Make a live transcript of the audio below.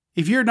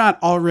if you're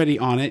not already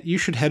on it, you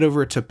should head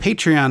over to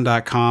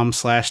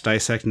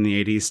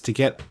patreon.com/dissectingthe80s to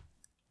get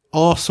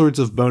all sorts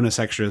of bonus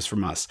extras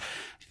from us.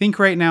 I think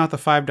right now at the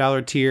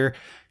 $5 tier,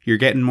 you're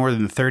getting more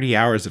than 30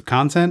 hours of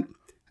content,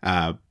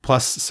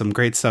 plus some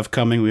great stuff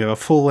coming. We have a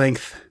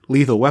full-length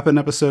Lethal Weapon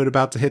episode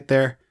about to hit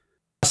there,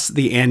 plus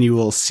the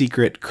annual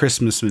secret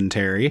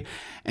Christmas-mentary.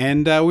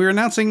 And we're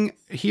announcing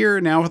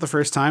here now for the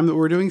first time that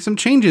we're doing some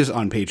changes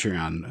on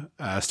Patreon.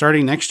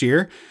 Starting next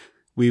year,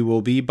 we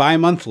will be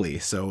bi-monthly.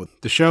 So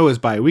the show is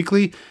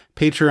bi-weekly.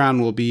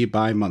 Patreon will be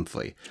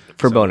bi-monthly.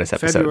 For bonus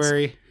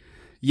episodes.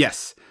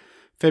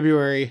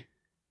 February,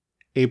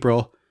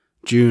 April,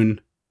 June,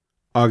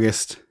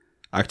 August,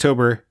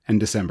 October, and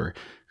December.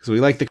 Because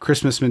we like the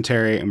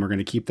Christmas-mentary, and we're going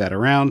to keep that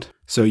around.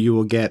 So you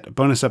will get a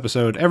bonus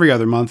episode every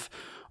other month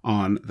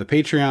on the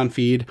Patreon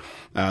feed.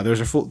 Those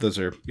are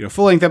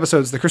full-length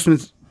episodes.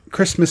 The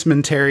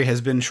Christmas-mentary has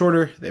been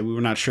shorter. We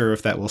were not sure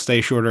if that will stay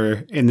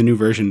shorter in the new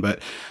version,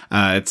 but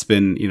it's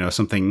been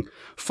something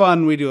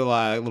fun. We do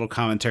a little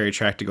commentary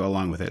track to go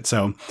along with it.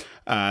 So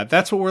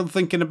that's what we're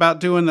thinking about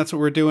doing. That's what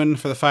we're doing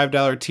for the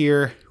 $5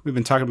 tier. We've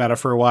been talking about it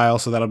for a while,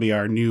 so that'll be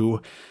our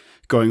new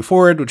going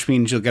forward, which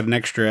means you'll get an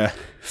extra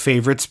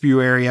favorite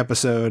Spewery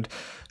episode,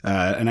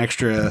 an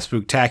extra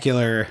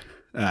spooktacular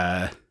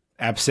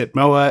Absit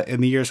Moa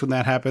in the years when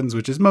that happens,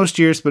 which is most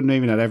years, but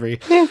maybe not every.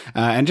 Yeah.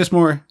 And just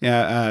more,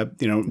 I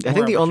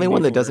think the only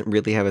one that doesn't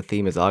really have a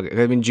theme is August.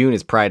 I mean, June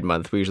is Pride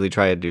Month. We usually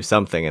try to do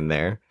something in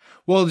there.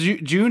 Well,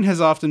 June has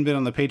often been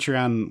on the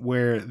Patreon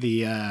where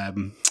the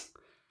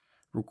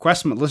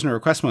listener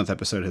request month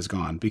episode has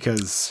gone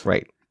because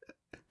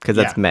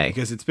that's May.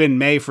 Because it's been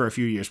May for a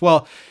few years.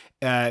 Well,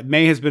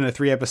 May has been a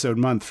 3-episode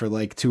month for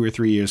like 2 or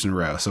 3 years in a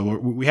row. So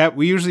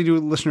we usually do a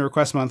listener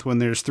request month when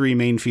there's 3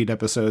 main feed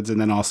episodes and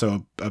then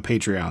also a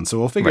Patreon. So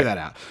we'll figure that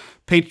out.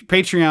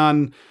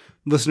 Patreon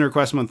listener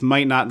request month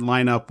might not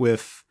line up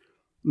with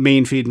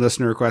main feed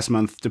listener request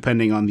month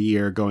depending on the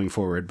year going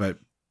forward, but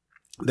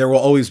there will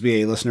always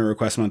be a listener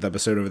request month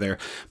episode over there.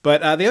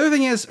 But the other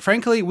thing is,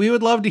 frankly, we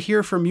would love to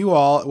hear from you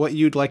all what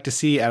you'd like to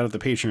see out of the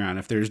Patreon.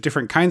 If there's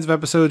different kinds of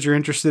episodes you're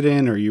interested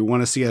in, or you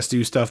want to see us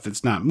do stuff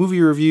that's not movie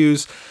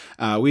reviews,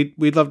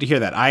 we'd love to hear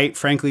that. I,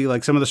 frankly,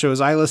 like some of the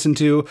shows I listen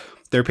to,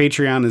 their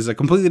Patreon is a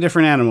completely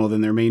different animal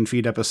than their main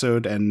feed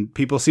episode, and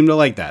people seem to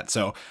like that.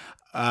 So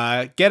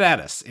get at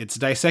us. It's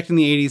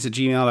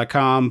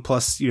dissectingthe80s@gmail.com,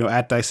 plus,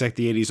 at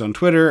dissectthe80s on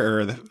Twitter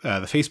or the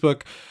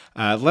Facebook.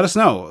 Let us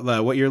know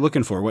what you're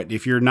looking for. What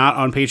if you're not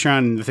on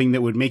Patreon, the thing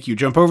that would make you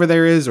jump over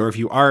there is, or if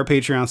you are a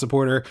Patreon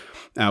supporter,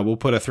 we'll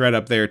put a thread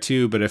up there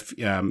too. But if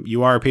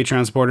you are a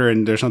Patreon supporter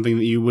and there's something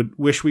that you would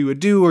wish we would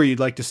do or you'd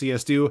like to see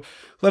us do,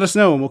 let us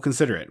know and we'll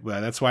consider it.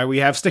 That's why we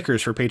have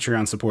stickers for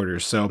Patreon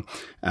supporters. So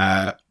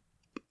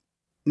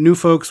new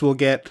folks will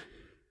get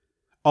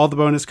all the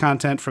bonus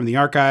content from the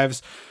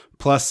archives,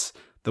 plus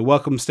the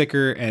welcome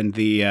sticker and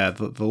the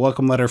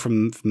welcome letter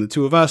from the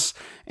two of us,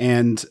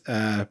 and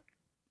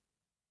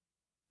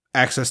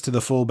access to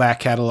the full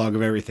back catalog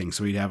of everything.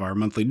 So we'd have our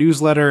monthly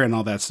newsletter and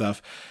all that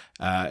stuff.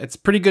 It's a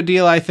pretty good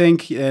deal, I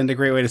think, and a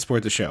great way to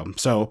support the show.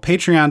 So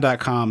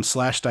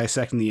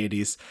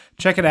patreon.com/dissectingthe80s.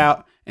 Check it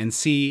out and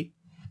see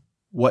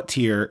what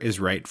tier is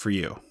right for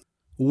you.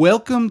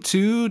 Welcome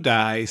to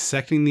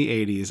Dissecting the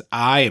 80s.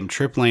 I am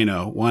Trip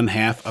Lano, one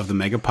half of the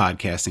Mega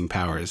Podcasting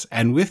Powers.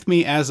 And with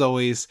me, as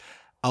always,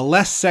 a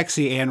less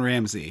sexy Ann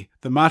Ramsey,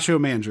 the Macho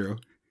Mandrew.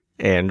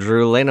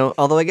 Andrew Lano,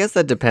 although I guess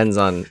that depends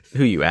on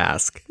who you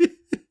ask.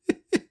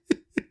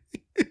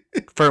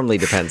 Firmly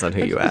depends on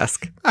who you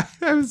ask.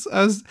 I was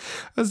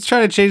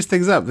trying to change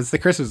things up. It's the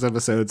Christmas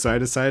episode, so I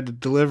decided to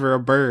deliver a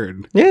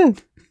bird. Yeah.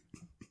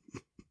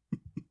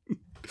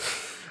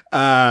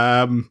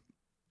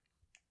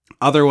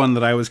 Other one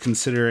that I was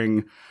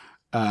considering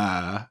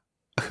was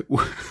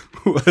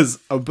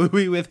a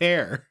buoy with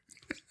hair.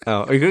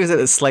 Oh, are you going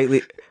to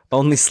say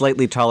only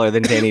slightly taller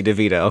than Danny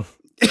DeVito?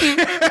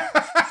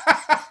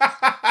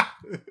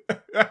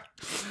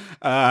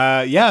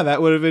 Yeah,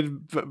 that would have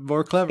been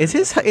more clever. Is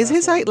his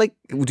height like?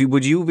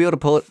 Would you be able to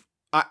pull it?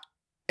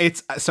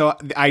 So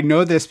I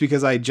know this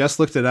because I just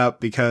looked it up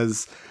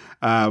because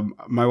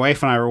my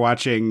wife and I were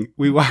watching.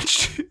 We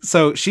watched.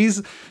 So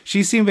she's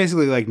seen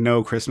basically like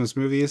no Christmas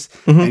movies,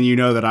 and you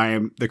know that I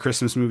am the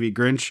Christmas movie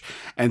Grinch,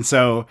 and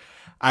so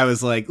I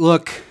was like,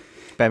 look,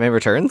 Batman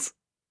Returns.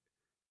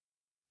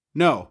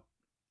 No.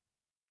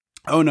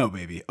 Oh no,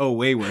 baby. Oh,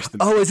 way worse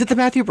than. Oh, is it the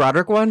Matthew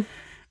Broderick one?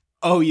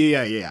 Oh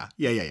yeah.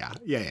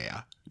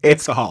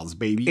 It's the Halls,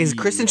 baby. Is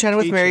Kristen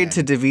Chenoweth married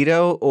to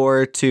DeVito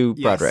or to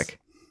Broderick?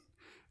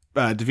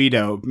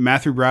 DeVito.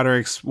 Matthew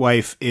Broderick's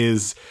wife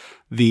is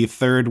the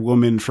third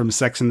woman from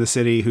Sex and the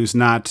City who's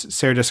not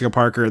Sarah Jessica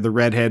Parker, the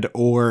redhead,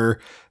 or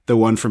the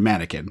one from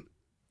Mannequin.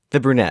 The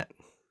brunette.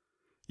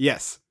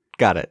 Yes.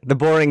 Got it. The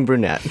boring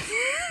brunette.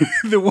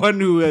 The one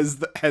who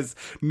has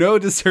no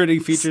discerning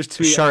features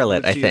to me.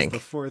 Charlotte, I think. The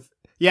fourth.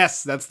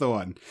 Yes, that's the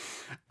one.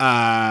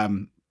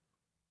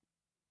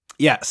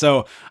 Yeah,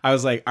 so I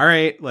was like, all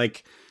right,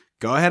 like,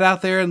 go ahead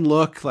out there and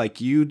look. Like,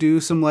 you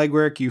do some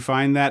legwork. You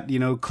find that,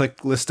 click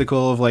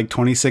listicle of like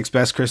 26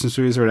 best Christmas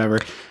movies or whatever.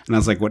 And I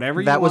was like,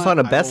 whatever you want. That was on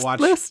a best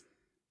list?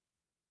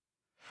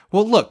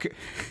 Well, look.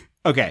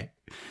 Okay.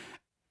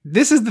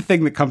 This is the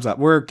thing that comes up.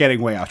 We're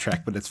getting way off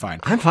track, but it's fine.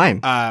 I'm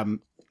fine.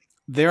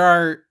 There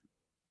are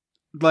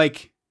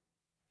like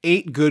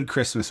 8 good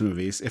Christmas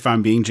movies, if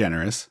I'm being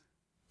generous.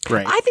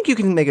 Right. I think you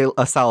can make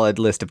a solid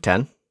list of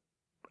 10.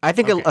 I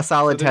think a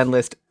solid 10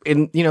 list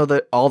in,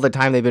 all the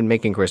time they've been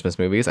making Christmas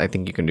movies. I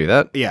think you can do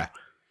that. Yeah.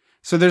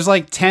 So there's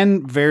like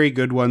 10 very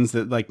good ones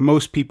that like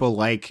most people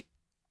like,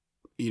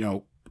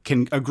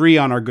 can agree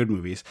on are good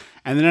movies.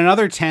 And then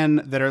another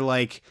 10 that are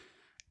like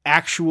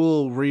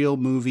actual real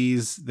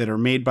movies that are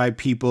made by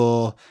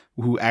people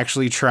who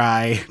actually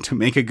try to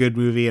make a good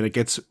movie, and it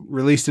gets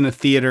released in a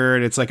theater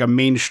and it's like a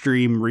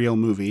mainstream real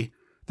movie.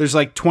 There's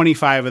like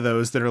 25 of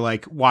those that are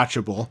like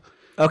watchable.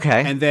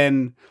 Okay. And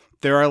then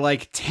there are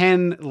like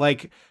 10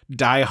 like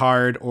Die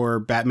Hard or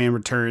Batman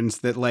Returns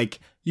that like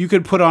you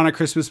could put on a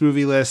Christmas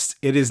movie list.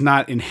 It is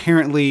not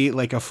inherently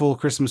like a full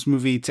Christmas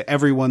movie to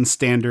everyone's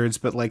standards,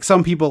 but like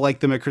some people like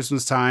them at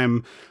Christmas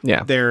time.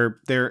 Yeah. They're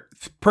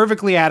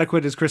perfectly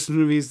adequate as Christmas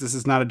movies. This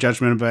is not a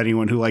judgment about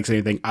anyone who likes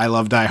anything. I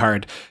love Die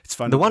Hard. It's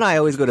fun. The one I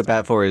always go to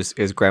bat for is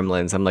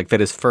Gremlins. I'm like,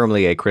 that is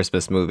firmly a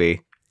Christmas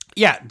movie.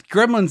 Yeah,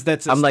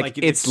 Gremlins, I'm like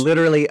it's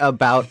literally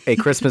about a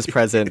Christmas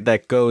present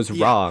that goes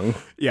wrong.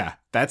 Yeah,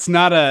 that is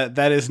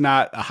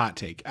not a hot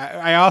take.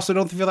 I also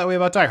don't feel that way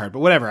about Die Hard, but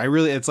whatever.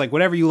 It's like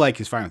whatever you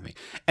like is fine with me.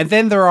 And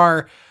then there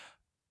are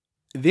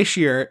this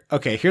year,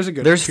 okay,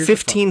 there's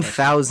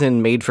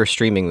 15,000 made for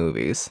streaming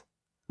movies.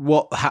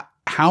 Well,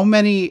 how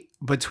many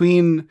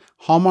between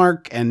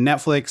Hallmark and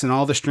Netflix and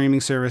all the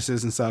streaming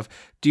services and stuff,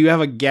 do you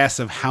have a guess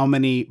of how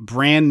many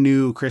brand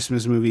new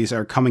Christmas movies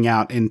are coming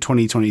out in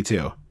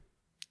 2022?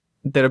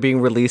 That are being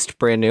released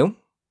brand new?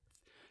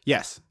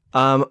 Yes.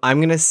 I'm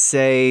going to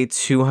say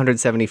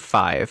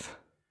 275.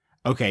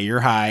 Okay,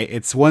 you're high.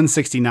 It's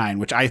 169,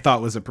 which I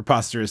thought was a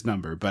preposterous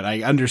number, but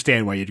I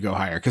understand why you'd go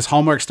higher because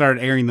Hallmark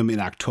started airing them in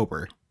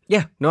October.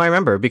 Yeah, no, I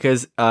remember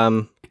because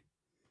what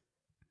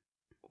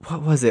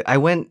was it? I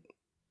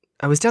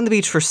was down the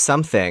beach for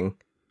something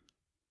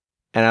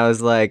and I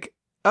was like,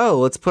 oh,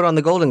 let's put on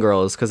the Golden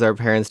Girls because our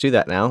parents do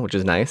that now, which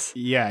is nice.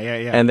 Yeah.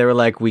 And they were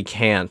like, we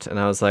can't. And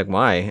I was like,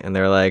 why? And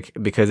they were like,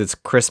 because it's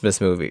Christmas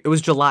movie. It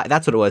was July.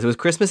 That's what it was. It was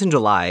Christmas in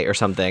July or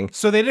something.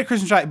 So they did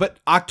Christmas in July, but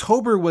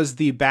October was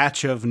the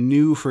batch of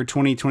new for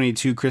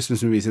 2022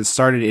 Christmas movies. It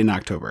started in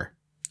October.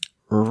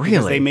 Really?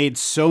 Because they made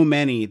so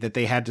many that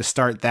they had to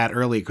start that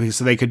early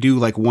so they could do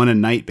like one a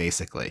night,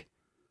 basically.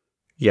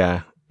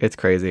 Yeah, it's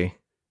crazy.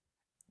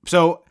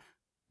 So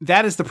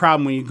that is the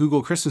problem when you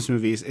Google Christmas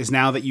movies is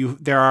now that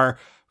there are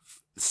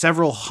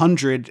several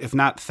hundred, if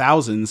not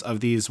thousands of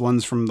these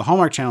ones from the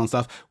Hallmark Channel and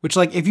stuff, which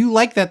like, if you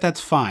like that, that's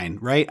fine.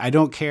 Right. I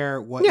don't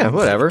care what. Yeah,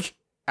 whatever.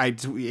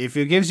 If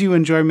it gives you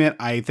enjoyment,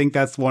 I think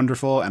that's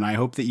wonderful. And I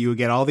hope that you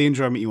get all the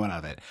enjoyment you want out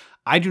of it.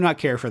 I do not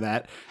care for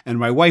that. And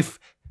my wife,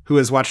 who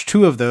has watched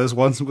 2 of those,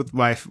 one's with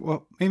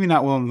maybe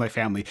not one with my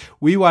family.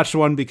 We watched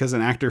one because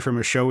an actor from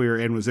a show we were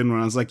in was in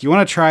one. I was like, you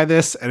want to try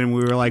this? And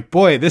we were like,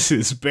 boy, this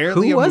is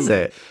barely Who was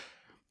it?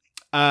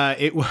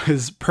 It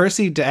was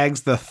Percy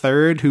Daggs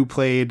III, who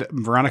played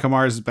Veronica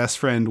Mars' best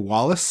friend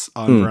Wallace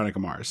on Veronica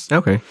Mars.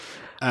 Okay.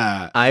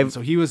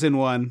 So he was in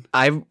one.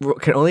 I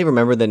can only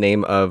remember the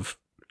name of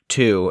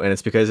 2, and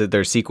it's because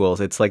they're sequels.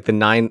 It's like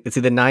it's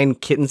either 9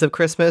 Kittens of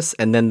Christmas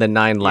and then the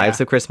 9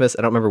 Lives of Christmas.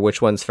 I don't remember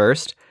which one's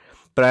first,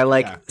 but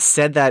I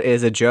said that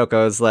as a joke.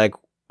 I was like,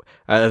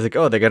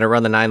 oh, they're going to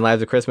run the 9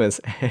 Lives of Christmas.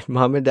 And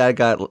Mom and Dad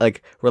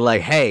were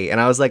like, hey.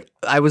 And I was like,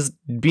 I was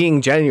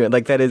being genuine.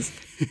 Like, that is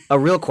a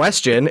real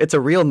question. It's a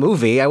real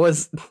movie.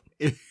 It's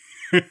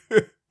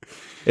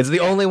the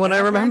only one I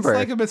remember. It's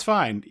like him, it's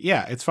fine.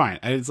 Yeah, it's fine.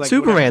 It's like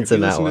Superman's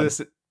in that one.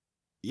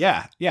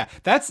 Yeah.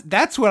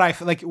 That's what I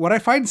like. What I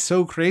find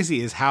so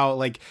crazy is how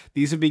like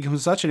these have become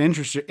such an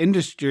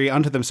industry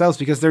unto themselves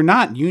because they're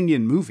not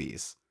union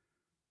movies.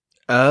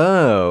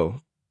 Oh,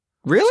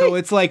 really? So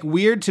it's like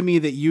weird to me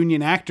that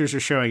union actors are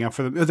showing up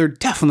for them. They're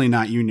definitely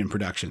not union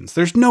productions.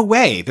 There's no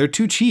way. They're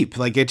too cheap.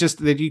 Like they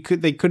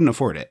couldn't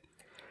afford it.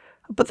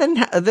 But then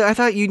I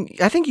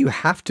think you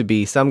have to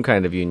be some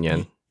kind of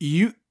union.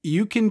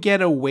 You can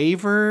get a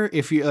waiver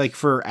if you like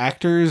for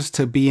actors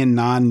to be in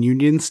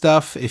non-union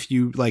stuff. If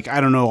you like,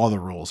 I don't know all the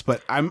rules,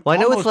 but I know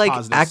with like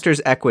positive.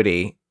 Actors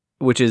Equity,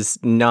 which is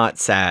not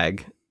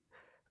SAG,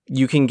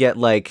 you can get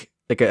like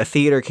a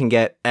theater can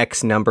get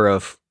X number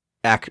of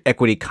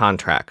equity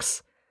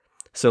contracts.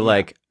 So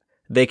like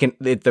they can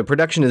the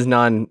production is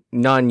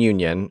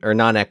non-union or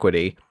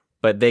non-equity,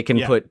 but they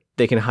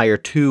can hire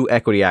 2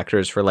 equity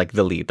actors for like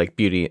the lead, like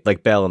Beauty,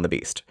 like Belle and the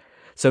Beast.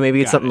 So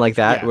maybe it's something like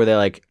that where they're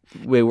like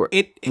we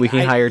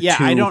can hire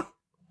 2.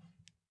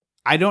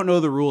 I don't know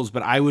the rules,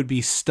 but I would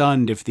be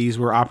stunned if these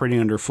were operating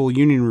under full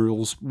union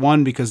rules.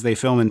 One, because they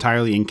film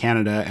entirely in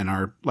Canada and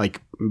are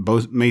like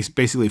both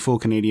basically full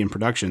Canadian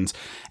productions.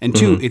 And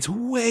 2, it's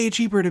way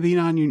cheaper to be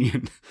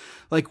non-union.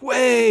 Like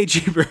way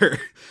cheaper.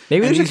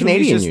 Maybe there's a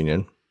Canadian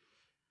union.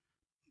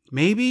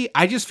 Maybe.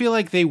 I just feel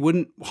like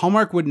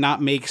Hallmark would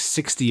not make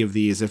 60 of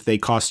these if they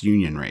cost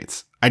union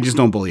rates. I just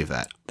don't believe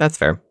that. That's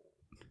fair.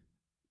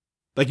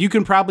 Like, you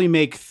can probably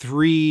make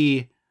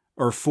 3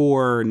 or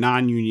 4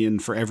 non-union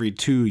for every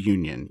 2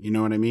 union. You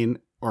know what I mean?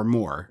 Or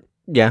more.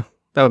 Yeah,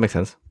 that would make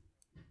sense.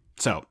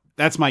 So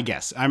that's my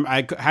guess. I'm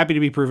happy to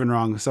be proven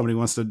wrong. If somebody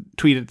wants to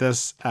tweet at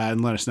this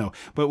and let us know.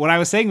 But what I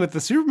was saying with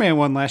the Superman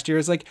one last year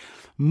is like,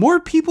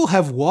 more people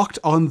have walked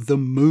on the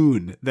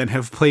moon than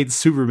have played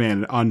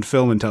Superman on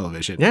film and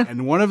television. Yeah.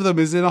 And one of them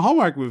is in a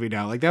Hallmark movie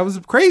now. Like, that was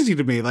crazy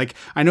to me. Like,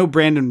 I know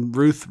Brandon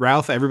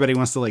Routh, everybody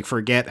wants to like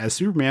forget as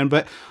Superman,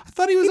 but I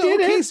thought he was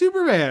okay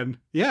Superman.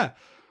 Yeah.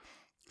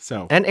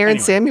 So. And Aaron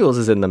Samuels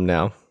is in them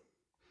now.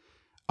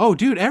 Oh,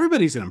 dude,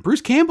 everybody's in them.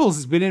 Bruce Campbell's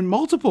has been in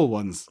multiple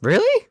ones.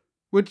 Really?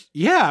 Which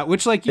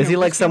like, is he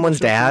like someone's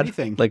dad?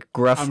 Like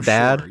gruff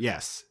dad? Sure,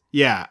 yes.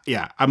 Yeah.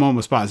 I'm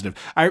almost positive.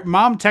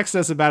 Mom texted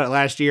us about it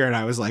last year, and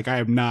I was like, I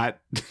am not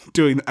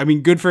doing. I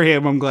mean, good for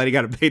him. I'm glad he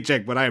got a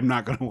paycheck, but I am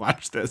not going to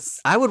watch this.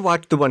 I would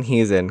watch the one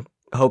he's in,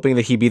 hoping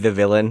that he'd be the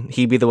villain.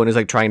 He'd be the one who's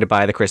like trying to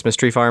buy the Christmas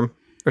tree farm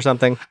or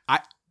something.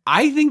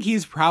 I think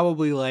he's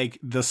probably like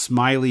the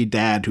smiley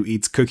dad who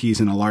eats cookies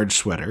in a large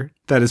sweater.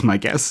 That is my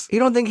guess. You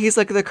don't think he's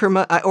like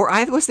the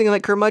I was thinking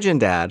like curmudgeon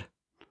dad.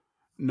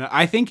 No,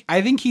 I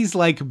think he's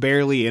like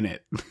barely in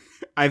it.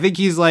 I think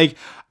he's like,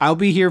 I'll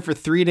be here for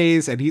 3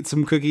 days and eat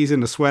some cookies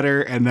in a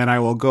sweater, and then I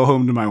will go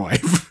home to my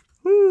wife.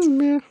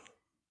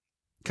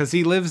 Because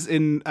he lives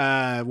in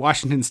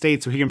Washington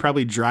State, so he can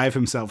probably drive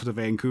himself to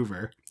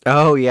Vancouver.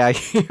 Oh, yeah,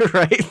 you're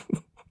right.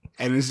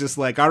 And it's just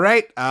like, all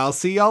right, I'll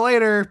see y'all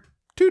later.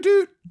 Toot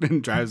toot.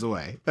 And drives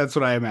away. That's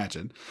what I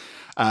imagine.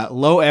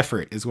 Low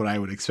effort is what I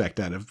would expect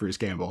out of Bruce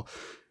Campbell.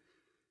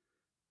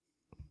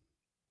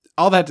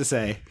 All that to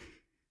say,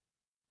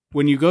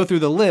 when you go through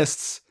the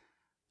lists,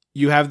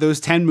 you have those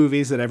 10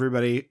 movies that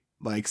everybody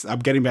likes. I'm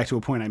getting back to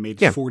a point I made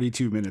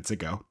 42 minutes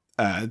ago,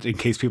 in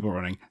case people are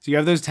running. So you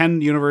have those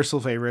 10 Universal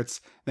favorites.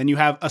 Then you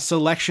have a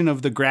selection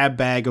of the grab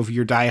bag of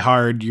your Die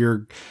Hard,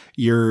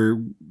 your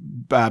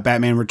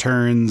Batman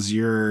Returns,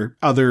 your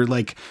other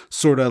like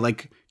sort of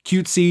like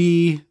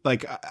cutesy,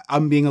 like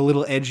I'm being a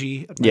little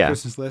edgy at my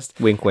Christmas list.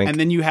 Wink, wink. And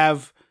then you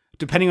have,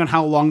 depending on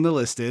how long the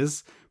list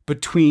is,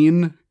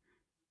 between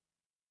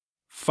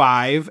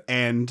 5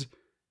 and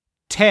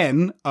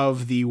 10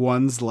 of the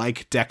ones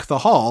like Deck the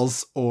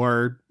Halls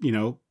or,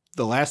 The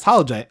Last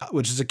Holiday,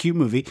 which is a cute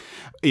movie,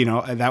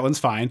 that one's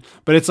fine,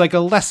 but it's like a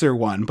lesser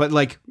one, but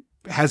like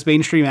has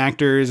mainstream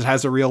actors, it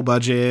has a real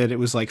budget, it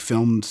was like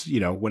filmed,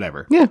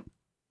 whatever. Yeah.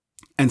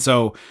 And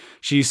so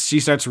she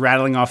starts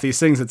rattling off these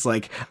things. It's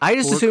like, I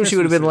just assumed she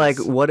would have been like,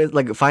 what is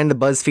like, find the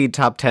BuzzFeed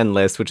top 10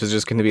 list, which is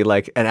just going to be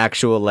like an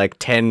actual like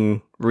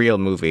 10 real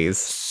movies.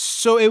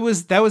 So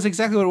that was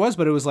exactly what it was,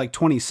 but it was like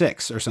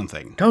 26 or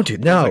something. Don't you?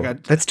 No,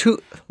 that's too.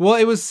 Well,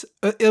 it was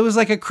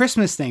like a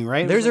Christmas thing,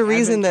 right? There's a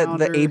reason that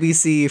the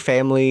ABC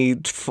Family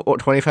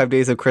 25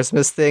 Days of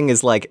Christmas thing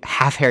is like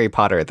half Harry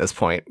Potter at this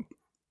point.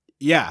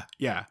 Yeah.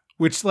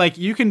 Which like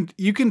you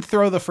can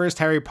throw the first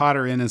Harry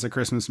Potter in as a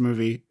Christmas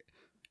movie.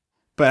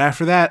 But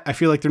after that, I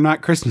feel like they're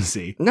not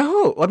Christmassy.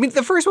 No, I mean,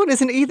 the first one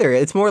isn't either.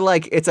 It's more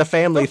like it's a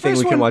family thing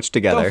we can watch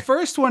together. The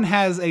first one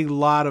has a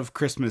lot of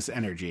Christmas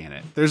energy in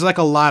it. There's like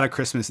a lot of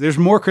Christmas. There's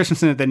more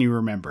Christmas in it than you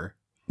remember.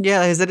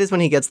 Yeah, that is when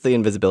he gets the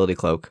invisibility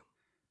cloak.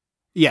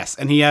 Yes,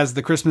 and he has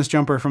the Christmas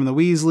jumper from the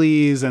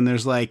Weasleys, and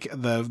there's like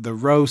the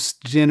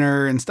roast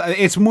dinner and stuff.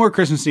 It's more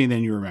Christmassy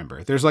than you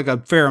remember. There's like a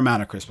fair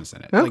amount of Christmas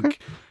in it. Okay.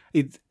 Like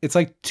it's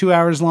like 2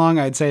 hours long.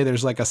 I'd say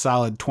there's like a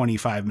solid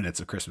 25 minutes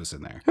of Christmas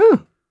in there. Huh.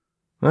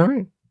 All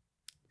right.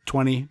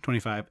 20,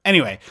 25.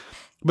 Anyway,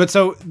 but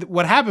so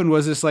what happened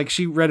was this, like,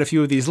 she read a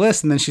few of these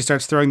lists and then she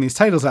starts throwing these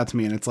titles out to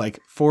me, and it's like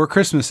Four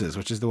Christmases,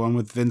 which is the one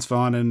with Vince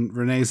Vaughn and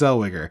Renee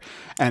Zellweger.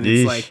 And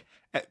it's like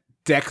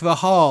Deck the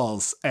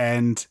Halls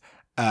and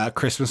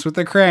Christmas with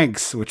the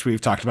Cranks, which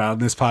we've talked about on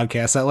this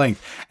podcast at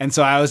length. And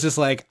so I was just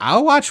like,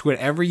 I'll watch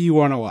whatever you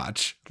want to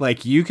watch.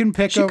 Like, you can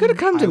pick She could have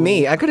come to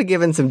me. I could have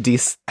given some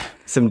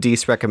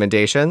decent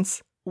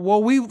recommendations.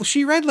 Well,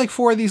 she read like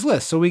 4 of these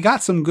lists, so we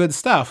got some good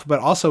stuff, but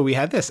also we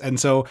had this.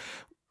 And so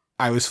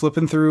I was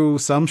flipping through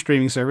some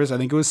streaming service, I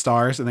think it was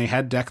Stars, and they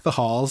had Deck the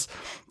Halls,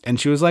 and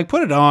she was like,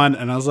 put it on.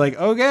 And I was like,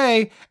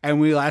 okay.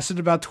 And we lasted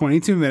about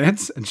 22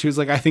 minutes, and she was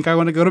like, I think I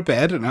want to go to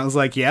bed. And I was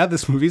like, yeah,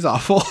 this movie's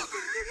awful.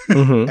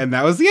 Mm-hmm. And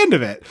that was the end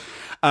of it.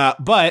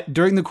 But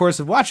during the course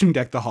of watching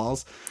Deck the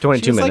Halls,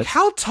 22 she was minutes. Like,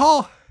 how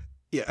tall?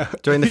 Yeah.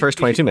 During the first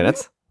 22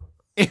 minutes.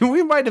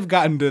 We might have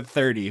gotten to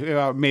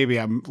 30. Maybe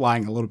I'm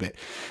lying a little bit.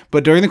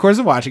 But during the course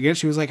of watching it,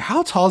 she was like,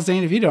 how tall is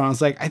Danny DeVito? And I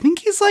was like, I think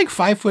he's like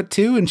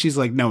 5'2". And she's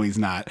like, no, he's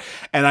not.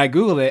 And I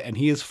Googled it, and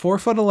he is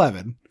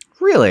 4'11".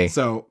 Really?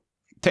 So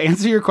to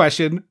answer your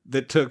question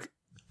that took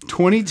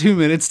 22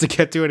 minutes to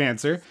get to an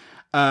answer,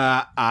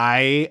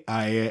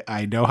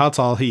 I know how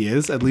tall he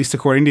is, at least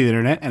according to the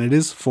internet, and it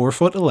is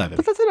 4'11".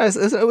 But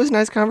it was a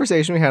nice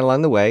conversation we had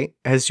along the way.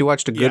 Has she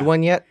watched a good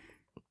one yet?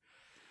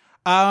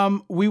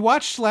 We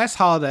watched Last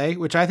Holiday,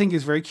 which I think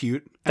is very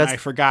cute. And I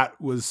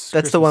forgot was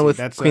that's the one with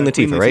Queen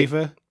Latifah,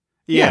 right?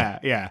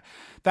 Yeah.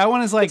 That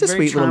one is like It's a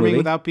very sweet little charming movie.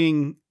 without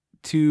being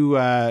too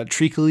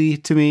treacly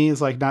to me.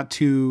 It's like not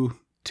too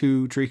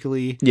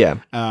treacly. Yeah.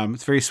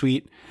 It's very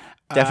sweet.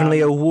 Definitely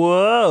a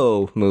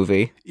whoa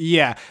movie.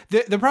 Yeah.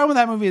 The problem with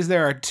that movie is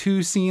there are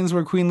two scenes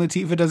where Queen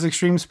Latifah does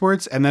extreme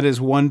sports, and that is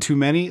one too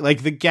many.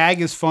 Like, the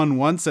gag is fun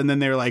once, and then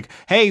they're like,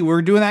 hey,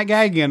 we're doing that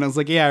gag again. I was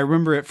like, yeah, I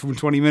remember it from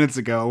 20 minutes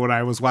ago when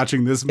I was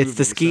watching this movie. It's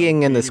the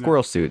skiing and the maybe not.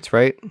 squirrel suits,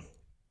 right?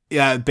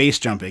 Yeah, base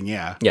jumping,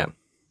 yeah.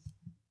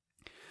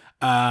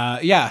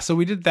 Yeah. So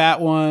we did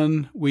that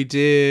one. We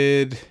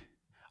did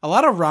a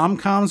lot of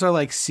rom-coms are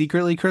like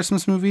secretly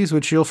Christmas movies,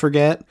 which you'll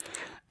forget.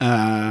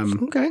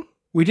 Okay.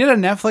 We did a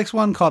Netflix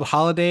one called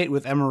Holiday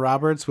with Emma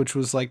Roberts, which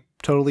was like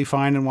totally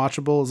fine and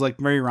watchable. It was like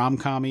very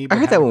rom-com-y. I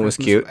heard that one was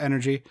cute.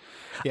 Energy.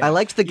 Yeah. I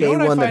liked the You know game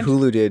what I one that find-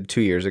 Hulu did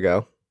 2 years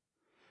ago.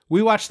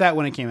 We watched that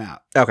when it came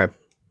out. Okay.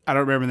 I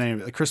don't remember the name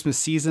of it. The Christmas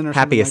Season or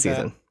Happiest something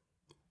like season.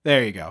 that.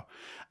 There you go.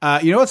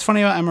 You know what's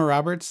funny about Emma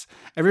Roberts?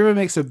 Everybody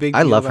makes a big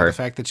I deal love about her. the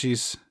fact that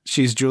she's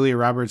Julia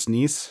Roberts'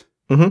 niece.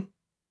 Mhm.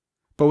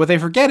 But what they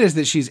forget is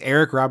that she's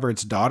Eric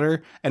Roberts'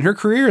 daughter, and her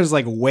career is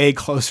like way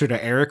closer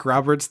to Eric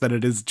Roberts than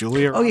it is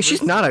Julia Roberts. Oh, yeah,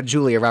 she's not a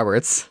Julia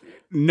Roberts.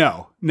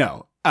 No.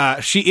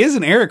 She is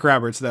an Eric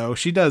Roberts, though.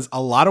 She does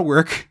a lot of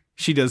work.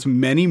 She does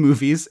many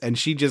movies, and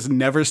she just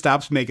never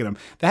stops making them.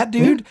 That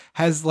dude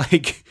has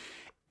like,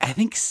 I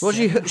think. Well,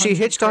 she 700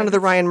 hitched onto the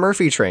credits. Ryan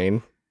Murphy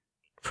train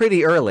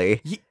pretty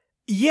early.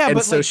 Yeah, and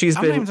but so like, she's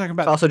I'm not been even talking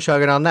about. also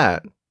chugging on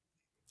that.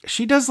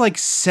 She does like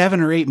 7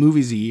 or 8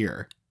 movies a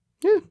year.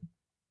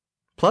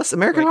 Plus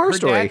American Like, Horror her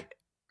Story. dad-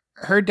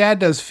 her dad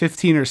does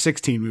 15 or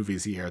 16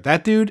 movies a year.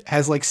 That dude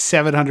has like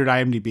 700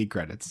 IMDb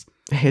credits.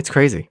 It's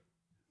crazy.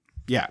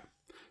 Yeah.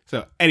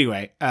 So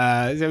anyway,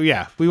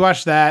 we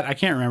watched that. I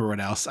can't remember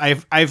what else.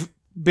 I've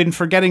been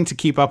forgetting to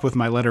keep up with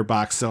my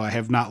letterbox, so I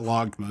have not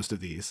logged most of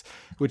these,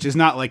 which is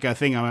not like a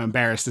thing I'm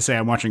embarrassed to say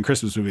I'm watching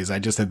Christmas movies. I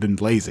just have been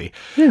lazy.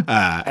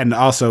 Yeah. And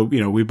also,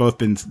 we both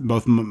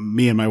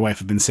me and my wife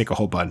have been sick a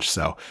whole bunch.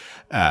 So,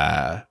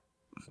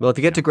 Well, if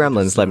you get to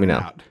Gremlins, let me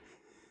know.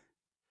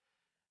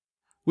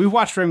 We've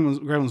watched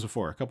Gremlins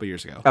before a couple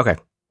years ago. Okay.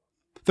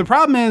 The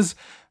problem is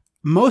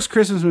most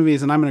Christmas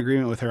movies, and I'm in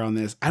agreement with her on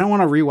this, I don't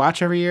want to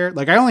rewatch every year.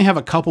 Like, I only have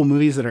a couple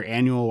movies that are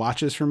annual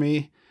watches for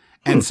me.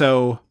 And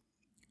so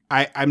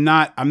I'm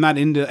not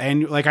into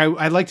annual, like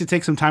I'd like to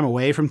take some time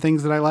away from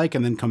things that I like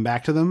and then come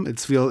back to them.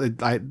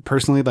 I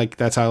personally, like,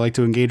 that's how I like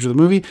to engage with a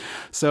movie.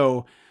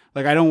 So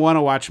like, I don't want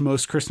to watch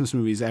most Christmas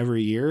movies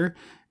every year,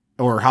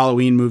 or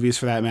Halloween movies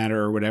for that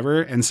matter, or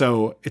whatever. And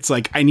so it's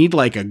like, I need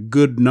like a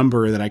good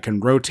number that I can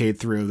rotate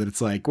through, that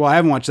it's like, well, I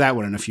haven't watched that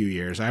one in a few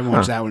years. I haven't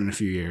watched that one in a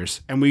few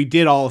years. And we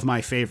did all of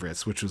my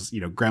favorites, which was,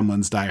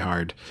 Gremlins, Die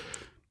Hard,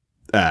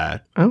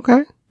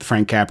 Okay.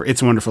 Frank Capra,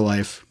 It's a Wonderful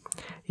Life.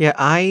 Yeah,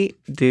 I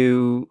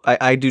do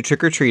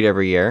Trick or Treat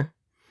every year.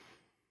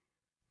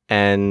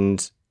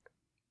 And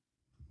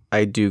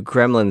I do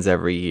Gremlins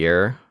every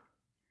year.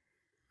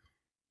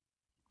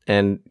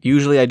 And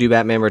usually I do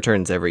Batman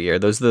Returns every year.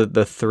 Those are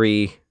the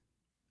 3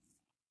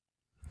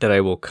 that I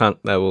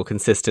will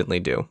consistently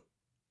do.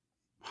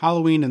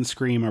 Halloween and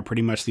Scream are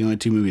pretty much the only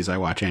 2 movies I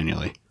watch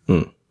annually.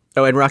 Oh,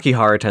 and Rocky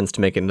Horror tends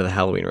to make it into the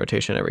Halloween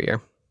rotation every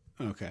year.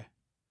 Okay.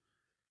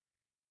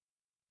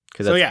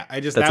 'Cause So that's- yeah,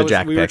 that's a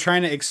Jack we were pick.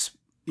 trying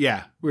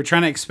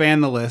to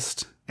expand the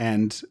list,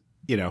 and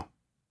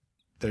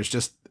there's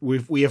just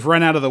we have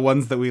run out of the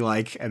ones that we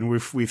like, and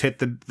we've hit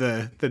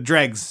the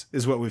dregs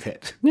is what we've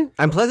hit. Yeah.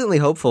 I'm pleasantly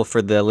hopeful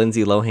for the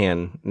Lindsay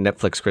Lohan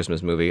Netflix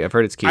Christmas movie. I've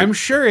heard it's cute. I'm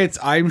sure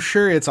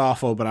it's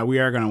awful, but we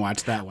are going to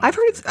watch that one.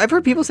 I've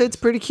heard people say it's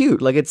pretty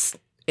cute. Like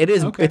it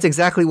is. Okay. It's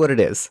exactly what it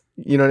is.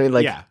 You know what I mean?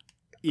 Like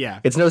yeah,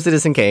 it's no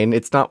Citizen Kane.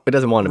 It's not. It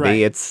doesn't want to Right.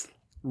 be. It's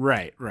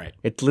right.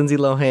 It's Lindsay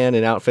Lohan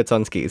in outfits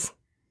on skis.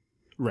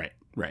 Right.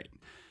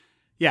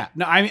 Yeah,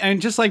 no, I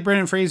just like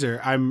Brendan Fraser,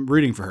 I'm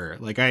rooting for her.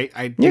 Like, I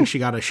think she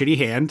got a shitty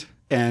hand,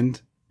 and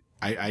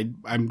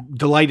I'm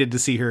delighted to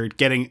see her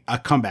getting a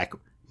comeback.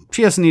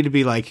 She doesn't need to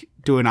be like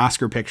doing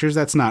Oscar pictures.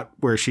 That's not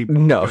where she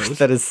No, goes.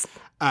 that is.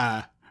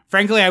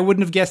 Frankly, I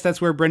wouldn't have guessed that's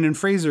where Brendan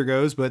Fraser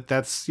goes, but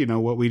that's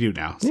what we do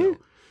now. So.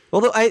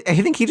 Although I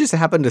think he just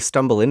happened to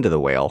stumble into The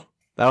Whale.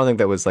 I don't think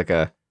that was like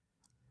a.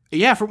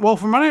 Yeah, from what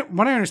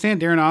I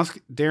understand, Darren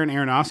Aronofsky Darren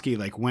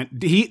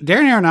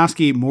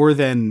Aronofsky more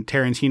than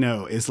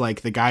Tarantino is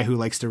like the guy who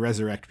likes to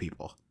resurrect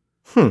people.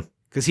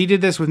 Because he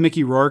did this with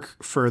Mickey Rourke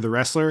for The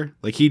Wrestler.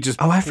 Like, he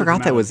just Oh, I pulled him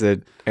forgot that out was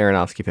a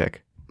Aronofsky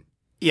pick.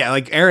 Yeah,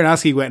 like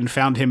Aronofsky went and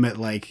found him at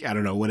like, I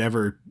don't know,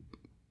 whatever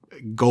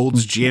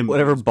Gold's Gym,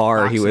 Whatever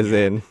bar he was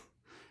in.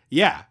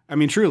 Yeah, I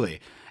mean, truly.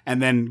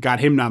 And then got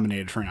him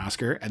nominated for an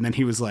Oscar. And then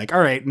he was like,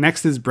 all right,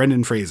 next is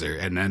Brendan Fraser.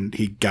 And then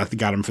he got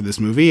him for this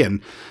movie.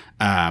 And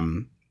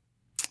I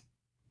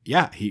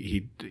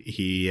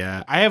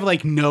have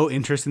like no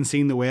interest in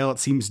seeing The Whale. It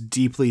seems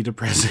deeply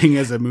depressing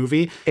as a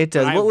movie. It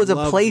does. But What was a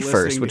I've play loved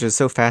first, listening which to- is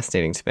so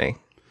fascinating to me.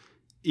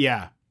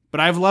 Yeah. But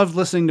I've loved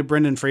listening to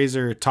Brendan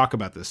Fraser talk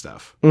about this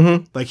stuff.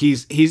 Mm-hmm. Like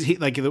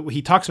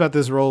he talks about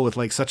this role with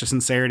like such a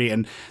sincerity.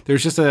 And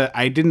there's just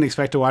I didn't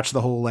expect to watch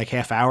the whole like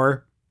half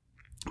hour.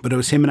 but it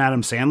was him and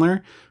Adam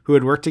Sandler who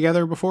had worked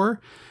together before.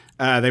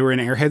 They were in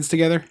Airheads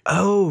together.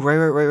 Oh,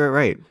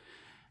 right.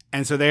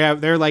 And so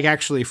they're like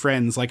actually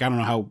friends. Like, I don't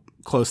know how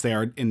close they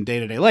are in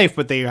day-to-day life,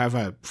 but they have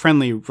a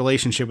friendly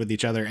relationship with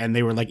each other, and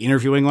they were like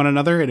interviewing one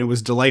another, and it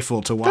was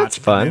delightful to watch. That's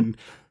fun. And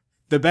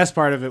the best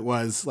part of it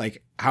was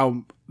like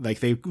how like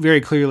they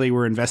very clearly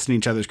were invested in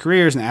each other's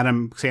careers, and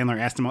Adam Sandler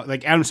asked him,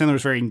 like, Adam Sandler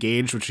was very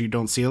engaged, which you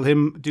don't see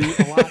him do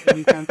a lot in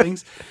these kind of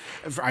things.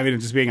 I mean,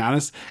 just being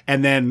honest.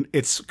 And then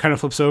it's kind of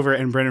flips over,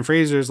 and Brendan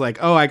Fraser's like,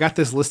 oh, I got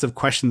this list of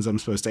questions I'm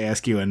supposed to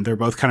ask you. And they're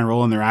both kind of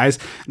rolling their eyes.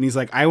 And he's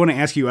like, I want to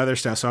ask you other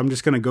stuff, so I'm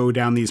just going to go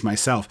down these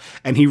myself.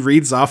 And he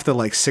reads off the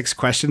like 6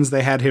 questions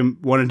they had him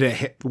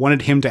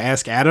wanted him to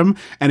ask Adam,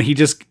 and he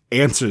just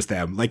answers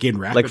them like in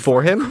rapid. Like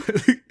for him?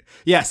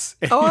 Yes.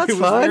 Oh, that's it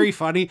was fun. very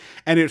funny,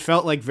 and it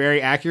felt like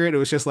very accurate. It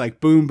was just like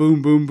boom,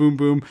 boom, boom, boom,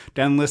 boom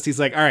down the list. He's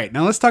like, all right,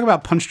 now let's talk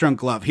about Punch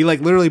Drunk Love. He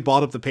like literally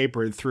balled up the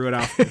paper and threw it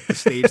off the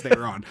stage they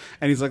were on.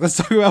 And he's like, let's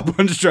talk about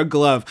Punch Drunk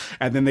Love.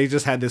 And then they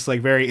just had this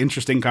like very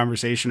interesting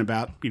conversation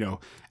about, you know,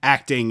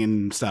 acting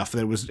and stuff.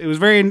 It was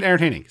very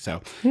entertaining.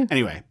 So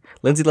anyway,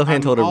 Lindsay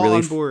Lohan told a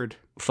really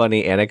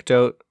funny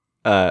anecdote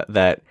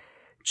that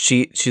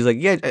she's like,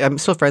 yeah, I'm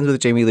still friends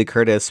with Jamie Lee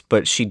Curtis,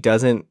 but she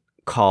doesn't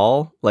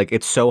call. Like,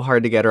 it's so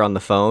hard to get her on the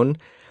phone.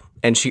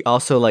 And she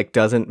also like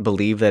doesn't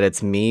believe that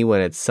it's me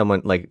when it's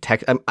someone like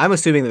text. I'm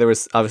assuming that there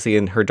was obviously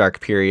in her dark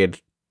period,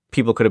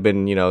 people could have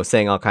been, you know,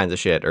 saying all kinds of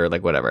shit or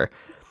like whatever.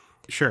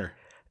 Sure.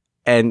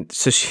 And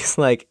so she's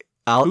like,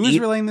 Who's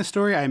relaying this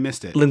story? I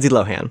missed it. Lindsay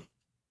Lohan.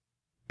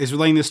 Is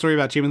relaying this story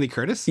about Jamie Lee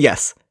Curtis?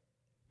 Yes.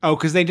 Oh,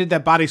 because they did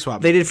that body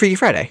swap. They did Freaky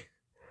Friday.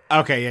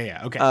 Okay,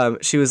 yeah. Okay.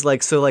 She was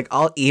like, so like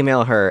I'll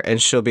email her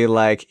and she'll be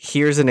like,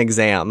 here's an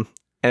exam.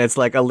 And it's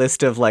like a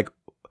list of like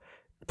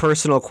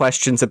personal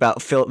questions about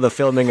the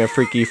filming of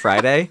Freaky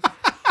Friday.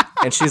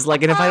 And she's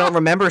like, and if I don't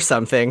remember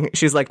something,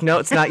 she's like, no,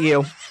 it's not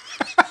you.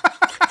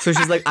 So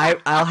she's like,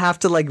 I'll have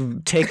to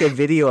like take a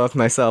video of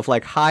myself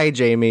like, hi,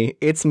 Jamie,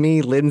 it's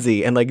me,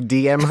 Lindsay, and like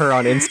DM her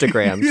on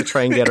Instagram to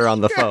try and get her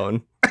on the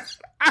phone.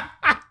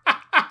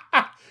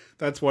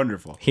 That's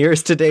wonderful.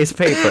 Here's today's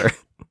paper.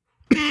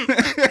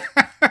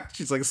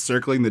 She's like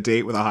circling the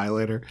date with a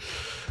highlighter.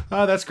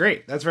 Oh, that's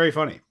great. That's very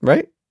funny.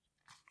 Right?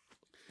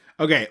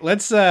 Okay,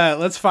 let's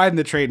find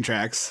the train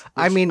tracks.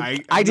 I mean, I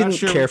didn't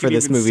care for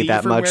this movie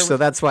that much, so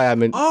that's why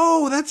I'm in.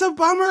 Oh, that's a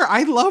bummer.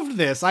 I loved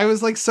this. I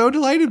was like so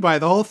delighted by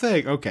the whole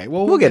thing. Okay,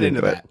 well, we'll get into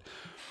that.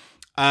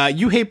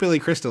 You hate Billy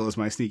Crystal is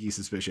my sneaky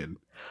suspicion.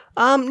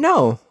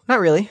 No,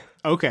 not really.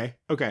 Okay.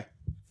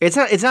 It's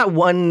not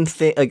one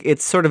thing. Like,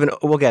 it's sort of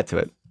we'll get to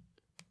it.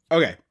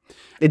 Okay.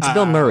 It's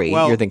Bill Murray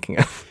you're thinking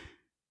of.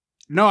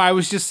 No, I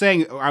was just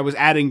saying I was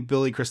adding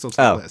Billy Crystal to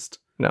the list.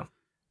 No.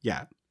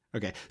 Yeah.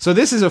 Okay. So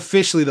this is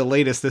officially the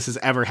latest this has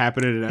ever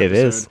happened in an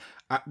episode.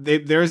 It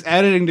is. There's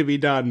editing to be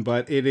done,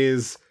 but it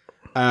is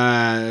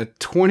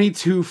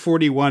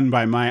 22:41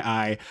 by my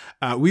eye.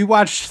 We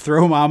watched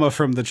Throw Mama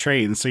from the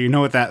Train, so you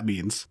know what that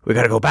means. We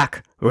gotta go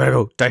back. We gotta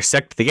go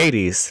dissect the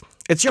 80s.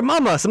 It's your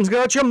mama. Something's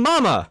going on with your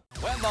mama.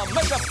 When the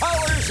mega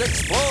powers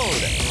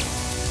explode.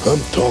 I'm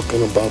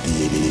talking about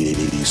the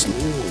 80s.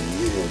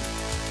 Oh, yeah.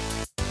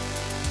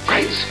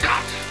 Great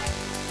Scott!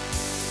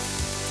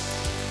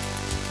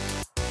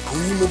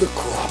 Cream of the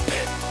crop.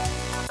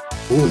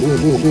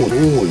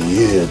 Oh,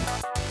 yeah.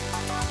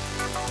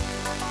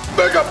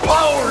 Mega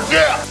powers,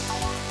 yeah!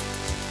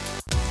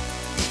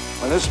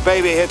 When this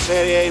baby hits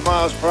 88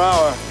 miles per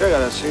hour, you're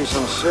gonna see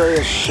some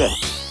serious shit.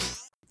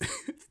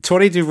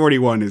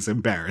 22:41 is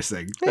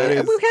embarrassing. We've had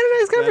a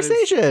nice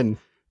conversation.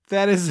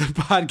 That is a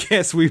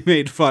podcast we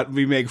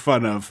make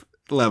fun of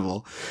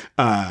level.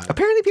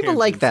 Apparently people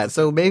like that,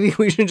 so maybe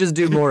we should just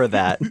do more of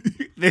that.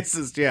 This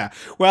is, yeah.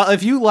 Well,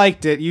 if you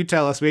liked it, you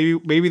tell us.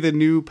 Maybe the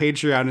new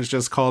Patreon is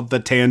just called The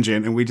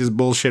Tangent, and we just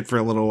bullshit for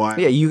a little while.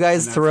 Yeah, you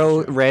guys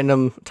throw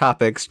random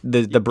topics,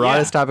 the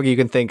broadest topic you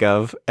can think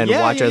of, and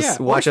watch us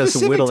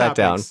whittle that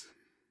down.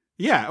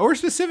 Yeah, or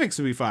specifics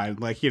would be fine.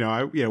 Like,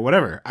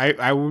 whatever.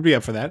 I would be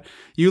up for that.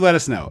 You let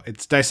us know.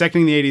 It's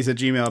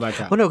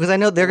dissectingthe80s@gmail.com. Well, no, because I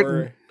know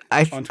they're...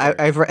 I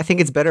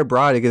think it's better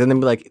broad, because then they'll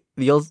be like,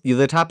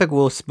 the topic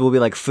will be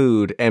like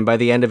food, and by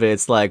the end of it,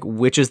 it's like,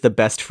 which is the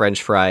best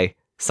French fry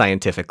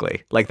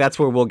scientifically? Like, that's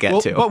where we'll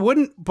get to. But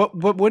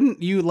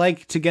wouldn't you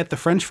like to get the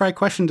French fry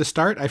question to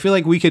start? I feel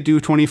like we could do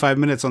 25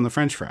 minutes on the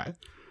French fry.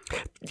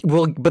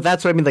 Well, but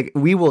that's what I mean. Like,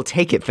 we will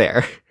take it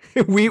there.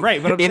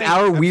 Right, but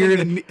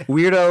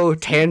weirdo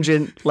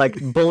tangent, like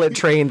bullet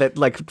train that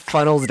like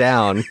funnels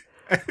down.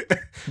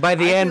 By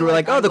the end, we're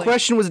like, the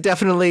question was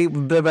definitely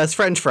the best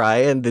French fry,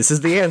 and this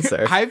is the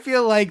answer. I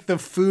feel like the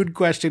food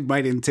question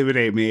might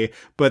intimidate me,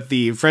 but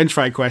the French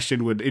fry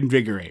question would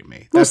invigorate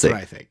me. That's what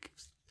I think.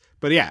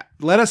 But yeah,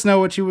 let us know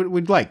what you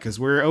would like,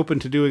 because we're open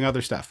to doing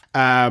other stuff.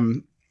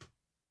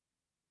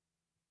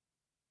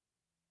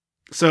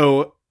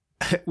 So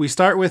we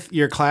start with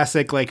your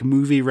classic like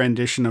movie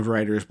rendition of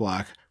writer's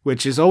block,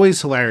 which is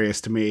always hilarious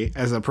to me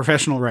as a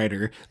professional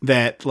writer,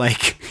 that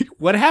like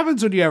what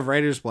happens when you have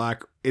writer's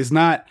block is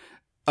not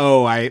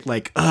oh,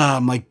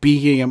 I'm like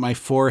beaking at my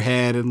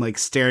forehead and like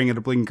staring at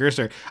a blinking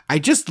cursor. I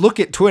just look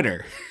at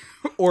Twitter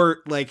or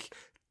like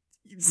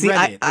See,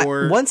 Reddit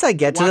or once I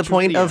get to the watch a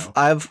point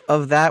video.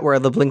 of that where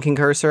the blinking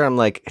cursor, I'm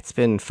like, it's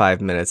been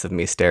 5 minutes of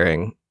me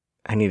staring.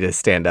 I need to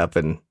stand up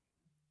and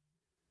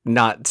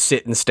not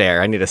sit and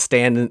stare. I need to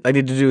stand and I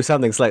need to do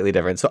something slightly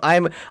different. So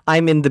I'm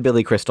in the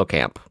Billy Crystal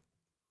camp.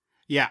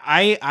 Yeah,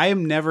 I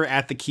am never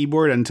at the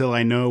keyboard until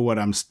I know what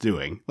I'm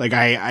doing. Like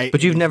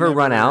But you've never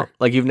run out?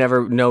 Like you've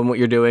never known what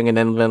you're doing and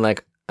then been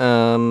like,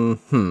 Well,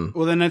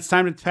 then it's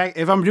time to pack.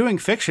 If I'm doing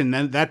fiction,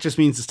 then that just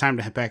means it's time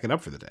to pack it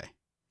up for the day.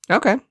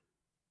 Okay.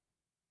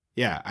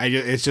 Yeah,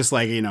 it's just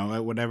like,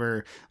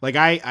 whatever. Like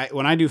I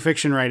when I do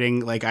fiction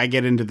writing, like I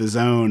get into the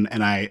zone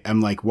and I am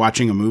like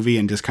watching a movie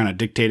and just kind of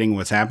dictating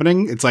what's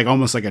happening. It's like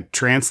almost like a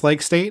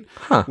trance-like state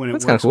when it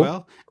that's works cool.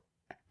 well.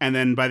 And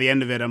then by the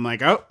end of it, I'm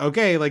like, oh,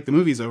 okay, like the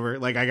movie's over.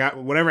 Like I got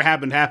whatever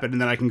happened, and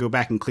then I can go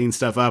back and clean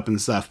stuff up and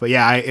stuff. But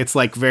yeah, it's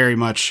like very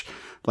much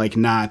like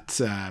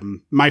not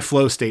my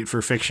flow state for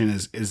fiction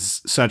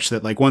is such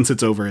that like once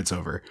it's over, it's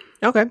over.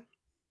 Okay.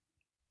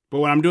 But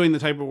when I'm doing the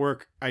type of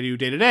work I do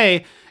day to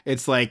day,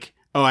 it's like,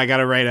 oh, I got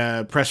to write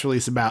a press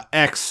release about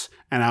X,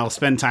 and I'll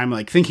spend time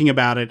like thinking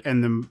about it.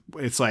 And then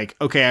it's like,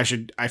 okay,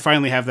 I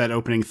finally have that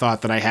opening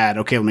thought that I had.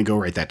 Okay, let me go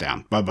write that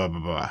down. Blah, blah, blah,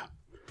 blah.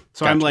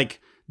 So Gotcha.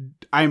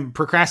 I'm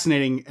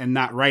procrastinating and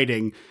not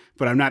writing,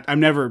 but I'm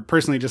never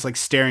personally just like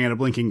staring at a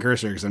blinking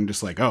cursor because I'm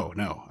just like, oh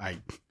no,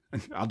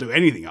 I'll do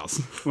anything else.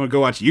 I want to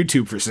go watch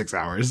YouTube for 6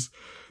 hours.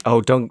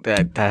 Oh, don't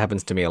that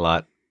happens to me a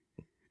lot.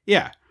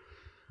 Yeah.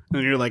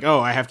 And you're like, oh,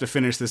 I have to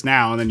finish this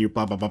now, and then you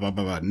blah blah blah blah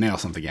blah, blah nail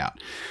something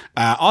out.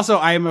 Also,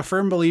 I am a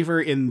firm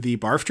believer in the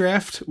barf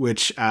draft,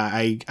 which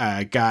I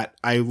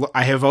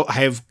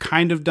have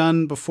kind of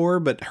done before,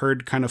 but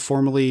heard kind of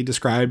formally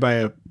described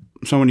by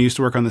someone who used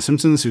to work on The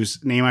Simpsons,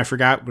 whose name I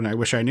forgot, but I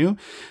wish I knew.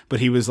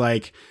 But he was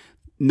like,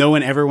 no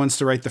one ever wants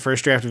to write the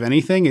first draft of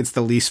anything. It's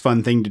the least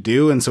fun thing to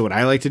do. And so what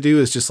I like to do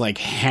is just like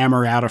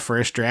hammer out a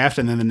first draft,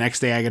 and then the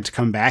next day I get to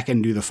come back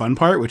and do the fun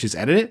part, which is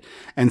edit it.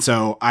 And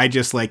so I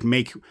just like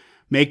make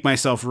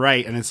myself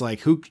write, and it's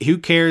like, who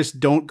cares?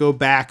 Don't go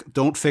back,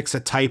 don't fix a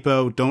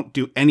typo, don't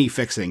do any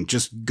fixing,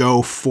 just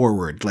go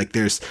forward. Like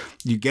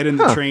you get in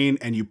the train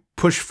and you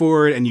push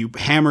forward and you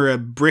hammer a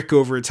brick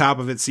over top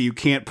of it so you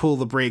can't pull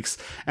the brakes,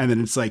 and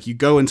then it's like you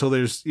go until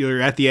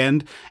you're at the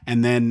end,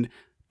 and then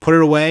put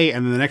it away,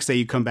 and then the next day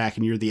you come back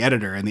and you're the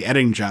editor, and the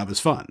editing job is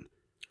fun.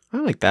 I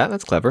like that.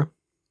 That's clever.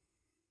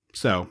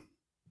 So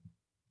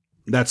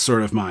that's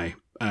sort of my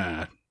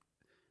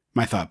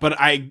thought. But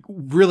I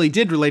really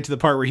did relate to the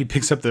part where he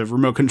picks up the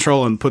remote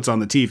control and puts on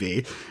the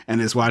TV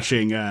and is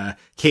watching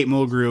Kate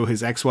Mulgrew,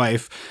 his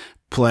ex-wife,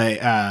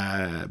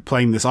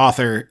 playing this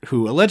author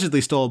who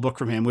allegedly stole a book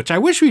from him, which I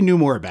wish we knew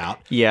more about.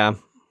 Yeah.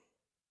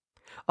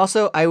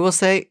 Also, I will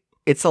say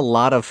it's a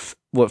lot of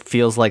what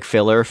feels like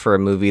filler for a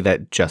movie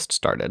that just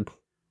started.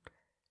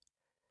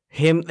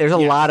 There's a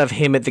lot of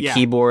him at the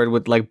keyboard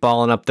with like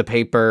balling up the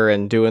paper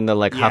and doing the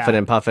like huffing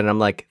and puffing. I'm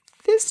like,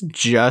 this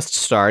just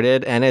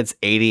started and it's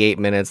 88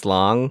 minutes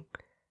long.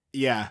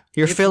 Yeah.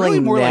 It's really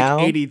feeling more now.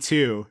 like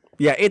 82.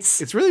 Yeah,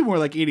 it's really more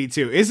like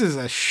 82. This is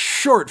a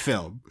short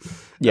film.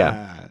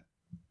 Yeah.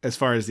 As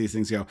far as these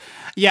things go.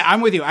 Yeah, I'm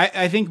with you.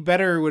 I think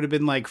better would have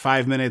been like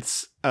 5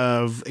 minutes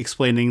of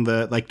explaining do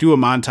a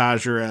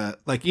montage or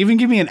even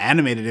give me an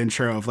animated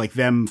intro of like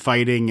them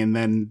fighting and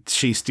then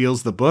she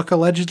steals the book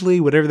allegedly,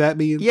 whatever that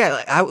means.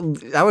 Yeah,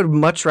 I would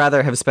much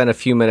rather have spent a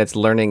few minutes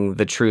learning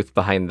the truth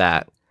behind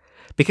that.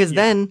 Because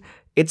then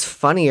it's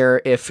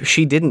funnier if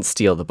she didn't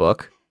steal the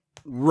book.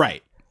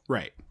 Right.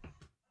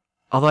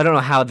 Although I don't know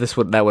how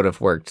that would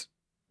have worked.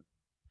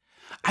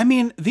 I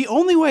mean, the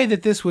only way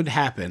that this would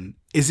happen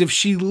is if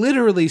she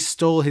literally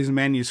stole his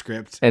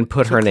manuscript and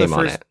put her name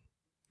on it.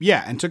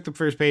 Yeah, and took the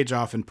first page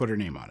off and put her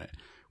name on it,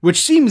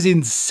 which seems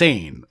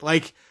insane,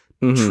 like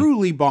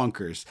truly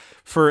bonkers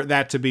for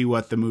that to be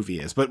what the movie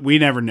is. But we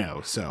never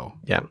know, so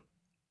yeah.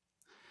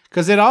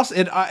 Because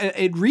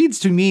it reads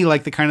to me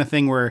like the kind of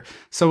thing where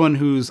someone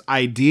whose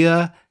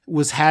idea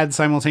was had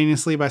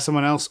simultaneously by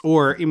someone else,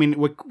 or I mean,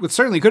 what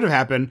certainly could have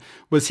happened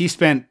was he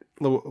spent,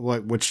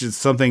 which is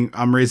something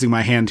I'm raising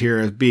my hand here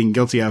as being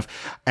guilty of,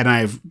 and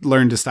I've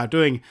learned to stop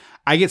doing.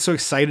 I get so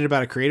excited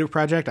about a creative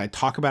project, I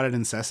talk about it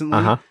incessantly,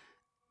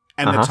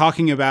 and the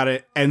talking about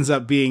it ends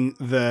up being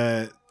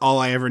all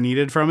I ever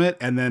needed from it,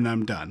 and then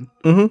I'm done.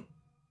 Mm-hmm.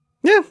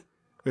 Yeah,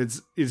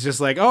 it's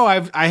just like, oh,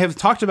 I have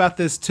talked about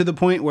this to the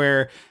point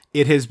where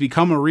it has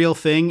become a real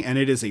thing, and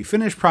it is a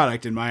finished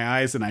product in my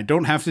eyes, and I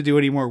don't have to do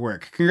any more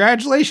work.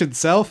 Congratulations,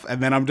 self,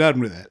 and then I'm done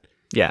with it.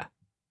 Yeah.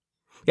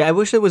 Yeah, I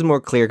wish it was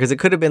more clear, because it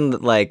could have been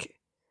like,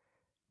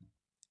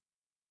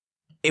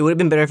 it would have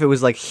been better if it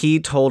was like he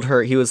told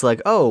her, he was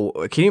like,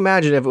 oh, can you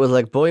imagine if it was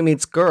like boy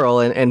meets girl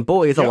and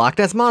boy is a Loch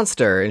Ness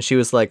monster, and she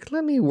was like,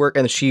 let me work,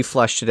 and she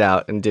flushed it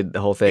out and did the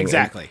whole thing.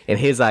 Exactly. In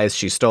his eyes,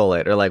 she stole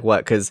it, or like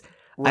what? Because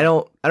I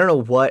don't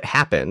know what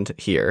happened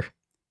here.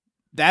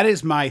 That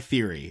is my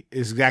theory,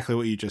 is exactly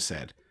what you just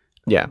said.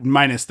 Yeah.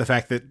 Minus the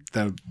fact that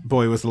the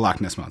boy was the Loch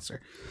Ness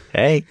monster.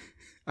 Hey.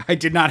 I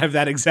did not have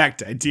that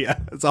exact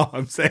idea. That's all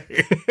I'm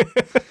saying.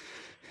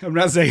 I'm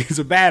not saying it's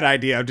a bad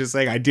idea. I'm just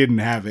saying I didn't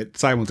have it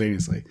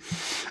simultaneously.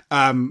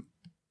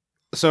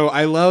 So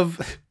I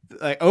love,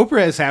 like,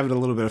 Oprah is having a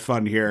little bit of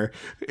fun here.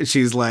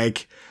 She's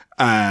like,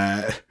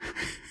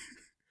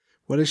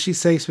 what does she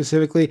say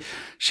specifically?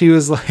 She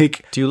was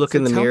like, do you look so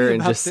in the tell me mirror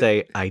and about just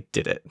say, I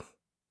did it?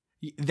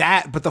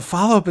 That, but the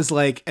follow-up is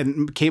like,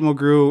 and Kate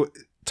Mulgrew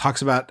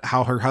talks about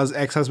how her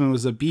ex-husband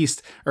was a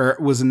beast, or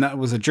was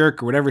a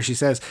jerk, or whatever she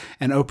says,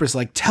 and Oprah's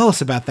like, tell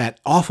us about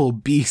that awful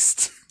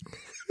beast.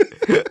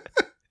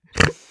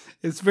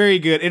 It's very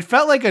good. It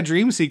felt like a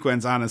dream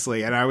sequence,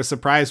 honestly, and I was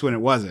surprised when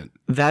it wasn't.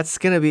 That's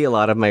going to be a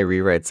lot of my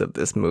rewrites of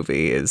this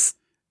movie is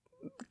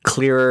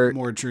clearer,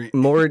 more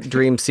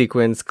dream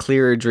sequence,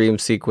 clearer dream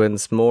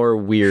sequence, more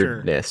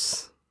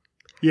weirdness.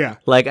 Sure. Yeah.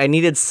 Like, I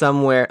needed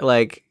somewhere,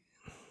 like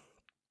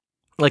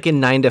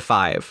in 9 to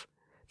 5,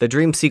 the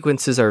dream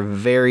sequences are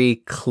very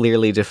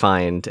clearly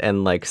defined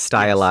and, like,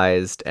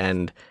 stylized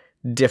and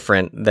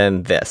different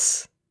than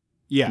this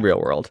real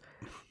world.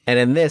 And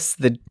in this,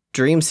 the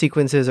dream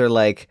sequences are,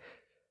 like,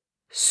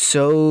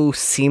 so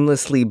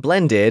seamlessly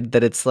blended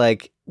that it's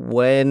like,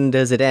 when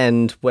does it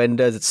end? When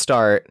does it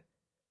start?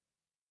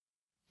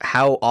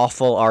 How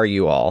awful are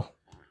you all?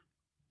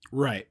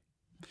 Right.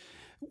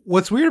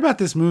 What's weird about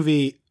this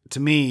movie, to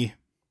me,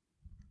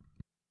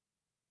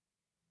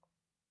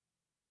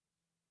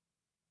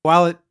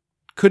 while it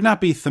could not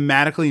be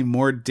thematically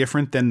more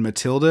different than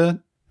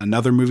Matilda,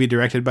 another movie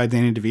directed by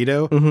Danny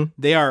DeVito,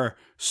 they are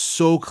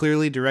so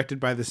clearly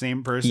directed by the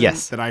same person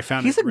that I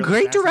found he's it a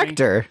great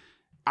director.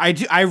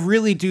 I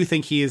really do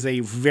think he is a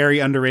very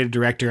underrated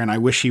director, and I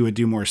wish he would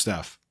do more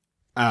stuff.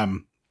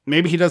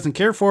 Maybe he doesn't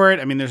care for it.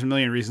 I mean, there's a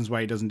million reasons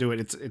why he doesn't do it.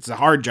 It's a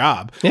hard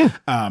job. Yeah.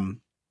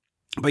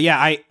 But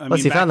yeah, I Plus,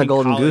 mean, he found the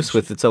golden college, goose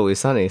with It's Always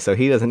Sunny, so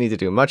he doesn't need to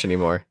do much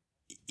anymore.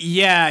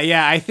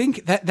 Yeah. I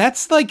think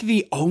that's like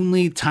the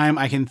only time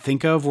I can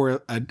think of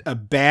where a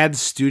bad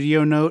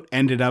studio note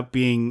ended up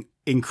being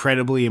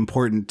incredibly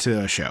important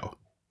to a show.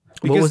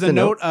 Because the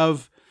note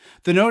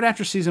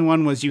after season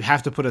 1 was you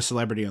have to put a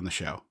celebrity on the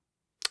show.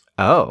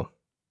 Oh.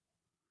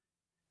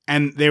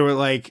 And they were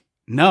like,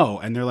 no.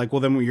 And they're like, well,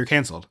 then you're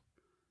canceled.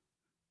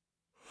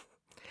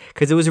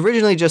 Because it was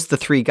originally just the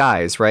 3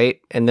 guys,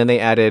 right? And then they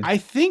added... I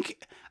think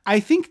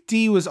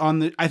D was on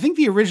the... I think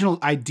the original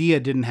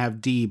idea didn't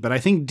have D, but I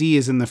think D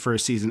is in the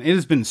first season. It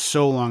has been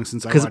so long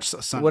since I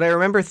watched Sunday. What I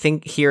remember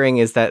hearing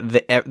is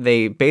that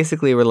they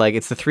basically were like,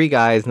 it's the 3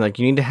 guys, and like,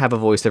 you need to have a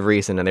voice of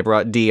reason. And they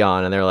brought D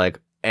on, and they're like,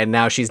 and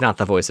now she's not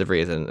the voice of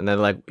reason. And they're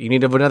like, you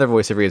need to have another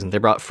voice of reason. They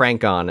brought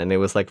Frank on, and it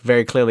was like,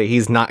 very clearly,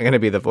 he's not going to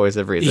be the voice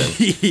of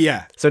reason.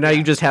 Yeah. So now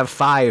you just have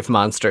 5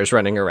 monsters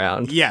running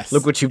around. Yes.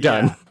 Look what you've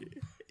done.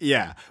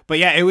 Yeah. But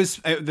yeah, it was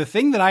the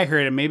thing that I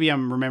heard, and maybe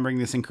I'm remembering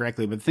this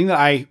incorrectly, but the thing that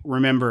I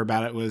remember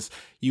about it was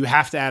you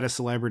have to add a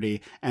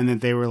celebrity, and that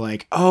they were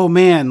like, oh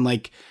man,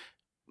 like,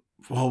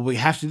 well, we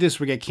have to do this,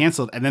 we get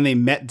canceled. And then they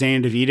met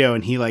Dan DeVito,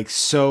 and he like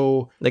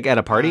like at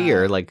a party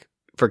or like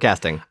for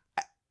casting?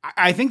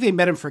 I think they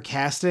met him for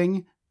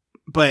casting,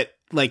 but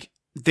like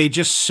they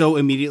just so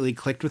immediately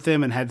clicked with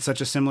him and had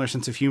such a similar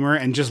sense of humor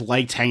and just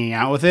liked hanging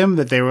out with him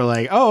that they were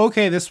like, oh,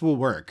 okay, this will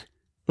work.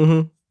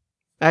 Mm-hmm.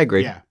 I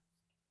agree. Yeah.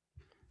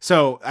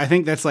 So I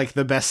think that's like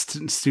the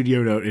best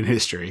studio note in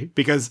history,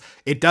 because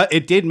it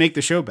did make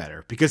the show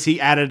better, because he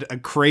added a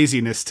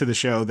craziness to the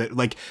show that,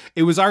 like,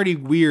 it was already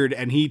weird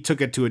and he took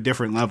it to a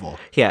different level.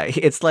 Yeah,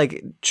 it's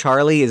like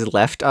Charlie is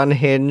left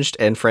unhinged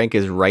and Frank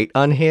is right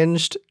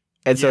unhinged.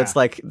 And so it's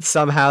like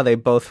somehow they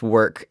both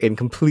work in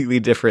completely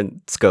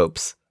different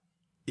scopes.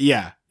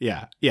 Yeah.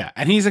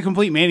 And he's a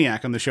complete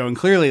maniac on the show, and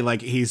clearly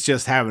like he's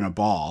just having a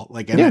ball.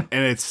 Like, and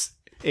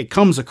it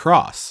comes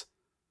across.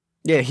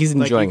 Yeah, he's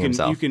enjoying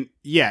himself.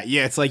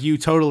 It's like you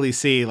totally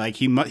see like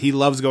he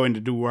loves going to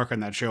do work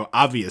on that show,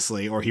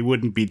 obviously, or he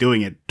wouldn't be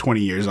doing it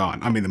 20 years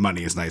on. I mean, the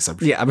money is nice. I'm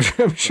sure. Yeah,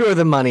 I'm sure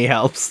the money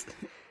helps.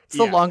 It's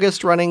the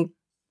longest running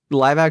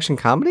live action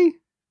comedy.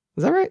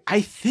 Is that right?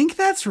 I think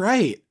that's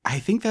right.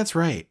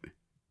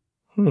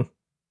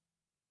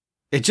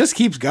 It just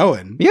keeps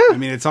going. Yeah. I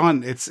mean, it's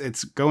going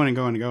and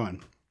going and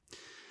going.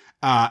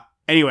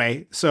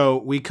 Anyway, so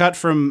we cut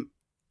from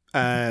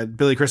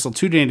Billy Crystal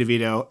to Danny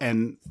DeVito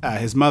and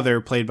his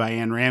mother, played by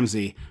Anne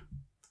Ramsey,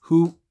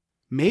 who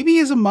maybe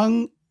is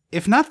among,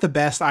 if not the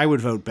best, I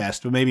would vote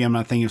best, but maybe I'm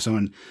not thinking of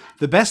someone,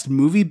 the best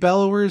movie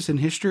bellowers in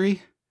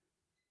history.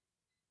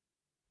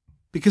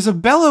 Because a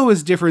bellow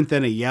is different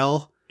than a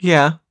yell.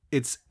 Yeah.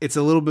 It's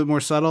a little bit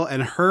more subtle,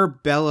 and her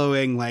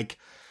bellowing like,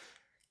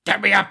 "Get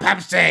me a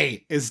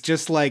Pepsi," is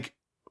just like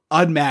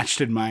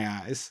unmatched in my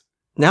eyes.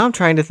 Now I'm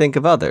trying to think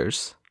of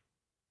others.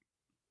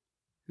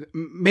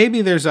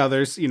 Maybe there's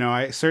others,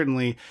 I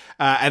certainly,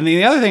 and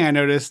the other thing I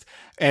noticed,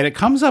 and it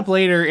comes up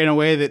later in a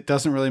way that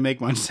doesn't really make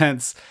much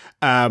sense.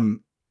 Danny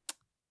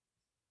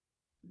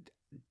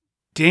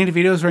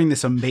DeVito's wearing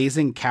this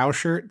amazing cow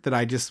shirt that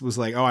I just was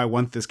like, oh, I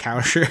want this cow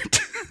shirt.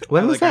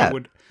 When was that?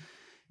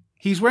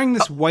 He's wearing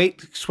this white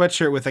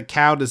sweatshirt with a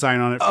cow design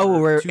on it.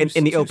 We're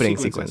in the opening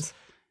sequence.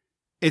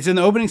 It's in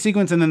the opening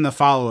sequence and then the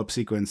follow-up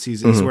sequence.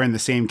 He's wearing the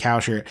same cow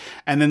shirt.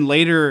 And then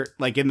later,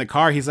 like in the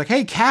car, he's like,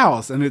 hey,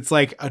 cows. And it's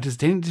like, does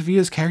Danny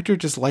DeVito's character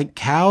just like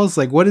cows?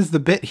 Like, what is the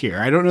bit here?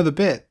 I don't know the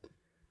bit.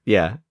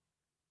 Yeah.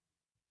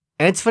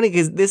 And it's funny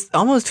because this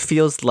almost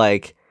feels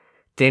like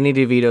Danny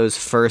DeVito's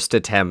first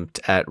attempt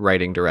at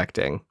writing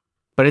directing.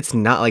 But it's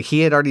not. Like,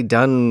 he had already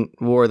done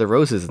War of the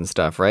Roses and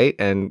stuff, right?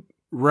 And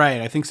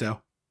right, I think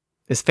so.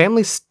 He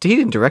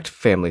didn't direct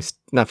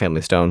not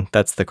Family Stone.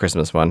 That's the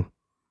Christmas one.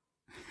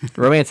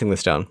 Romancing the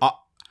Stone.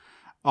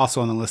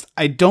 Also on the list.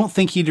 I don't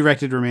think he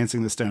directed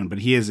Romancing the Stone, but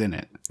he is in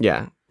it.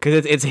 Yeah,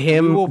 because it's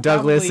him,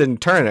 Douglas,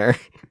 and Turner.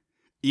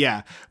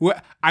 Yeah,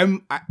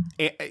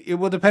 it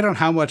will depend on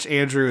how much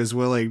Andrew is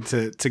willing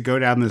to go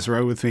down this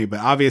road with me.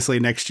 But obviously,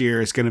 next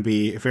year is going to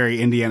be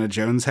very Indiana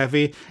Jones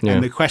heavy,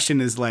 and the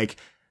question is like,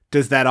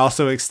 does that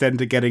also extend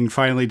to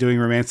finally doing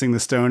Romancing the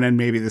Stone and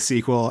maybe the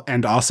sequel?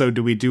 And also,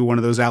 do we do one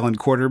of those Alan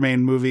Quartermain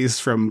movies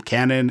from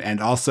Canon and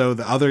also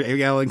the other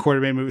Alan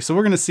Quartermain movies? So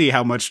we're going to see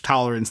how much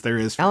tolerance there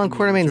is. Alan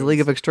Quartermain's League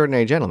of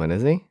Extraordinary Gentlemen,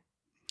 isn't he?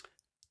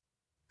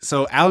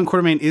 So Alan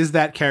Quartermain is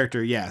that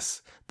character,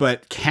 yes.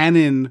 But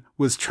Canon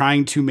was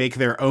trying to make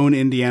their own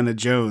Indiana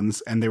Jones,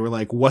 and they were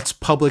like, what's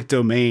public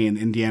domain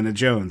Indiana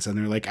Jones? And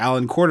they're like,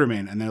 Alan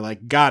Quartermain. And they're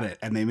like, got it.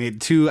 And they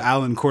made 2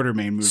 Alan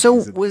Quartermain movies. So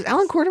was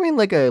Alan Quartermain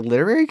like a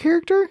literary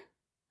character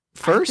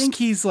first? I think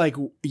he's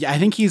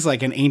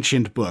like an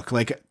ancient book,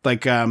 like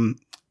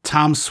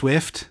Tom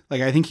Swift.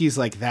 Like, I think he's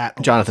like that.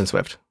 Jonathan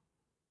Swift.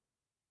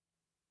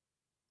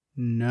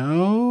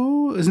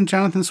 No, isn't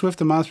Jonathan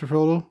Swift a Monster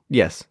Proposal?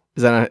 Yes.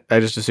 Is that not, I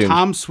just assumed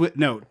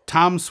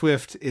Tom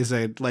Swift is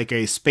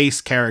a space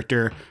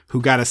character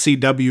who got a CW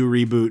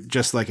reboot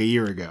just like a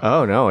year ago.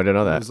 Oh no, I didn't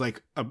know that. It was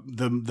like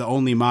the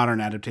only modern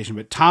adaptation,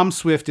 but Tom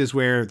Swift is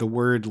where the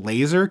word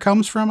laser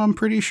comes from, I'm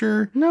pretty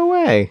sure. No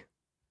way.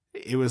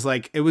 It was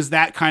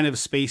that kind of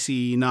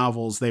spacey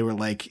novels. They were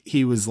like,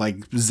 he was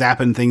like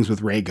zapping things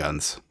with ray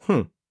guns.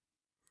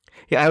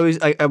 Yeah,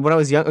 when I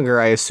was younger,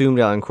 I assumed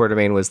Alan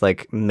Quartermain was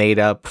like made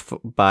up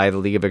by the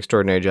League of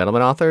Extraordinary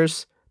Gentlemen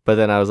authors. But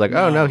then I was like,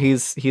 oh no,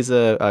 he's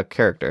a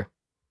character.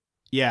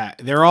 Yeah,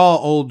 they're all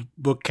old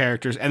book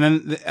characters. And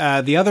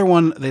then the other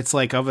one that's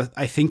like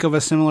I think of a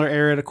similar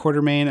era to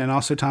Quartermain and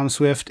also Tom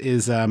Swift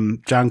is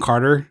John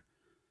Carter.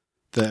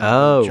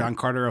 John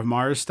Carter of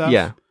Mars stuff.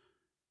 Yeah.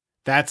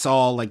 That's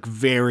all like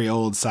very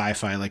old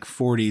sci-fi, like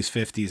 40s,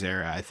 50s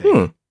era, I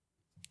think.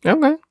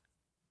 Okay.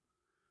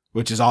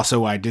 Which is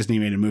also why Disney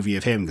made a movie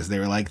of him, because they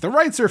were like, the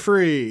rights are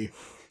free.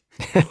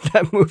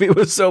 That movie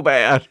was so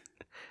bad.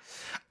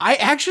 I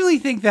actually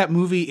think that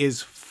movie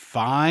is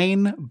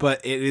fine,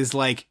 but it is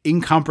like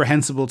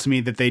incomprehensible to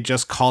me that they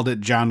just called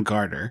it John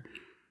Carter.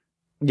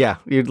 Yeah,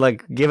 you'd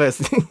like give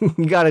us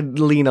you got to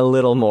lean a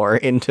little more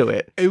into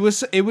it. It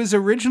was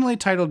originally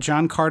titled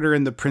John Carter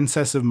and the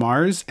Princess of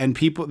Mars, and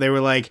they were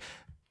like,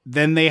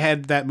 then they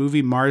had that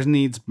movie Mars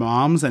Needs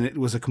Moms, and it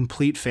was a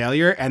complete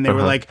failure, and they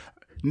were like,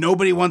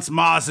 nobody wants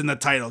Maz in the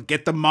title.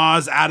 Get the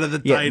Maz out of the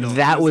title.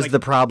 That was like, the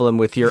problem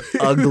with your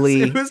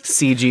ugly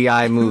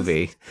CGI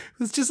movie. It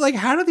was just like,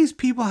 how do these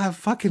people have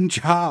fucking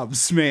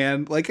jobs,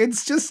 man? Like,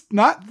 it's just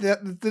not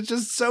that. It's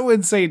just so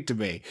insane to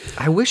me.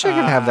 I wish I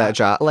could have that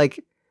job.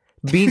 Like,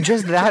 be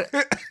just that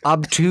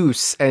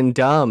obtuse and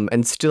dumb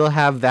and still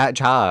have that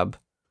job.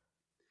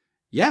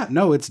 Yeah,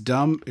 no, it's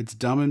dumb. It's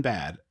dumb and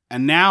bad.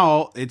 And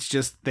now it's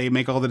just they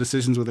make all the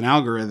decisions with an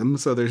algorithm,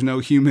 so there's no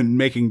human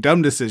making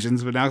dumb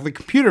decisions, but now the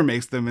computer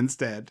makes them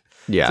instead.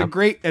 Yeah. It's a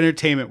great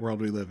entertainment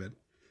world we live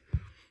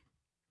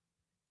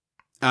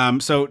in.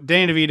 So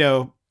Danny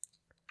DeVito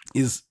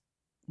is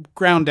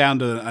ground down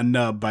to a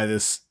nub by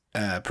this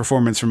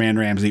performance from Anne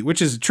Ramsey,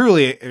 which is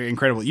truly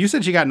incredible. You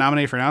said she got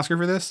nominated for an Oscar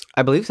for this?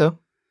 I believe so.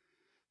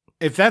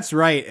 If that's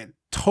right,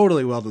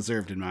 totally well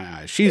deserved in my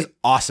eyes. She's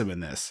awesome in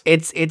this.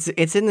 It's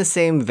in the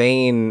same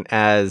vein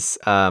as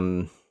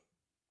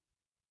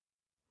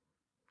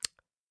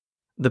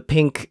the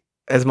pink,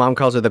 as Mom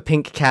calls her, the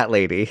pink cat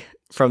lady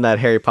from that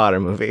Harry Potter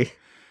movie.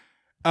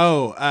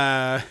 Oh,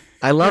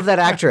 I love that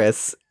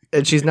actress.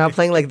 And she's now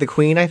playing like the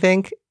queen, I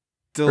think.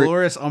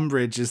 Dolores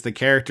Umbridge is the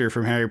character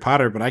from Harry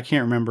Potter, but I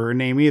can't remember her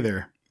name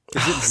either.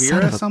 Is it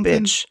Vera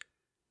something? Bitch.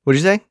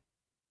 What'd you say?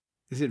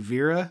 Is it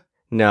Vera?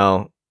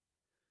 No.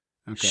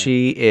 Okay.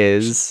 She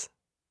is.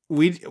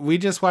 We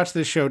just watched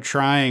this show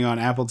Trying on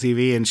Apple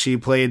TV, and she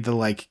played the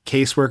like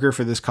caseworker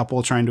for this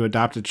couple trying to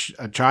adopt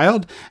a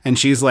child, and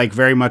she's like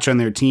very much on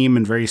their team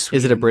and very sweet.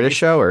 Is it a British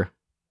show or?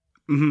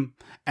 Mm-hmm.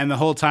 And the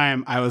whole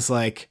time I was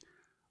like,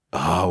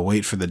 oh,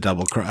 wait for the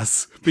double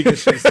cross,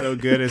 because she's so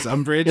good as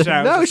Umbridge.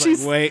 No,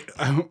 she's like,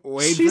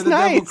 wait for the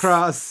double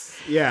cross.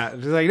 Yeah,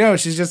 she's like, no,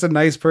 she's just a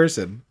nice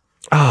person.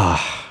 Oh,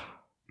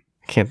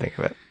 I can't think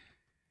of it.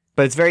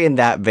 But it's very in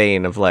that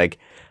vein of like,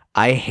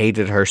 I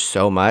hated her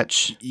so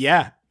much.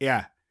 Yeah.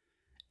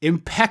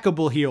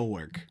 Impeccable heel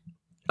work.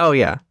 Oh,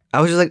 yeah. I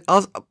was just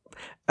like,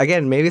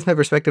 again, maybe it's my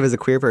perspective as a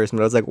queer person,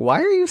 but I was like,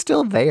 why are you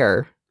still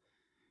there?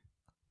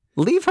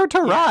 Leave her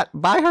to rot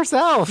by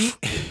herself.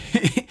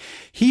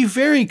 He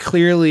very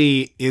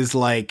clearly is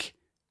like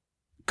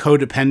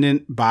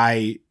codependent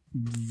by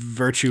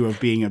virtue of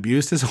being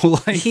abused his whole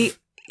life.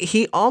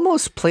 He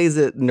almost plays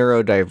it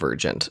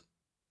neurodivergent.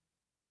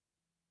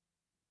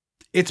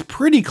 It's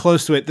pretty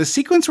close to it. The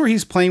sequence where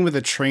he's playing with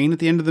a train at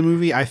the end of the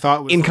movie, I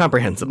thought was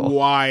incomprehensible.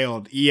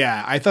 Wild.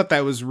 Yeah, I thought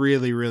that was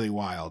really, really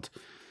wild.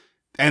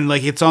 And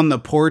like it's on the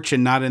porch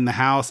and not in the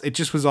house. It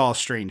just was all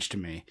strange to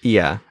me.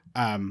 Yeah.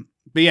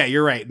 But yeah,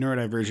 you're right.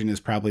 Neurodivergent is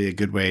probably a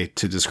good way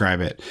to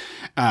describe it.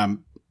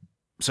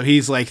 So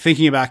he's like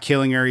thinking about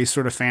killing her. He's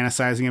sort of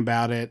fantasizing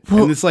about it.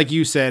 Well, and it's like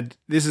you said,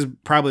 this is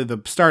probably the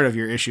start of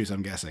your issues,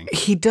 I'm guessing.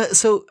 He does.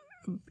 So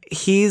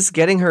he's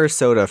getting her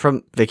soda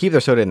they keep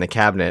their soda in the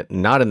cabinet,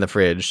 not in the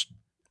fridge.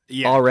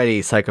 Yeah.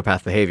 Already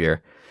psychopath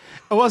behavior.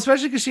 Well,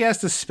 especially because she has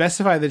to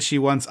specify that she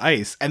wants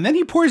ice. And then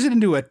he pours it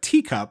into a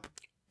teacup.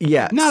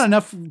 Yeah. Not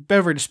enough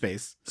beverage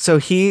space. So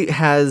he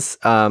has,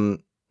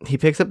 he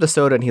picks up the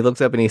soda and he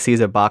looks up and he sees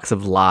a box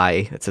of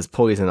lye. It says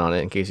poison on it,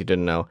 in case you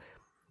didn't know.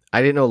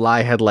 I didn't know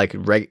lye had like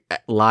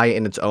lye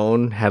in its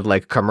own had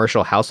like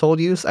commercial household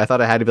use. I thought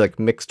it had to be like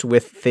mixed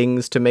with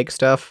things to make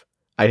stuff.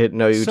 I didn't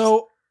know you.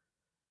 So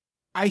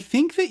I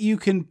think that you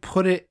can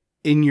put it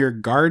in your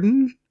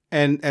garden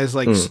and as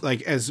like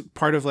as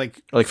part of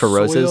like for soil.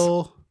 roses.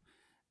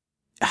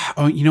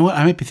 Oh, you know what?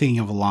 I might be thinking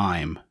of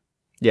lime.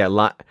 Yeah,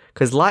 lye,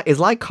 because lye is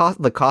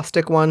the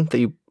caustic one that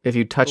you if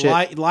you touch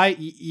it. Lye,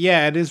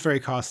 yeah, it is very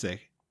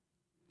caustic.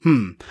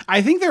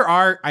 I think there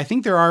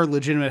are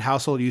legitimate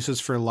household uses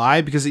for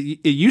lye because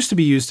it used to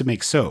be used to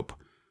make soap.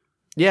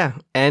 Yeah,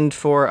 and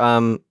for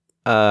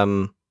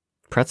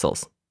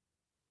pretzels.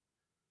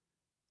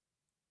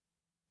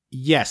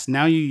 Yes,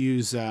 now you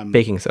use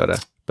baking soda,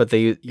 but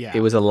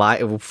it was a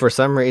lye for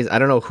some reason. I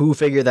don't know who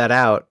figured that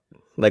out.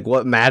 Like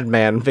what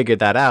madman figured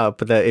that out?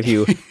 But that if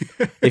you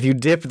if you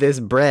dip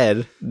this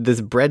bread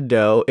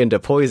dough into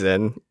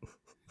poison,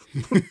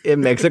 it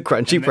makes a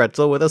crunchy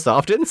pretzel with a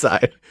soft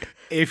inside.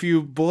 If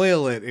you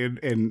boil it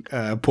in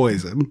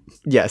poison.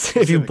 Yes,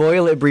 if you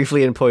boil it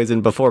briefly in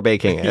poison before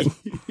baking it.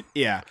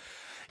 Yeah.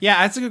 Yeah,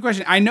 that's a good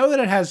question. I know that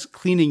it has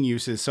cleaning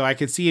uses, so I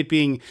could see it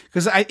being...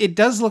 Because it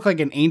does look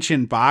like an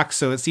ancient box,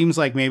 so it seems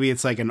like maybe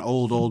it's like an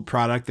old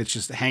product that's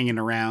just hanging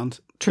around.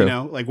 True. You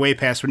know, like way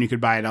past when you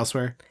could buy it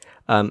elsewhere.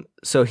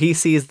 So he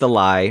sees the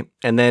lye,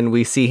 and then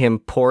we see him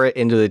pour it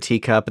into the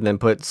teacup and then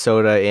put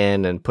soda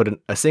in and put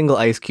a single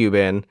ice cube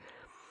in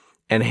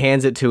and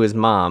hands it to his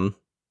mom.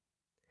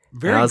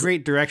 Very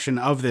great direction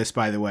of this,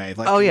 by the way.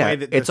 Like, oh, the yeah. way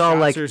that it's all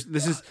like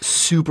this is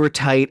super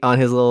tight on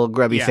his little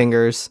grubby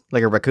fingers,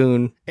 like a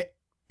raccoon.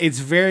 It's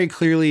very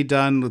clearly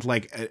done with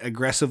like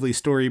aggressively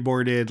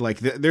storyboarded. Like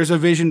there's a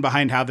vision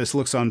behind how this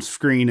looks on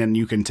screen, and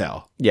you can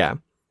tell. Yeah.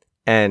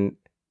 And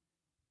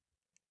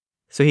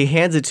so he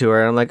hands it to her,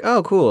 and I'm like,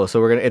 oh, cool. So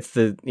we're going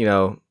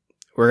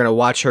to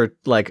watch her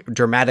like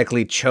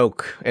dramatically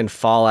choke and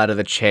fall out of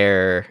the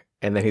chair,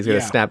 and then he's going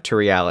to snap to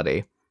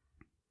reality.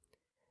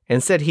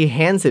 Instead, he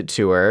hands it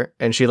to her,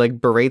 and she like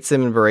berates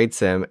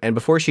him, and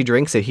before she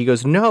drinks it, he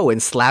goes, no,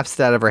 and slaps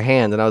it out of her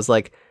hand. And I was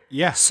like,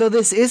 yeah. So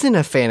this isn't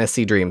a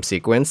fantasy dream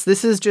sequence.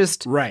 This is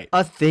just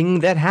a thing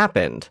that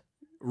happened.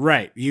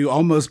 Right. You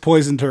almost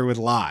poisoned her with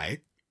lye.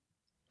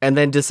 And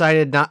then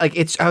decided not, like,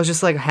 I was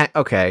just like,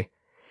 okay,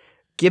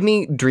 give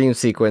me dream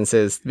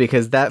sequences,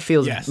 because that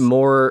feels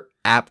more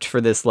apt for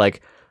this,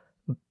 like,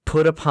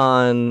 put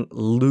upon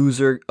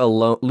loser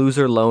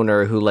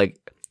loner who, like,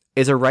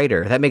 is a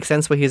writer. That makes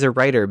sense why he's a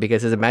writer,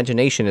 because his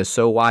imagination is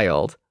so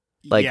wild.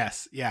 Like,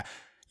 yes, yeah.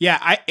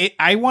 Yeah,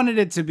 I wanted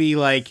it to be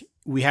like,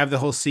 we have the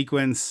whole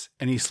sequence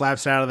and he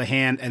slaps it out of the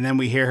hand, and then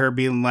we hear her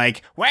being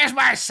like, where's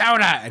my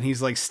soda? And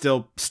he's like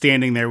still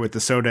standing there with the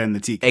soda and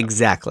the teacup.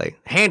 Exactly.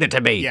 Hand it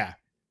to me. Yeah.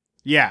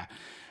 Yeah.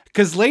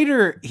 Because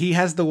later he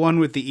has the one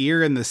with the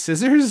ear and the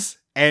scissors,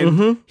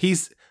 and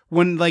he's,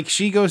 when like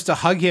she goes to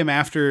hug him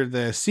after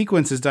the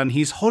sequence is done,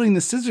 he's holding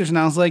the scissors, and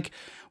I was like,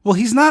 well,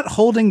 he's not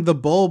holding the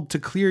bulb to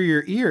clear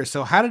your ear,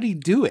 so how did he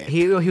do it?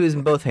 He was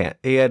in both hands.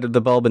 He had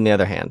the bulb in the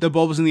other hand. The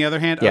bulb was in the other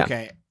hand? Yeah.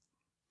 Okay.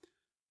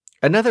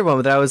 Another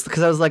one that I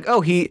was like,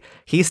 oh, he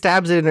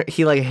stabs it,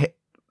 he like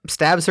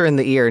stabs her in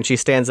the ear, and she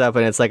stands up,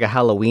 and it's like a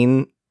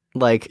Halloween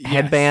like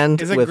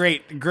headband. It's a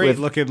great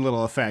looking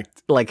little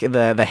effect. Like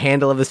the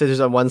handle of the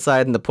scissors on one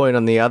side and the point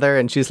on the other,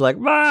 and she's like,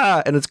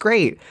 "Rah!" And it's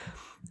great.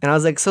 And I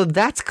was like, so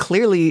that's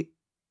clearly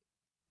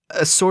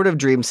a sort of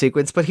dream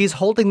sequence, but he's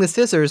holding the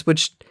scissors,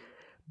 which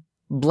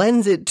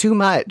blends it too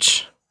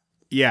much.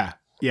 Yeah,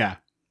 yeah.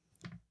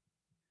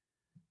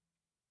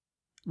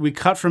 We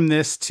cut from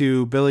this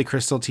to Billy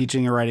Crystal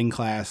teaching a writing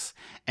class,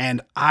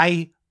 and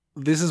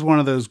this is one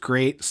of those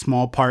great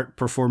small part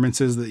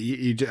performances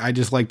that I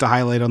just like to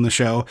highlight on the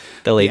show.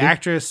 The lady? The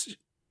actress,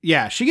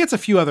 yeah, she gets a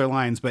few other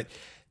lines, but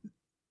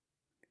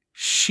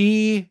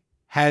she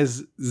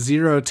has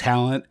zero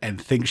talent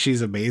and thinks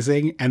she's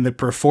amazing, and the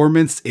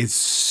performance is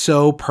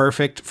so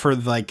perfect for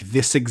like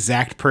this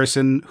exact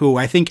person who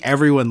I think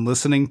everyone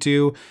listening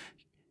to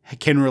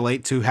can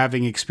relate to,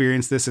 having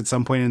experienced this at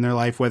some point in their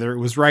life, whether it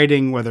was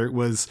writing, whether it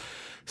was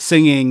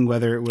singing,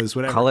 whether it was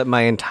whatever. Call it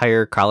my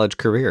entire college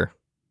career.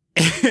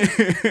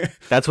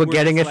 That's what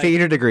getting a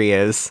theater degree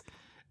is.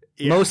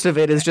 Most of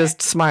it is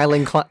just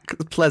smiling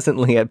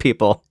pleasantly at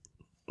people.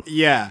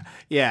 Yeah,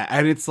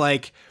 and it's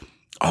like,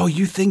 oh,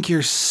 you think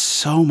you're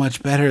so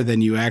much better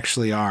than you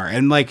actually are.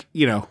 And like,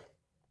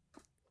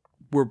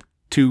 we're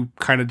two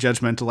kind of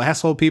judgmental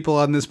asshole people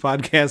on this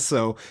podcast,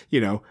 so,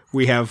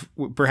 we have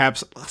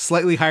perhaps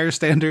slightly higher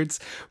standards,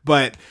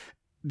 but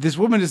this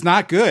woman is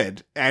not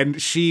good, and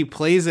she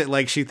plays it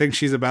like she thinks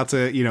she's about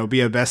to,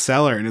 be a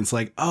bestseller, and it's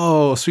like,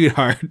 oh,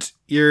 sweetheart,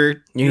 you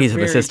need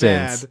some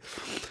assistance. bad.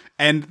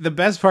 And the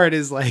best part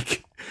is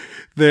like,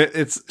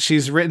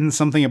 she's written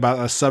something about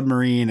a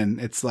submarine, and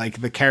it's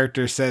like the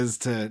character says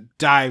to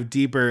dive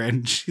deeper,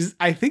 and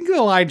I think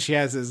the line she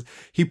has is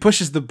he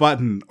pushes the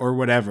button or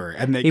whatever,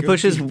 and they go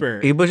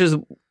deeper.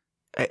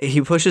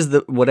 He pushes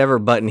the whatever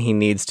button he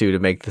needs to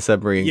make the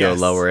submarine go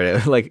lower.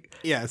 And like,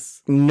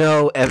 yes,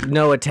 no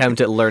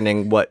attempt at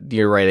learning what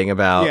you're writing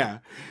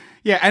about.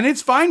 Yeah, and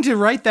it's fine to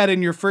write that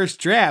in your first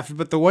draft,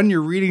 but the one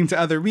you're reading to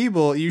other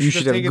people, you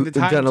should have taken the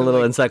time done a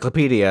little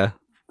encyclopedia.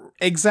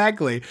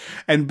 Exactly.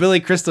 And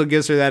Billy Crystal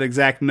gives her that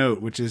exact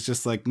note, which is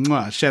just like,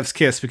 mwah, chef's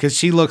kiss, because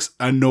she looks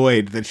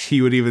annoyed that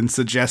he would even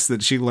suggest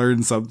that she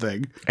learn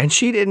something. And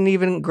she didn't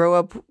even grow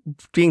up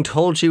being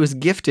told she was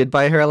gifted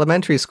by her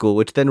elementary school,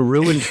 which then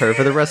ruined her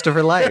for the rest of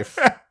her life.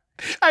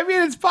 I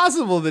mean, it's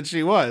possible that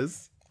she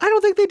was. I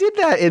don't think they did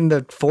that in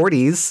the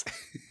 40s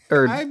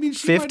or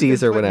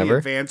 50s or whatever.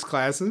 Advanced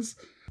classes.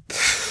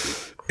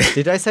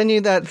 Did I send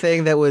you that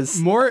thing that was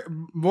more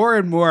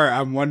and more?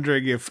 I'm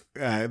wondering if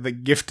the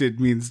gifted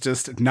means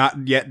just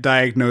not yet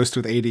diagnosed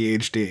with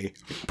ADHD.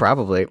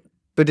 Probably.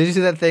 But did you see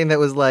that thing that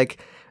was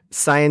like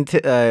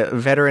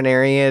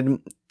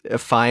veterinarian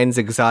finds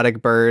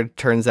exotic bird,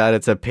 turns out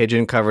it's a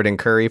pigeon covered in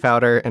curry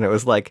powder, and it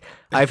was like,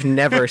 I've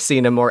never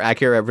seen a more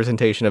accurate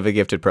representation of a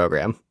gifted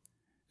program.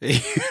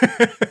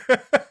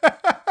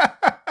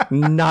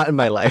 Not in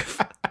my life.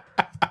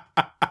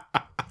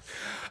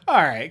 All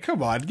right,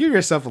 come on. Give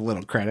yourself a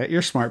little credit. You're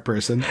a smart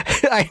person.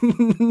 I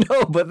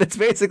know, but that's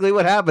basically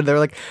what happened. They're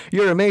like,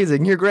 you're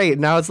amazing. You're great.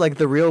 Now it's like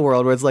the real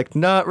world where it's like,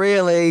 not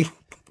really.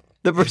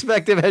 The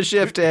perspective has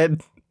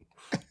shifted.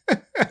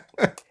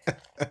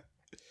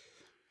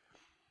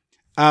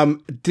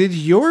 Did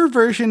your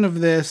version of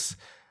this...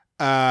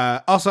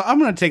 also, I'm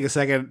going to take a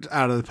second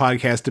out of the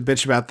podcast to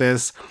bitch about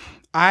this.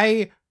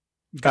 I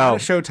got a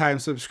Showtime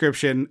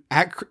subscription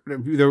at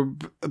the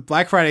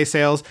Black Friday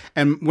sales,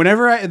 and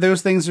whenever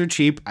those things are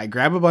cheap, I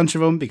grab a bunch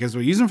of them because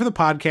we use them for the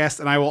podcast,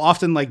 and I will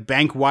often like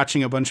bank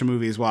watching a bunch of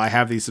movies while I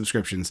have these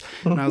subscriptions.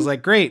 And I was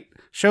like, great,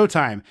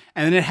 Showtime.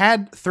 And then it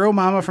had Throw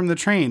Mama from the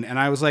Train, and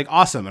I was like,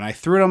 awesome, and I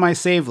threw it on my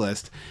save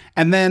list.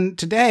 And then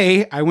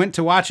today I went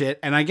to watch it,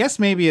 and I guess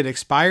maybe it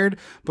expired,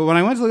 but when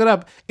I went to look it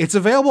up, it's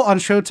available on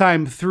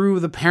Showtime through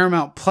the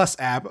Paramount Plus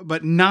app,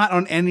 but not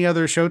on any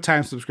other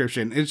Showtime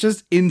subscription. It's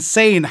just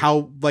insane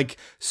how like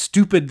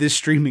stupid this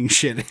streaming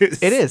shit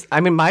is. It is. I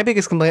mean, my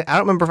biggest complaint, I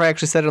don't remember if I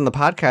actually said it on the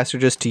podcast or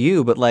just to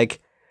you, but like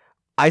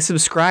I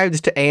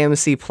subscribed to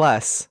AMC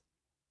Plus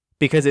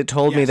because it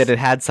told me that it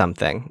had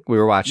something we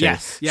were watching.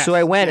 Yes. So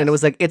I went and it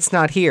was like, it's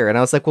not here. And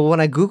I was like, well, when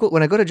I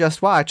go to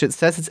Just Watch, it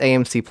says it's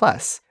AMC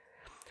Plus.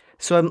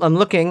 So I'm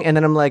looking, and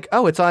then I'm like,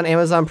 oh, it's on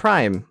Amazon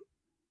Prime.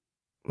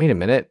 Wait a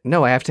minute.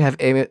 No, I have to have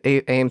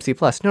AMC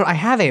Plus. No, I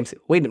have AMC.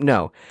 Wait,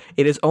 no.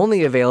 It is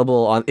only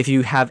available on if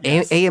you have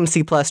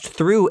AMC Plus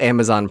through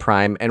Amazon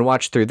Prime and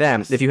watch through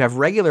them. If you have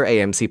regular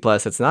AMC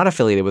Plus that's not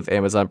affiliated with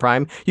Amazon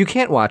Prime, you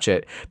can't watch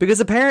it.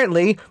 Because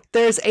apparently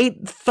there's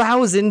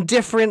 8,000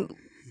 different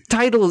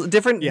titles,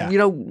 different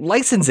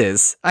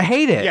licenses. I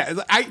hate it.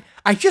 Yeah,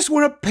 I just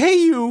want to pay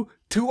you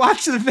to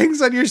watch the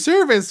things on your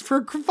service,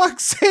 for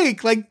fuck's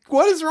sake. Like,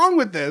 what is wrong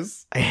with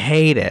this? I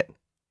hate it.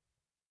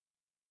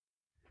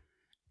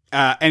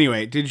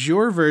 Anyway, did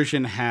your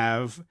version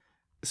have...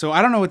 So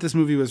I don't know what this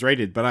movie was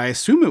rated, but I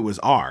assume it was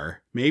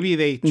R. Maybe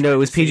they... No, it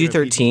was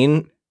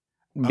PG-13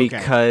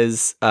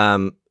 because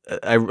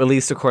at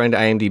least according to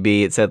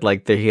IMDb, it said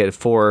like he had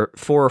four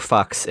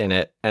fucks in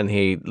it, and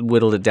he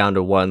whittled it down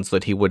to one so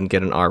that he wouldn't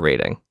get an R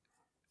rating.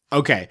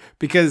 Okay,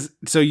 because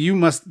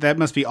that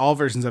must be all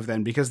versions of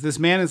then, because this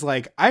man is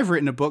like, I've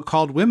written a book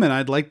called Women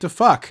I'd Like to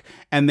Fuck,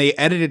 and they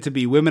edit it to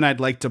be Women I'd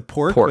Like to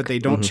pork. But they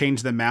don't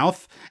change the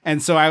mouth. And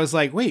so I was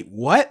like, wait,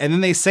 what? And then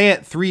they say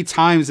it 3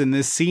 times in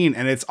this scene,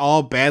 and it's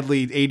all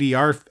badly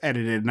ADR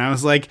edited. And I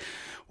was like,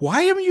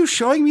 why am you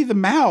showing me the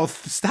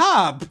mouth?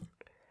 Stop.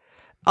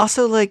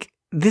 Also, like,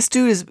 this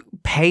dude is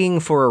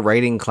paying for a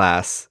writing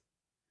class.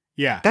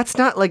 Yeah. That's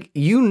not like,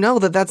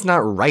 that's not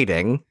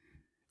writing.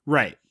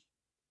 Right.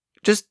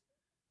 Just,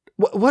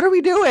 what are we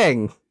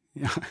doing?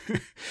 Yeah.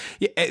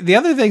 The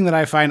other thing that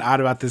I find odd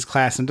about this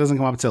class, and it doesn't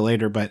come up until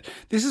later, but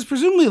this is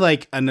presumably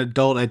like an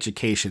adult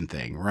education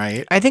thing,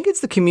 right? I think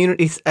it's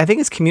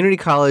community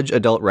college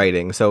adult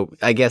writing. So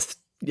I guess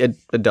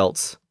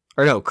adults,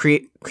 or no,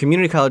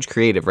 community college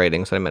creative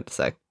writing is what I meant to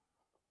say.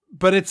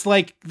 But it's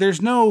like,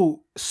 there's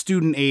no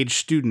student age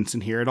students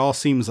in here. It all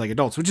seems like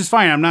adults, which is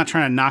fine. I'm not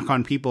trying to knock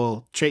on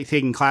people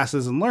taking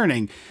classes and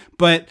learning,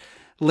 but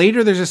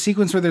later there's a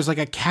sequence where there's like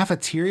a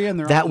cafeteria and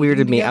they're that all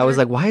weirded me. together. I was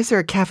like, why is there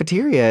a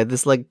cafeteria at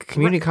this like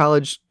community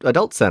college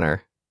adult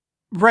center?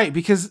 Right,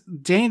 because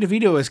Danny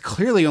DeVito is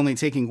clearly only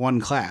taking one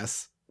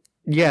class.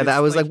 Yeah, that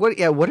was like, what?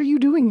 Yeah, what are you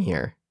doing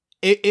here?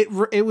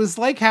 It was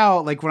like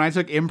how, like, when I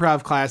took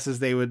improv classes,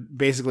 they would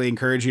basically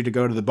encourage you to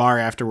go to the bar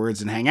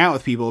afterwards and hang out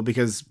with people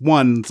because,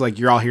 one, it's like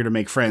you're all here to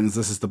make friends.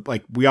 This is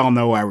we all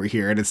know why we're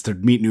here, and it's to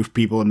meet new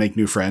people and make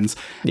new friends.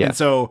 Yeah. And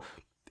so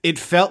it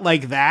felt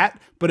like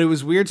that, but it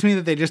was weird to me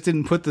that they just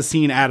didn't put the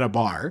scene at a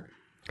bar.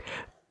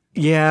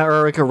 Yeah,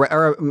 or like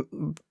a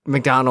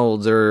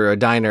McDonald's or a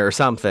diner or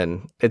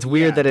something. It's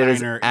weird that it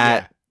is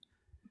at,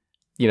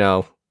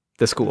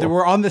 the school. They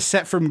were on the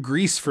set from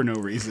Grease for no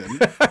reason.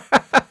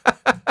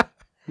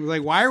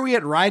 Like, why are we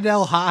at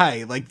Rydell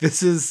High? Like,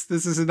 this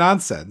is a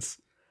nonsense.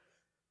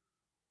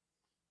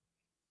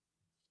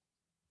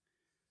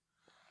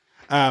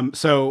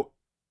 So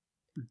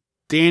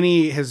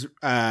Danny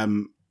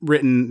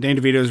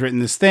DeVito has written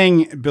this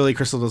thing. Billy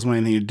Crystal doesn't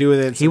want anything to do with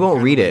it. He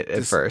won't read it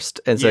at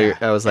first. And so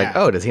I was like,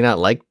 oh, does he not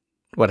like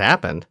what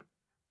happened?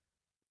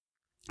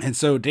 And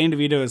so Danny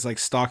DeVito is like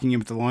stalking him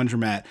at the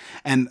laundromat.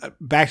 And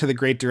back to the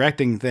great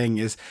directing thing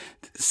is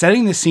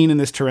setting the scene in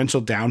this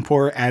torrential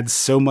downpour adds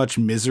so much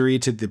misery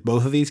to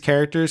both of these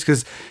characters.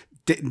 Because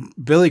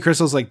Billy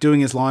Crystal's like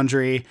doing his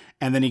laundry,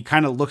 and then he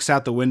kind of looks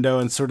out the window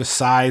and sort of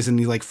sighs, and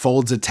he like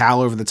folds a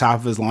towel over the top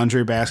of his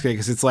laundry basket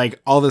because it's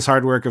like all this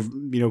hard work of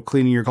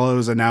cleaning your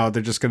clothes, and now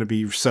they're just going to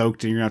be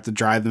soaked, and you're gonna have to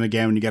dry them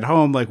again when you get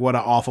home. Like, what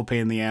an awful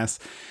pain in the ass.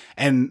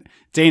 And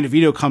Danny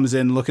DeVito comes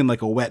in looking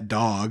like a wet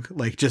dog,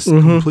 like just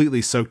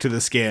completely soaked to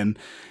the skin.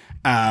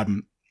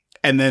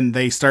 And then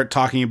they start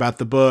talking about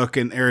the book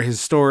or his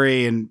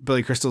story, and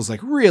Billy Crystal's like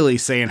really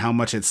saying how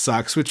much it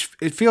sucks, which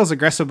it feels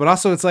aggressive, but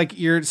also it's like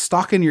you're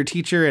stalking your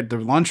teacher at the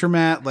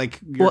lunchromat, like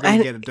you're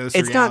gonna get a dose of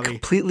reality. It's not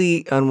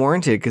completely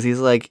unwarranted because he's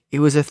like, it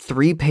was a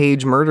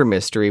 3-page murder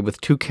mystery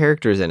with 2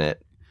 characters in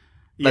it.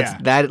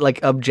 That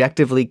like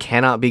objectively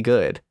cannot be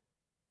good.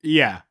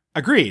 Yeah,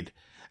 agreed.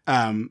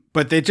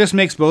 But it just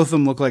makes both of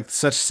them look like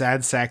such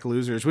sad sack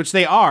losers, which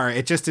they are.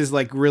 It just is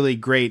like really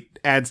great,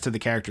 adds to the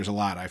characters a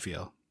lot, I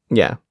feel.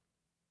 Yeah.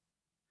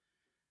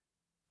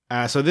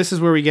 So this is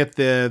where we get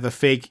the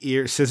fake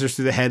ear scissors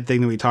through the head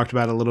thing that we talked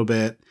about a little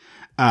bit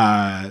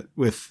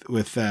with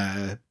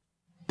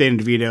Danny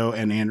DeVito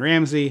and Anne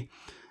Ramsey.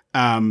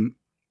 And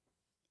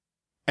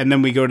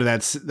then we go to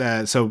that.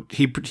 So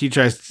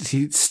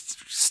he's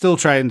still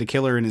trying to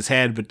kill her in his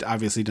head, but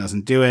obviously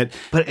doesn't do it.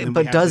 But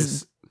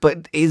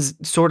is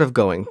sort of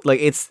going like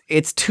it's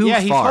too far. Yeah,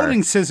 he's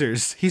holding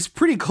scissors. He's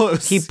pretty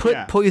close. He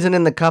put poison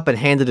in the cup and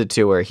handed it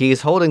to her.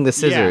 He's holding the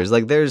scissors.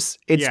 Like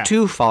it's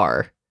too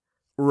far.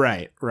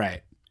 Right.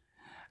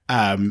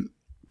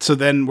 So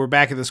then we're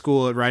back at the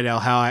school at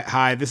Rydell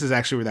High. This is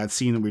actually where that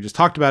scene that we just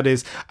talked about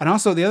is. And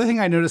also the other thing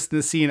I noticed in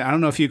this scene, I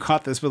don't know if you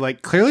caught this, but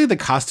like clearly the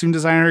costume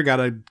designer got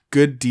a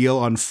good deal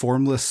on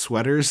formless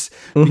sweaters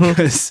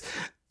because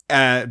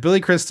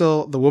Billy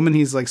Crystal, the woman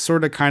he's like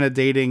sort of kind of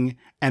dating,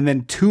 and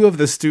then 2 of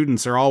the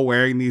students are all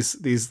wearing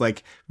these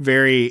like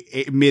very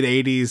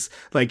mid-80s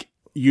like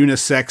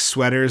unisex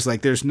sweaters.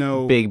 Like there's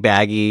no big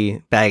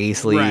baggy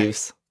sleeves.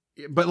 Right.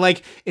 But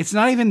like, it's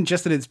not even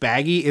just that it's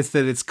baggy, it's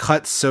that it's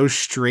cut so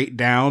straight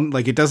down.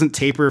 Like it doesn't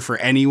taper for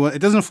anyone. It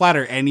doesn't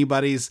flatter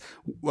anybody's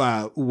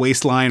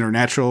waistline or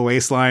natural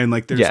waistline.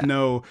 Like there's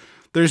no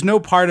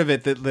part of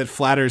it that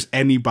flatters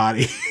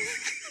anybody.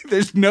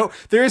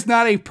 There is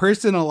not a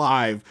person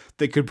alive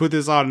that could put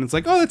this on and it's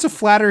like, oh, that's a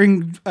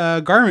flattering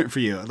garment for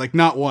you. Like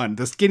not one.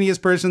 The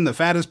skinniest person, the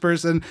fattest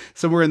person,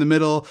 somewhere in the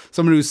middle,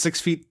 someone who's 6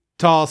 feet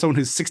tall, someone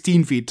who's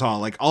 16 feet tall,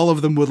 like all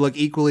of them would look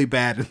equally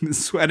bad in the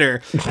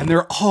sweater, and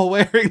they're all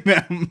wearing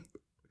them.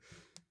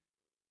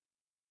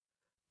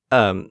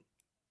 And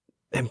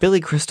Billy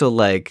Crystal,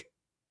 like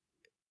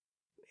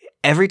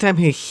every time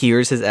he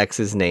hears his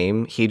ex's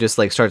name, he just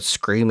like starts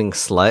screaming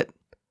slut,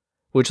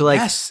 which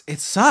like, yes, it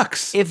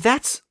sucks. If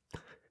that's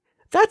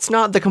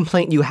not the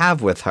complaint you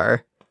have with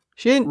her.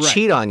 She didn't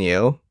cheat on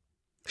you.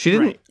 She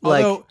didn't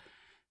like. Although,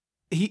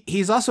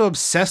 he's also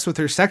obsessed with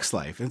her sex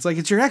life. It's like,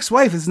 it's your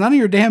ex-wife. It's none of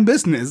your damn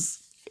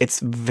business. It's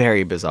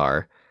very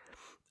bizarre.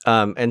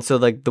 And so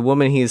like the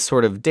woman he's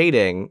sort of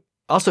dating,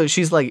 also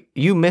she's like,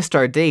 you missed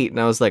our date. And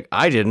I was like,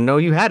 I didn't know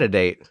you had a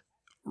date.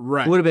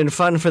 Right. It would have been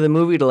fun for the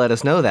movie to let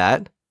us know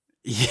that.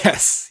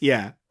 Yes.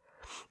 Yeah.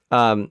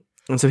 And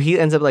so he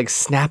ends up like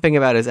snapping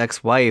about his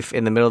ex-wife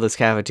in the middle of this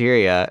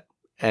cafeteria.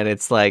 And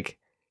it's like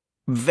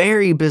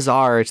very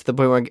bizarre to the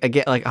point where,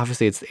 again, like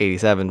obviously it's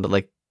 87, but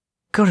like,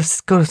 Go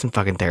to some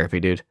fucking therapy,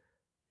 dude.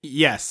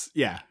 Yes,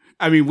 yeah.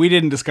 I mean, we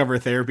didn't discover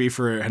therapy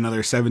for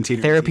another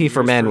 17 Therapy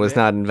for men was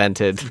not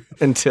invented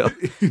until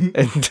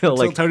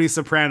like Tony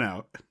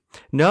Soprano.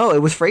 No,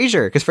 it was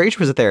Frasier, because Frasier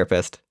was a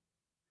therapist.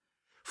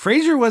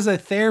 Frasier was a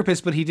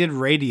therapist, but he did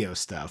radio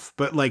stuff.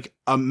 But like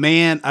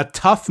a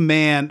tough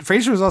man.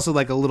 Frasier was also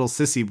like a little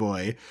sissy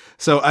boy.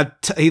 So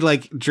he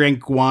like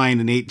drank wine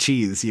and ate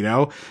cheese,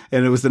 and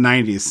it was the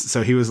 90s.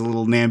 So he was a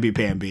little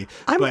namby-pamby.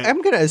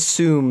 I'm going to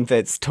assume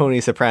that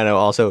Tony Soprano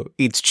also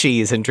eats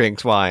cheese and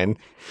drinks wine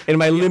in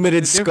my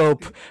limited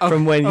scope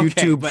from when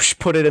YouTube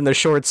put it in the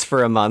shorts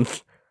for a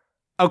month.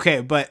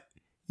 Okay, but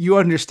you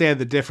understand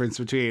the difference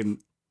between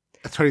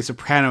Tony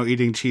Soprano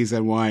eating cheese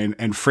and wine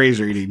and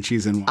Frasier eating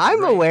cheese and wine.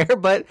 I'm aware,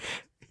 but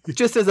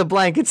just as a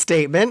blanket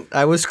statement,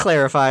 I was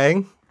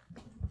clarifying.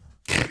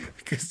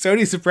 Because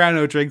Tony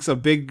Soprano drinks a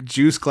big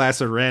juice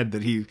glass of red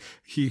that he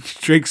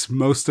drinks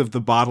most of the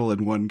bottle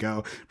in one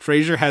go.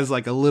 Frasier has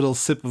like a little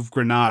sip of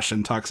Grenache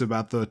and talks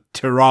about the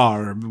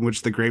terroir in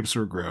which the grapes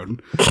were grown.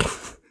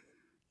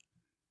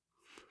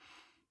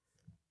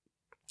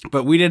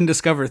 But we didn't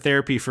discover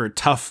therapy for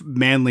tough,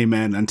 manly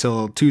men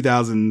until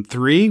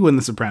 2003 when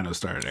The Sopranos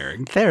started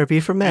airing. Therapy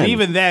for men. And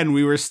even then,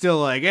 we were still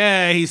like,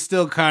 he's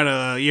still kind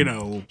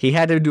of, He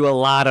had to do a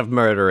lot of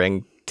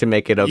murdering to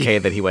make it okay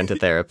that he went to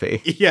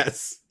therapy.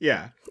 Yes,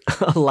 yeah.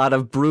 A lot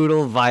of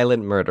brutal,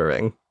 violent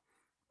murdering.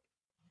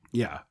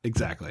 Yeah,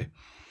 exactly.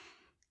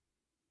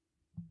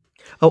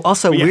 Oh,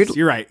 also, But yes, weirdly,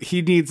 you're right.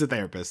 He needs a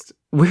therapist.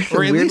 Or at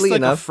weirdly least like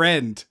enough, a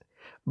friend.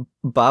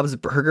 Bob's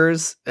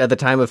Burgers, at the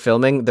time of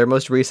filming, their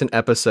most recent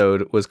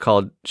episode was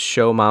called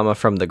Show Mama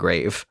from the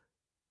Grave.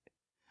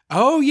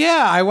 Oh,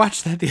 yeah. I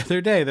watched that the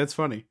other day. That's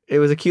funny. It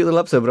was a cute little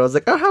episode, but I was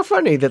like, oh, how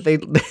funny that we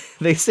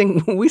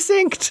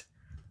synced.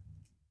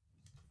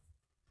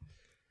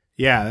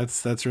 Yeah,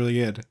 that's really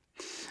good.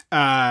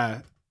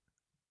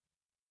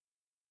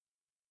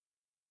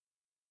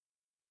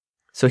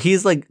 So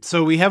he's like,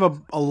 So we have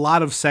a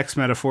lot of sex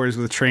metaphors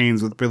with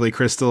trains with Billy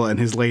Crystal and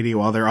his lady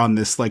while they're on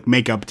this like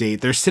makeup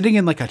date. They're sitting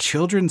in like a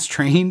children's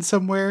train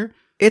somewhere.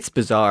 it's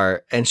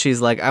bizarre. And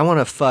she's like, I want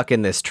to fuck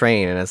in this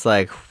train. And it's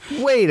like,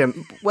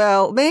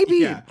 well,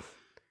 maybe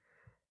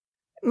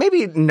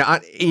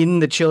not in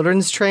the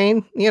children's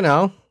train,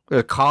 there's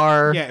a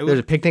car, there's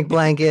a picnic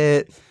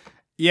blanket.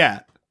 Yeah.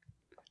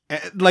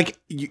 Like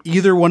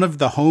either one of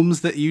the homes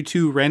that you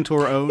two rent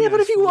or own. Yeah, but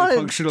if you want to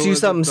functional do as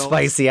something adults.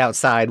 spicy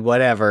outside,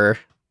 whatever,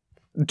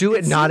 do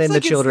it not seems in the like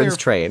it's children's their-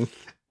 train.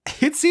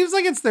 It seems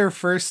like it's their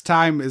first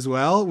time as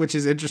well, which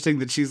is interesting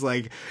that she's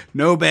like,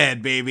 no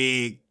bed,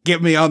 baby.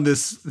 Get me on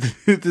this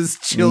this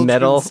children's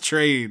Metal.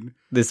 train.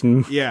 This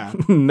Yeah.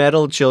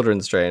 metal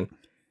children's train.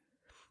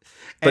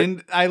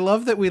 And I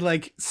love that we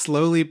like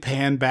slowly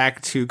pan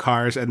back to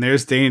cars and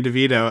there's Danny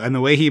DeVito and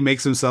the way he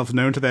makes himself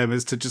known to them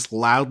is to just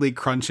loudly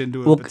crunch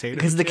into a potato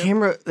because the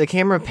chip.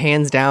 camera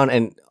pans down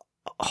and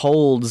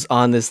holds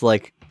on this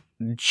like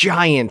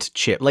giant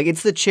chip. Like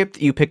it's the chip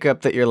that you pick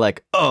up that you're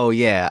like, oh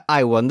yeah,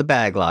 I won the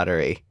bag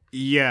lottery.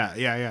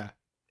 Yeah.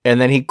 And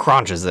then he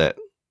crunches it.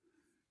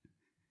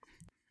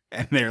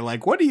 And they're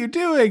like, what are you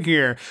doing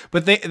here?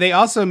 But they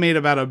also made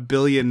about 1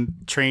 billion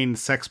train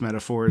sex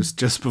metaphors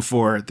just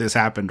before this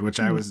happened, which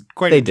I was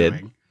quite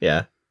enjoying.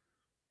 Yeah.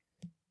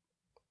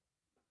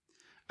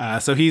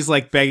 So he's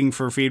like begging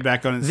for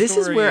feedback on his This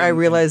is story where I and-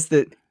 realized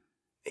that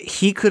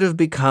he could have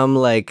become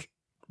like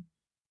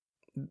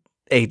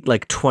a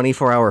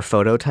 24-hour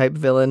photo type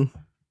villain.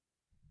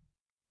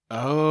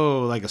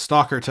 Oh, like a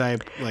stalker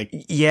type. Like,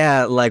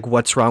 Yeah, like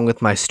what's wrong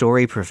with my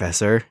story,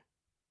 professor?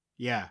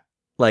 yeah.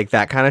 Like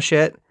that kind of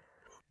shit.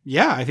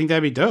 Yeah, I think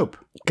that'd be dope.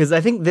 Because I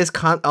think this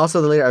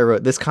also the later I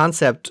wrote this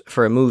concept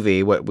for a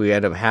movie, what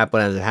ended up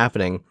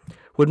happening,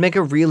 would make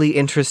a really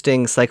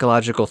interesting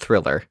psychological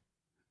thriller.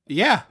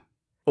 Yeah.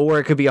 Or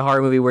it could be a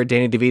horror movie where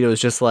Danny DeVito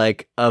is just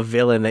like a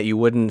villain that you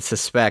wouldn't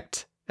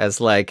suspect as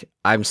like,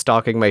 I'm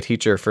stalking my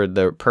teacher for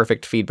the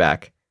perfect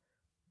feedback.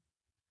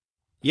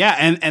 Yeah,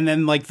 and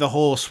then like the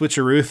whole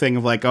switcheroo thing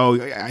of like,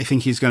 oh, I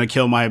think he's gonna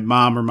kill my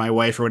mom or my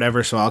wife or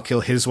whatever, so I'll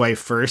kill his wife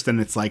first,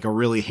 and it's like a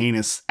really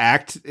heinous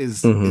act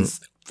is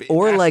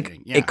Or like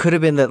fascinating. Yeah. it could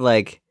have been that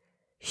like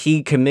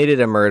he committed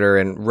a murder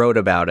and wrote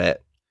about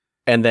it,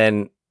 and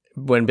then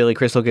when Billy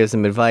Crystal gives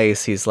him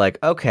advice, he's like,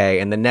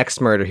 okay, and the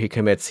next murder he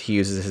commits, he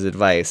uses his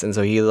advice, and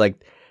so he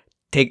like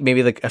take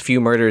maybe like a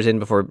few murders in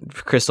before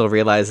Crystal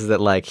realizes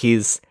that like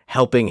he's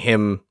helping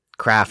him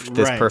craft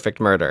this Right. perfect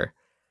murder.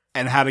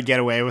 And how to get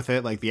away with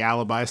it, like the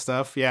alibi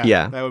stuff. Yeah,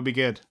 Yeah. that would be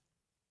good.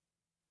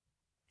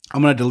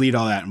 I'm gonna delete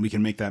all that, and we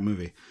can make that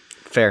movie.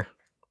 Fair.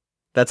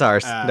 That's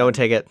ours. No one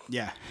take it.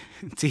 Yeah,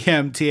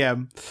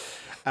 TM.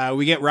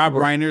 We get Rob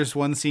Reiner's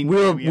one scene.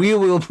 We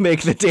will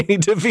make the Danny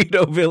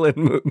DeVito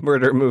villain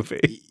murder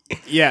movie.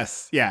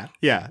 Yes, yeah,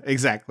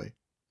 exactly.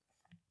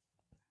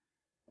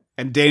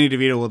 And Danny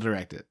DeVito will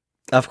direct it.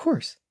 Of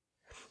course.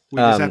 We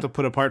just have to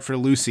put a part for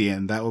Lucy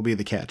in. That will be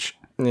the catch.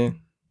 Yeah.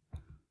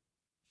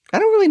 I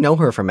don't really know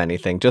her from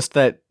anything, just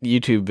that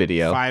YouTube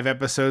video. 5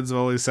 episodes of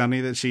Always Sunny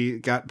that she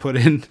got put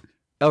in.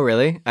 Oh,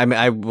 really? I mean,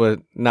 I was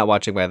not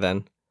watching by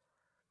then.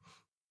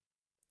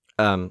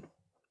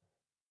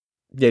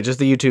 Yeah, just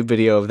the YouTube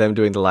video of them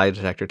doing the lie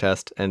detector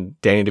test and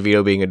Danny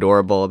DeVito being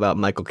adorable about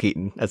Michael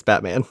Keaton as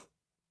Batman.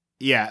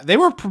 Yeah, they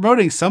were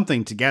promoting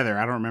something together.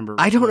 I don't remember.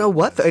 I don't know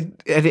what. I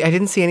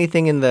didn't see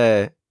anything in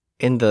the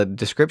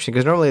description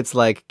because normally it's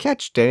like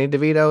catch Danny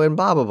DeVito and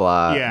blah blah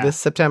blah this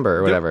September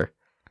or whatever.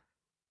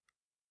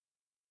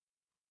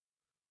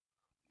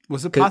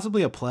 Was it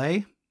possibly a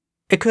play?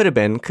 It could have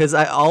been because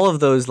all of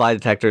those lie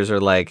detectors are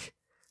like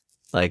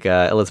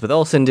Elizabeth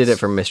Olsen did it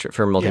for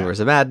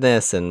Multiverse of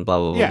Madness and blah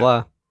blah blah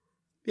blah.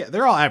 Yeah,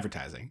 they're all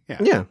advertising. Yeah,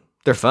 Yeah,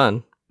 they're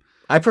fun.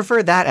 I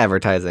prefer that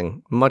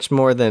advertising much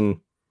more than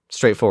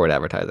straightforward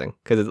advertising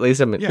because at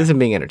least at least I'm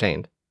being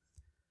entertained.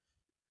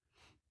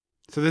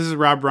 So this is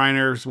Rob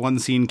Reiner's one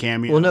scene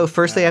cameo. Well, no,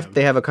 first they have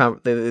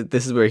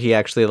this is where he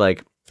actually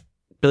like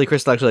Billy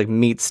Crystal actually like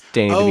meets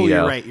Danny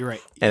DeVito. You're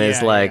right. And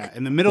it's like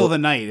in the middle of the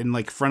night in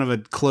like front of a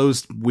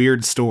closed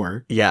weird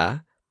store. Yeah.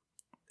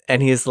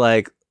 And he's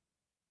like,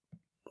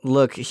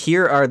 look,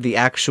 here are the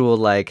actual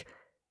like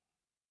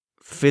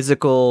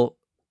physical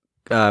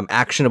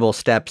actionable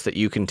steps that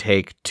you can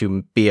take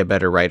to be a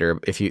better writer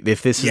if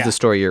this is the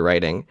story you're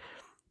writing.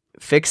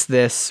 Fix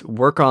this,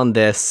 work on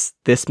this.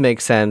 This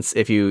makes sense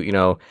if you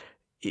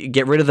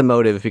get rid of the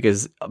motive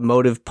because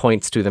motive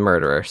points to the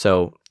murderer.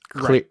 So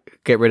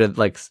get rid of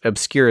like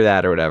obscure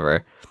that or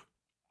whatever.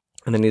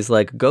 And then he's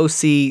like, go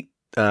see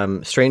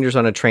Strangers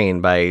on a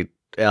Train by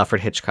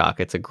Alfred Hitchcock.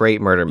 It's a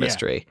great murder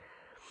mystery.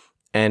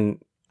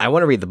 And I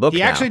want to read the book.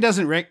 He actually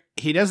doesn't.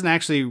 He doesn't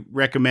actually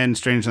recommend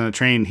Strangers on a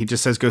Train. He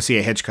just says go see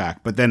a Hitchcock.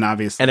 But then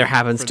obviously, and there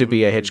happens to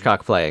be a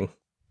Hitchcock playing.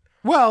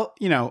 Well,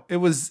 it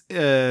was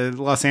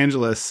Los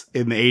Angeles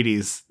in the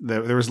 80s.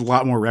 There was a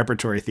lot more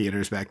repertory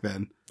theaters back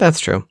then. That's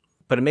true.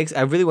 But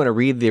I really want to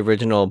read the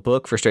original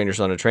book for Strangers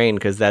on a Train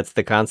because that's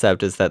the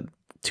concept is that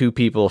two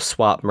people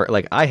swap.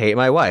 Like, I hate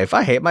my wife.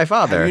 I hate my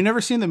father. Have you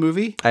never seen the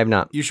movie? I have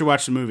not. You should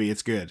watch the movie.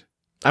 It's good.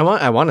 I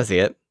want to see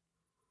it.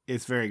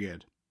 It's very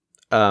good.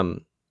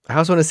 I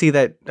also want to see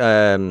that.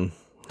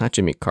 Not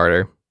Jimmy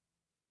Carter.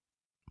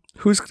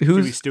 Who's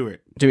Jimmy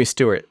Stewart? Jimmy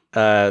Stewart.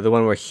 The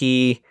one where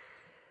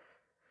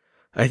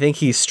I think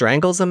he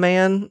strangles a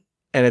man,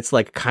 and it's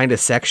like kind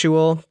of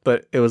sexual,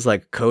 but it was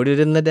like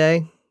coded in the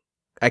day.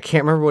 I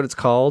can't remember what it's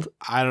called.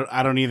 I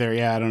don't either.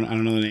 Yeah, I don't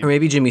know the name. Or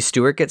maybe Jimmy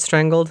Stewart gets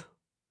strangled.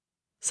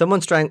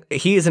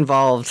 He is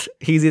involved.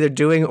 He's either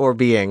doing or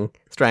being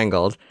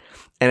strangled.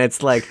 And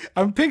it's like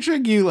I'm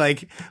picturing you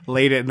like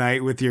late at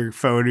night with your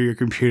phone or your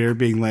computer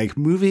being like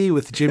movie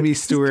with Jimmy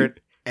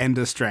Stewart and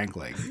a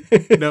strangling.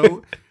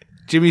 No,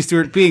 Jimmy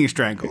Stewart being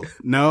strangled.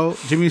 No,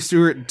 Jimmy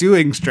Stewart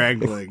doing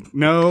strangling.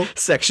 No,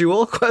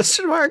 sexual ?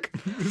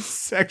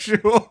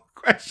 Sexual ?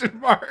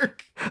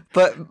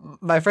 But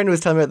my friend who was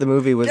telling me about the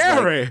movie was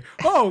Gary. Like,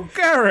 oh,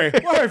 Gary,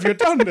 why have you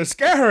done this,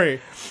 Gary?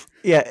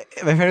 Yeah,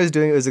 my friend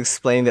was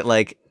explaining that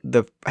like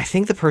I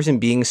think the person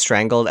being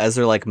strangled as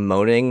they're like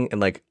moaning and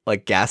like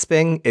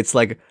gasping, it's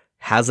like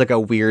has like a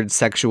weird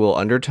sexual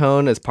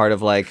undertone as part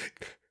of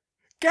like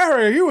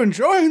Gary, are you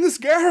enjoying this,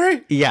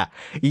 Gary? Yeah,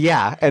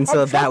 and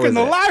so that was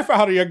the life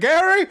out of you,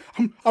 Gary.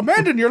 I'm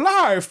ending your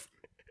life.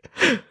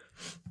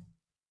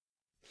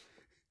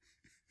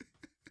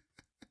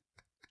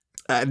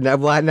 Now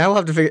we'll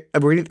have to figure.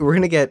 We're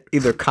gonna get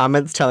either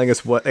comments telling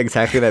us what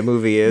exactly that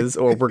movie is,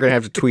 or we're gonna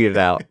have to tweet it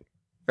out.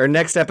 Or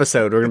next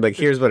episode, we're gonna be like,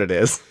 "Here's what it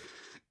is."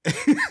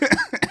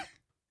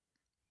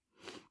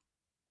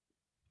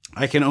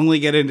 I can only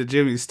get into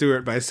Jimmy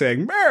Stewart by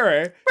saying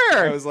Mary.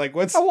 I was like,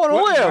 "What's? I want to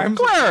live,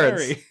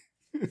 Clarence."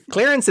 Mary?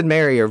 Clarence and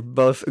Mary are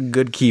both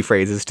good key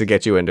phrases to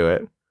get you into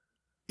it.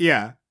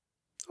 Yeah,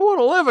 I want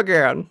to live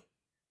again.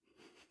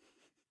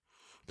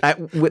 That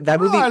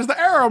movie is the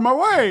error of my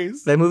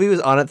ways. That movie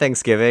was on at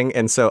Thanksgiving,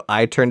 and so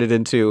I turned it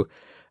into,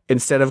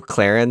 instead of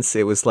Clarence,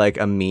 it was like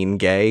a mean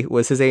gay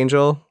was his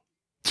angel.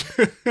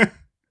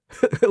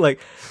 Like,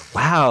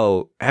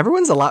 wow,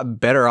 everyone's a lot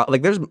better off.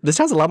 Like, this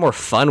has a lot more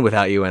fun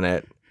without you in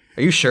it.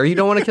 Are you sure you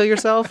don't want to kill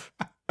yourself?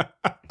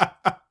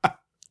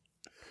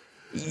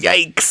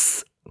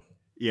 Yikes.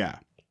 Yeah.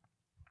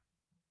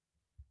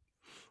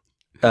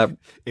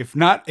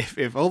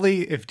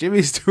 If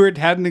Jimmy Stewart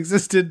hadn't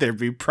existed, there'd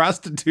be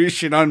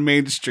prostitution on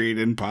Main Street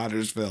in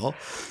Pottersville.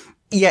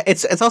 Yeah,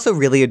 it's also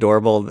really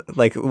adorable.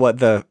 Like what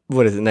is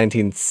it,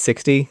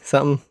 1960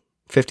 something,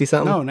 50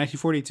 something? No,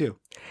 1942.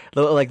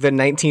 Like the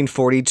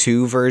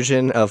 1942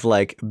 version of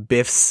like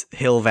Biff's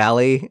Hill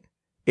Valley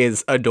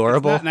is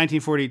adorable. It's not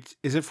 1940.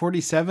 Is it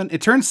 47?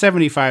 It turns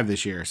 75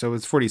 this year, so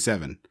it's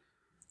 47.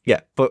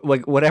 Yeah, but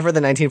like whatever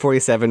the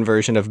 1947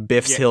 version of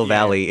Biff's Hill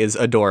Valley is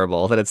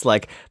adorable. That it's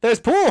like there's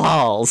pool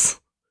halls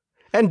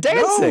and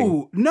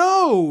dancing.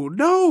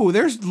 No,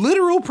 there's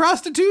literal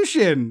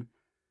prostitution.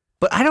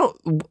 But I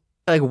don't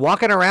like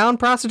walking around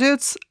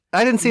prostitutes.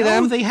 I didn't see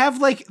them. They have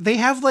like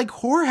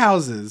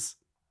whorehouses.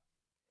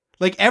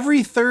 Like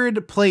every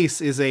third place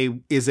is a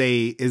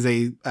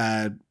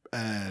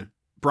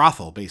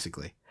brothel,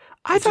 basically.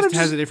 I thought it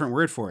has a different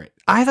word for it.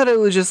 I thought it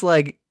was just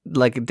like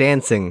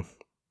dancing,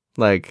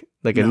 like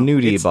a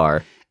nudie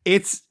bar.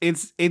 It's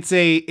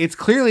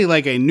clearly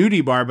like a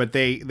nudie bar, but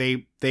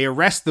they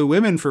arrest the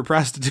women for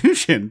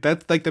prostitution.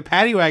 That's like the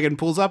paddy wagon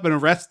pulls up and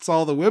arrests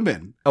all the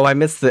women. Oh, I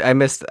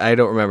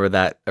don't remember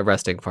that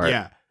arresting part.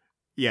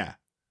 Yeah.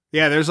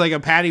 There's like a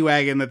paddy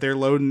wagon that they're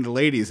loading the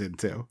ladies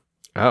into.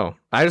 Oh,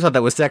 I just thought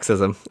that was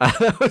sexism.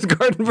 That was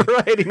Garden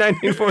Variety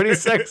 1940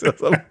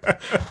 sexism.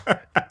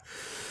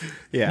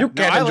 Yeah, you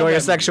can't enjoy your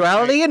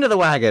sexuality into the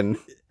wagon.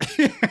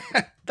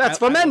 That's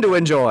for men to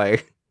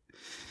enjoy.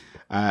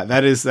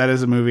 That is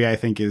a movie I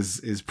think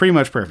is pretty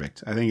much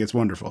perfect. I think it's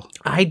wonderful.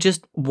 I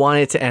just want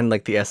it to end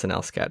like the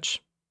SNL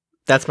sketch.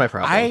 That's my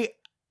problem.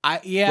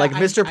 Like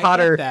Mr.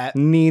 Potter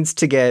needs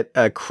to get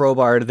a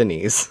crowbar to the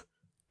knees.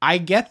 I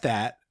get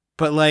that,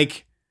 But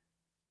like,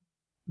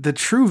 the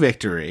true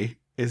victory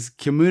is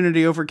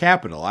community over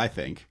capital, I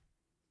think.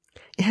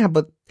 Yeah,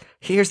 but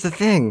here's the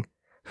thing.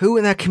 Who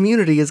in that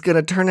community is going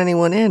to turn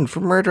anyone in for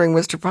murdering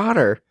Mr.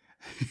 Potter?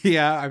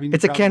 Yeah, I mean...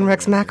 It's a Ken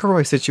Rex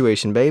McElroy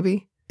situation,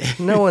 baby.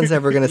 No one's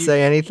ever going to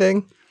say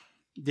anything.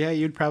 Yeah,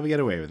 you'd probably get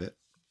away with it.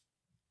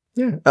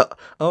 Yeah.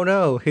 Oh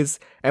no,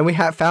 and we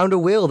have found a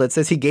will that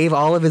says he gave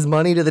all of his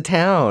money to the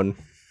town.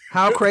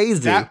 How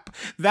crazy.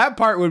 That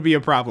part would be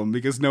a problem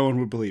because no one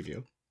would believe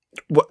you.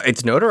 Well,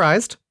 it's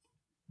notarized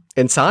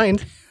and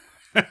signed.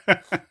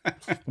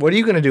 What are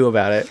you going to do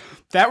about it?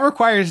 That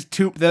requires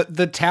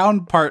the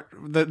town part.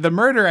 The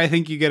murder, I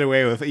think you get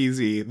away with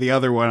easy. The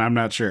other one, I'm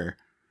not sure.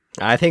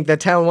 I think that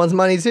town wants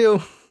money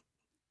too.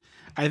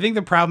 I think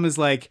the problem is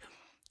like,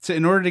 so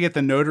in order to get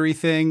the notary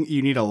thing,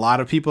 you need a lot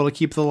of people to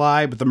keep the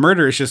lie, but the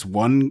murder is just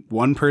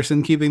one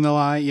person keeping the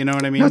lie. You know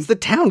what I mean? No, it's the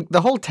town.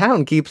 The whole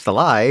town keeps the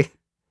lie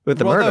with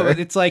the murder.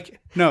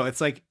 No,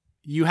 it's like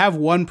you have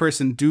one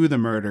person do the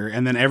murder,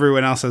 and then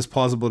everyone else has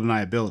plausible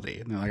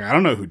deniability. And they're like, I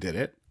don't know who did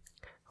it.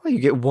 Well, you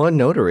get one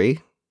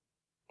notary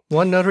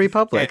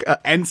public,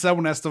 and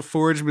someone has to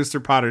forge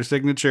Mr. Potter's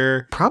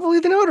signature. Probably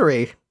the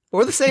notary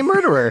or the same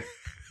murderer.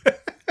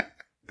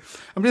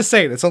 I'm just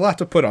saying, it's a lot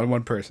to put on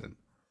one person.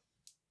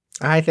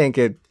 I think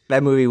the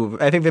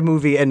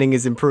movie ending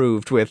is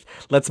improved with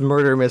let's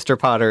murder Mr.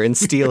 Potter and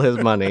steal his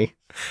money.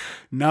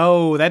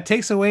 No, that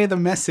takes away the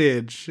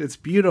message. It's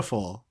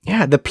beautiful.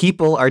 Yeah, the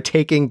people are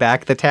taking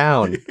back the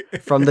town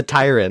from the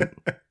tyrant.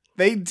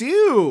 They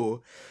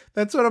do.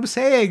 That's what I'm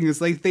saying. It's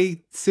like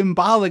they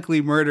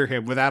symbolically murder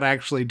him without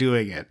actually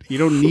doing it. You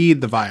don't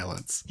need the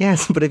violence.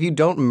 Yes, but if you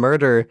don't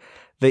murder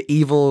the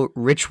evil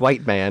rich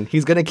white man,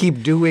 he's going to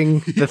keep doing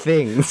the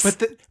things.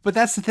 But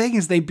that's the thing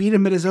is they beat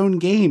him at his own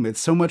game. It's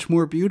so much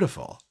more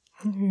beautiful.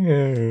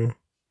 Yeah.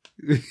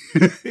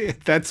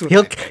 That's what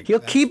he'll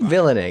keep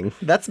villaining.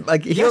 That's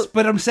like yes,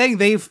 but I'm saying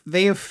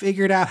they have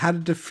figured out how to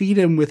defeat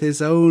him with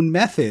his own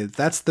methods.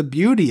 That's the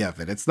beauty of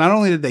it. It's not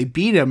only did they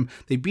beat him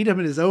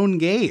at his own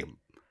game.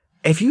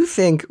 If you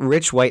think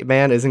rich white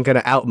man isn't going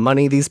to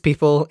outmoney these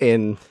people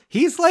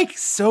he's like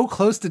so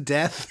close to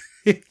death.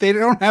 They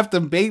don't have to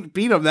beat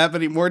him that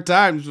many more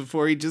times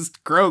before he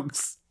just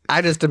croaks.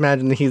 I just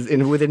imagine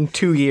within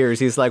 2 years,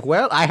 he's like,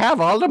 well, I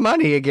have all the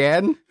money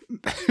again.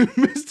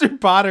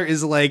 Mr. Potter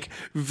is like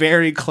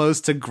very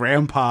close to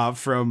Grandpa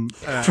from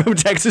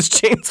Texas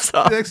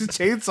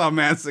Chainsaw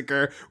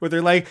Massacre, where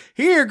they're like,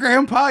 "Here,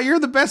 Grandpa, you're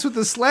the best with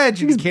the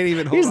sledge." And he can't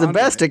even hold on. He's the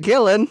best at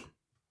killing.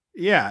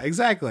 Yeah,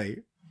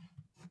 exactly.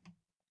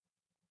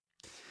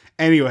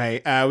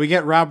 Anyway, we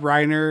get Rob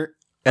Reiner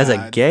as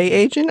a gay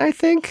agent, I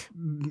think.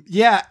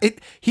 Yeah,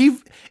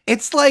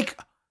 it's like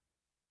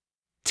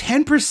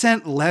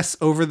 10% less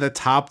over the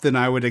top than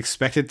I would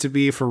expect it to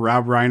be for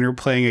Rob Reiner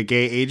playing a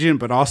gay agent,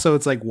 but also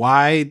it's like,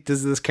 why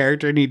does this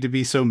character need to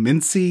be so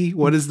mincy?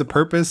 What is the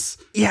purpose?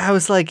 Yeah, I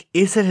was like,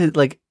 is it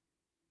like,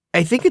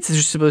 I think it's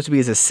just supposed to be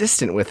his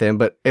assistant with him,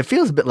 but it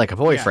feels a bit like a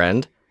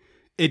boyfriend.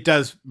 Yeah, it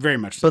does very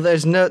much so. But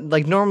there's no,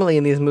 like, normally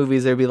in these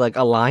movies, there'd be like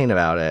a line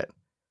about it.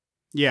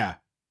 Yeah.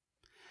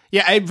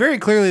 Yeah, very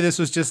clearly this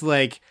was just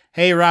like,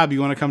 hey, Rob, you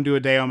want to come do a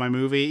day on my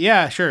movie?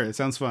 Yeah, sure. It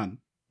sounds fun.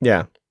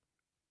 Yeah.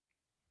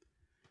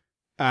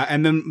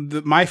 And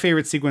then my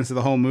favorite sequence of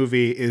the whole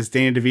movie is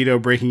Danny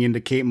DeVito breaking into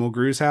Kate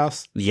Mulgrew's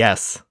house.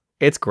 Yes.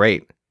 It's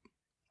great.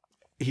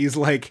 He's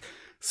like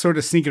sort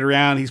of sneaking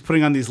around. He's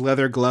putting on these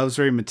leather gloves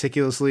very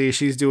meticulously.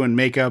 She's doing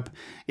makeup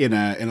in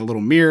a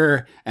little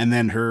mirror. And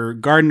then her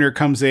gardener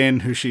comes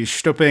in who she's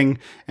stooping.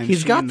 And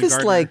he's got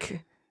this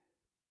like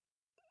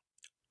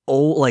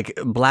old, like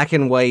black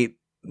and white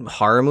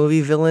horror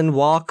movie villain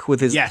walk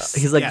with his,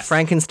 he's like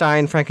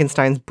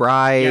Frankenstein's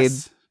bride.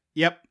 Yes.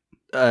 Yep.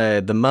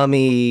 The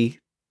Mummy.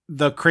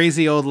 The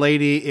crazy old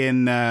lady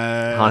in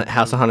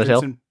House of Haunted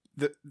Hill.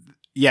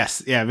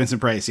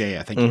 Vincent Price.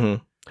 Yeah, thank you.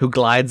 Who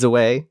glides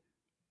away.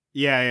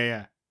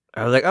 Yeah.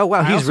 I was like, oh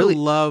wow, he's really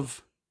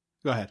love.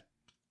 Go ahead.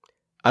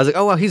 I was like,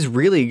 oh wow, he's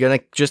really gonna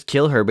just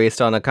kill her based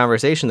on a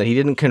conversation that he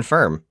didn't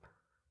confirm,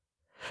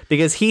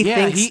 because he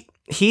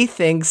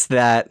thinks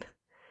that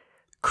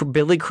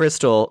Billy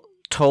Crystal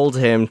told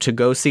him to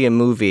go see a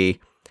movie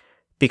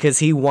because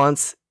he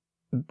wants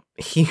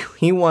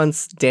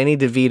Danny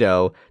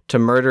DeVito to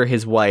murder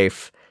his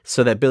wife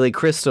so that Billy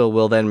Crystal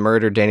will then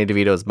murder Danny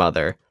DeVito's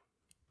mother.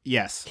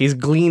 Yes. He's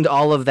gleaned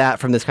all of that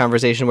from this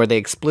conversation where they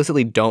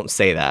explicitly don't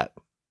say that.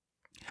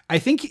 I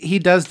think he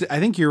does.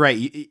 I think you're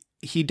right.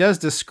 He does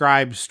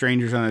describe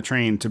Strangers on a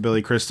Train to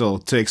Billy Crystal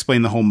to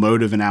explain the whole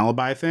motive and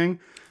alibi thing.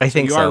 I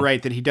think you are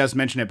right that he does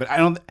mention it, but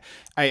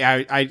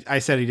I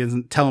said he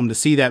doesn't tell him to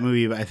see that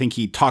movie, but I think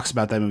he talks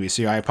about that movie.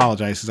 So I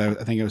apologize because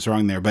I think I was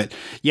wrong there. But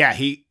yeah,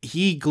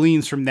 he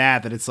gleans from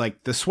that it's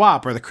like the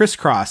swap or the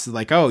crisscross.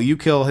 Like, oh, you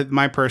kill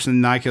my person,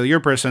 and I kill your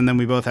person, and then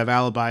we both have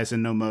alibis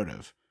and no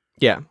motive.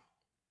 Yeah.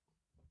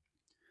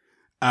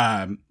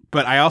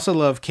 But I also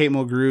love Kate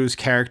Mulgrew's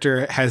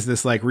character has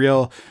this like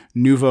real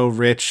nouveau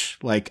rich,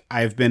 like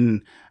I've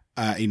been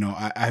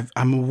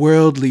I'm a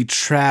worldly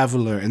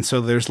traveler, and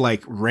so there's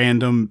like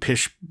random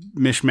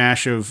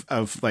mishmash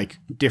of like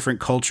different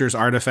cultures,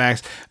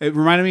 artifacts. It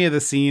reminded me of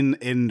the scene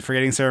in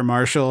Forgetting Sarah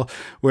Marshall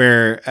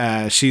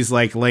where she's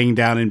like laying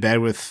down in bed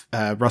with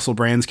Russell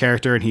Brand's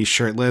character, and he's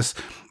shirtless.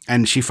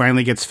 And she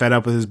finally gets fed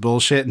up with his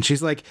bullshit, and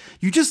she's like,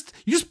 "You just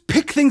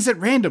pick things at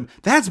random.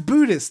 That's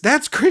Buddhist.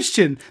 That's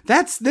Christian.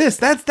 That's this.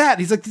 That's that."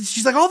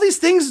 She's like, all these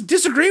things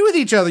disagree with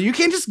each other. You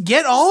can't just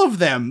get all of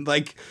them.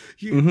 Like,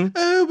 and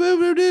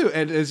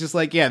it's just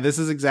like, yeah, this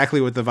is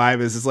exactly what the vibe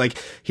is. It's like,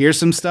 here's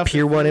some stuff.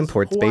 Pier 1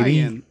 imports,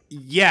 Hawaiian.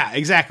 baby. Yeah,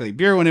 exactly.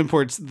 Pier 1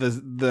 imports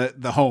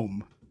the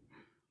home.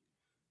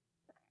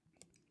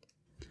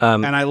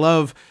 And I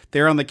love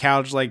they're on the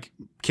couch like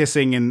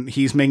kissing, and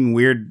he's making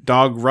weird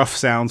dog rough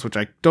sounds, which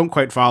I don't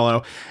quite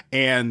follow.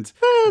 And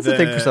that's a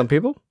thing for some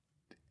people.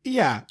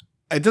 Yeah,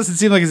 it doesn't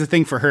seem like it's a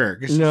thing for her.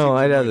 No,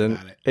 it doesn't.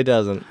 It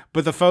doesn't.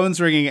 But the phone's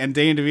ringing, and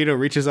Danny DeVito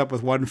reaches up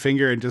with one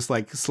finger and just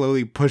like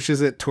slowly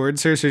pushes it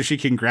towards her so she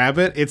can grab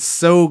it. It's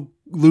so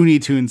Looney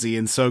Tunesy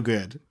and so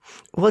good.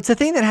 Well, it's a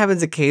thing that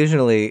happens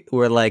occasionally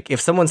where, like, if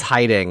someone's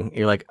hiding,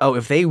 you're like, oh,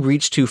 if they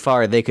reach too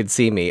far, they could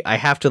see me. I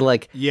have to,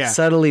 like,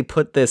 subtly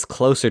put this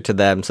closer to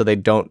them so they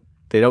don't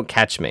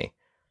catch me.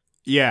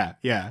 Yeah,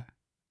 yeah.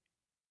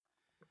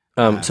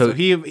 So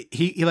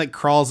he like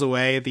crawls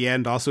away at the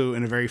end, also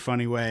in a very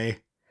funny way.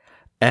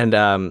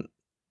 And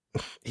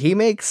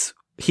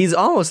he's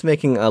almost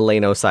making a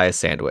Leno-sized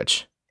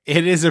sandwich.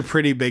 It is a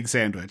pretty big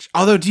sandwich.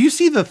 Although, do you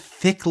see the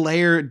thick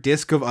layer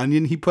disc of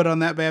onion he put on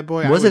that bad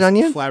boy? Was it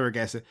onion?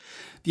 Flabbergasted.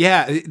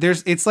 Yeah,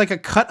 it's like a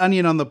cut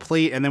onion on the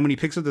plate, and then when he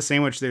picks up the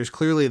sandwich, there's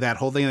clearly that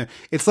whole thing there.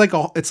 It's like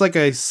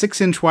a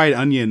 6-inch wide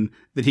onion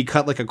that he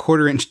cut like a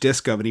 1/4-inch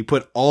disc of, and he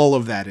put all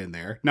of that in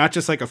there, not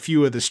just like a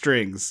few of the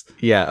strings.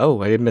 Yeah.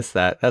 Oh, I did miss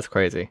that. That's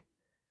crazy.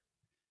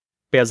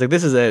 But yeah, I was like,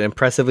 this is an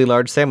impressively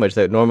large sandwich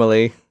that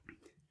normally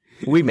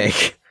we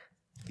make.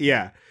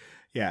 Yeah.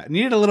 Yeah, it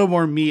needed a little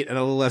more meat and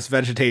a little less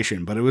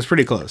vegetation, but it was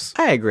pretty close.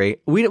 I agree.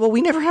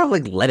 We never have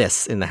like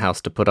lettuce in the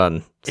house to put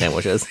on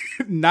sandwiches.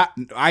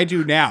 I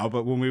do now,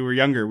 but when we were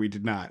younger, we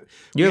did not.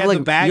 You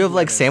have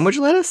like sandwich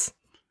lettuce?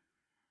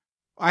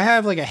 I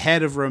have like a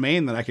head of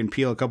romaine that I can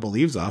peel a couple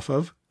leaves off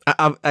of.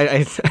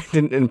 I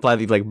didn't imply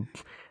that like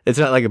it's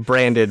not like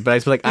branded, but I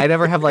was like, I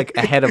never have like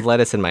a head of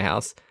lettuce in my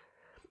house.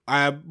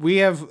 We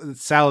have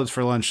salads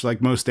for lunch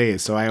like most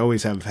days, so I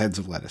always have heads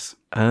of lettuce.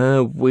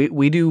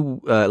 We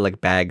do like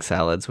bag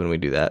salads when we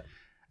do that.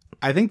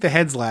 I think the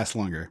heads last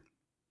longer.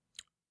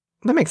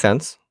 That makes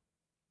sense.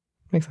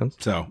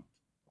 So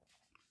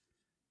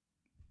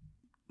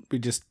we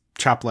just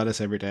chop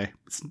lettuce every day.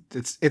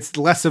 It's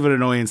less of an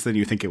annoyance than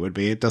you think it would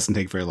be. It doesn't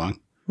take very long.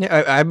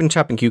 Yeah, I've been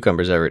chopping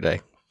cucumbers every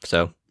day.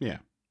 So yeah.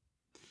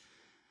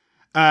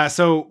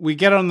 So we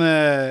get on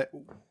the.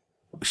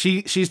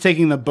 She's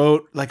taking the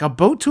boat, like a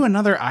boat to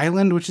another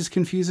island, which is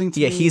confusing to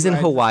me. Yeah, he's in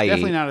Hawaii. It's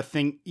definitely not a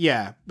thing.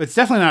 Yeah, but it's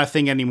definitely not a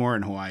thing anymore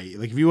in Hawaii.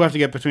 Like if you have to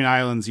get between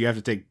islands, you have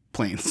to take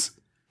planes.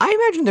 I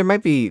imagine there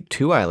might be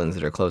 2 islands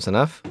that are close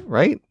enough,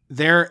 right?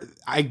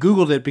 I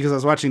Googled it because I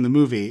was watching the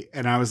movie,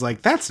 and I was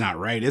like, that's not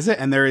right, is it?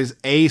 And there is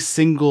a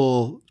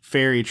single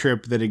ferry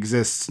trip that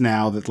exists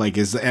now that like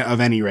is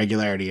of any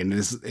regularity and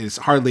is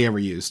hardly ever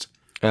used.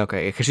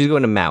 Okay, because she's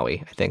going to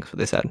Maui, I think is what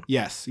they said.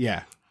 Yes,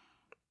 yeah.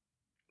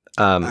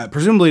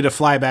 Presumably to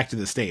fly back to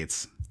the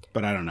States,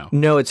 but I don't know.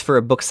 No, it's for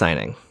a book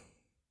signing.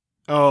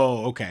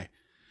 Oh, okay.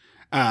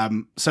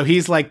 So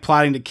he's like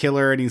plotting to kill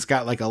her, and he's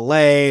got like a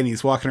lei, and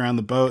he's walking around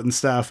the boat and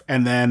stuff.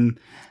 And then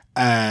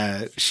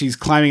she's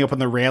climbing up on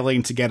the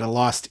railing to get a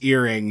lost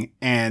earring,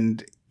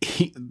 and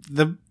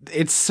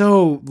it's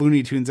so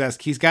Looney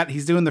Tunes-esque. He's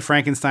doing the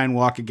Frankenstein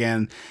walk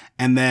again,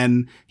 and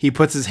then he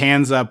puts his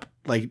hands up.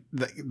 Like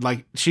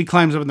she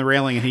climbs up on the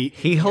railing, and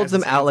he holds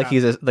them out like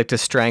he's like to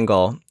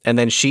strangle, and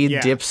then she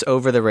dips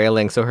over the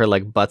railing so her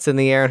like butt's in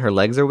the air and her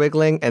legs are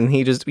wiggling, and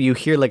you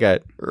hear like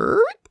a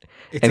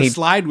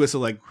slide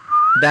whistle, like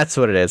that's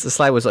what it is, a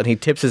slide whistle, and he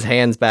tips his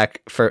hands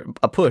back for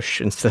a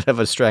push instead of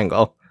a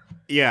strangle.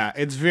 Yeah,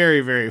 it's very,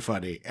 very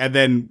funny. And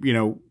then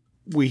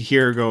we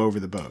hear her go over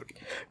the boat.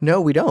 No,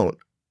 we don't.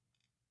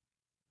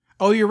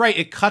 Oh, you're right.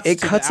 It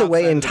cuts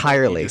away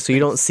entirely, so you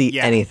don't see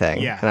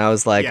anything. Yeah. And I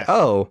was like,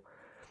 oh.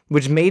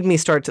 Which made me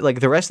start to,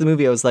 like, the rest of the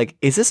movie, I was like,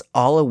 is this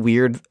all a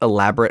weird,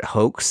 elaborate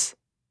hoax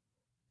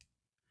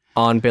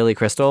on Billy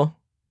Crystal?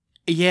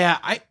 Yeah,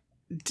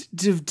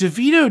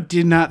 DeVito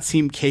did not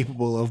seem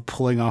capable of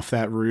pulling off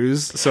that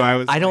ruse, so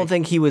I don't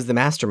think he was the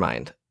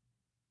mastermind.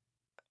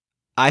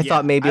 I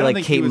thought maybe,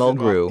 like, Kate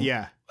Mulgrew.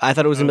 Yeah. I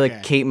thought it was going to be,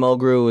 like, Kate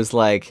Mulgrew was,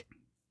 like,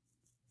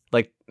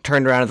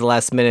 turned around at the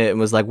last minute and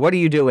was like, what are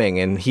you doing?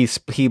 And he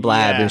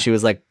blabbed, and she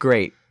was like,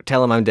 great,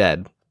 tell him I'm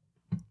dead.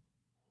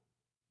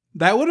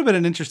 That would have been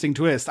an interesting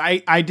twist.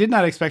 I did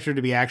not expect her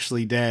to be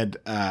actually dead,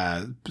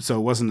 so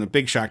it wasn't a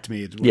big shock to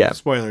me. Yeah.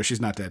 Spoiler, she's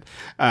not dead.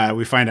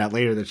 We find out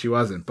later that she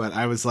wasn't. But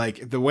I was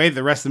like, the way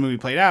the rest of the movie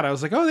played out, I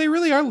was like, oh, they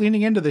really are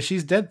leaning into the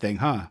she's dead thing,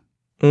 huh?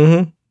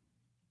 Mm-hmm.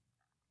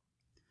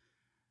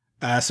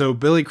 So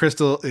Billy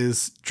Crystal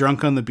is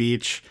drunk on the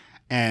beach,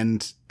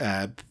 and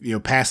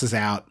passes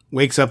out,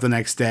 wakes up the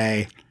next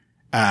day.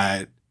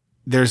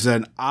 There's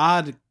an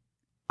odd.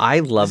 I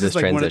love this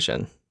like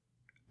transition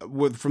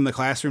from the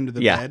classroom to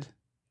the Yeah. bed.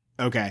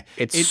 Okay,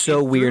 It's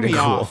so weird and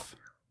threw me cool. off.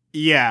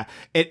 Yeah,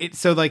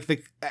 so like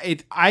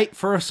I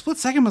for a split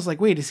second was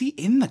like, wait, is he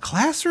in the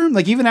classroom?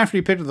 Like even after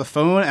he picked up the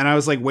phone, and I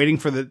was like waiting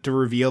for to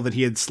reveal that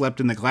he had slept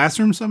in the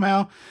classroom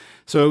somehow.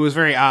 So it was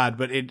very odd,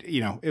 but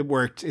it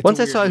worked. It's Once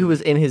a I weird saw who movie.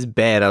 was in his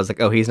bed, I was like,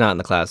 oh, he's not in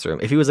the classroom.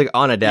 If he was like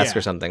on a desk Yeah.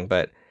 or something,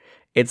 but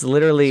it's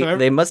literally, So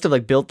they must have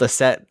like built the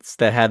sets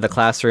that had the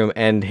classroom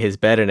and his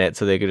bed in it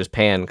so they could just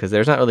pan because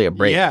there's not really a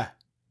break. Yeah.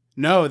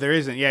 No, there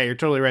isn't. Yeah, you're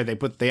totally right.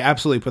 They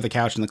absolutely put the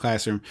couch in the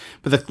classroom.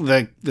 But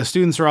the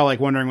students are all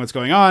like wondering what's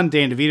going on.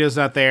 Dan DeVito's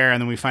not there,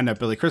 and then we find out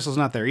Billy Crystal's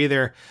not there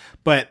either.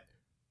 But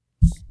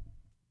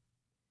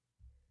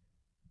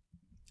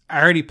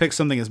I already picked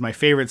something as my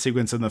favorite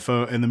sequence in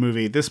the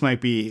movie. This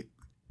might be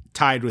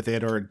tied with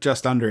it or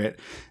just under it.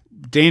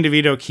 Dan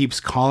DeVito keeps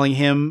calling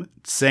him,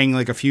 saying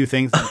like a few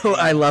things. Oh,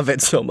 I love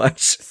it so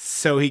much.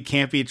 So he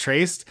can't be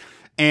traced.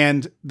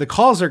 And the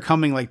calls are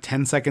coming like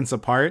 10 seconds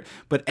apart,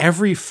 but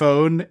every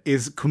phone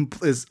is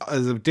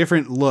a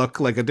different look,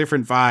 like a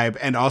different vibe,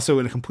 and also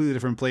in a completely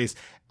different place.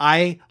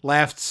 I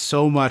laughed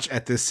so much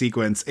at this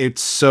sequence.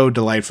 It's so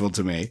delightful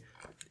to me.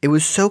 It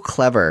was so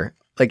clever.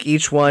 Like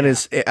each one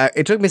is,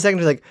 it took me a second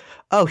to like,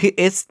 oh,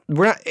 it's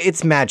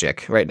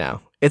magic right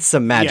now. It's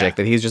some magic Yeah.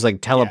 that he's just like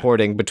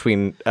teleporting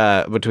between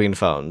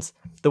phones.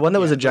 The one that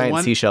was a giant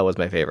one- seashell was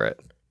my favorite.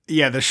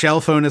 Yeah, the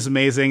shell phone is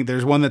amazing.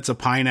 There's one that's a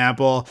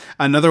pineapple.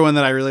 Another one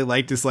that I really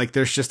liked is like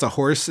there's just a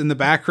horse in the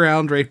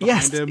background right behind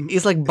Yes, him.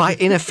 he's like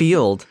in a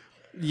field.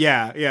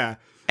 Yeah.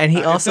 And he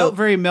It also felt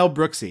very Mel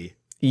Brooksy.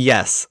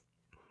 Yes.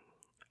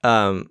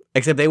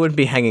 Except they wouldn't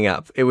be hanging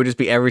up. It would just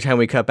be every time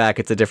we cut back,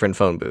 it's a different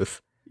phone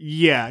booth.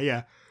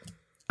 Yeah.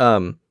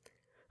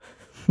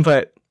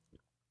 But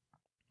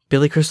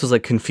Billy Crystal's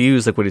like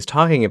confused, like what he's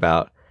talking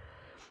about.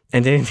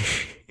 And then,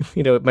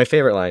 my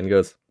favorite line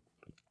goes,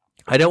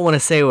 I don't want to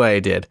say what I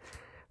did,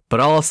 but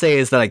all I'll say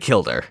is that I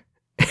killed her.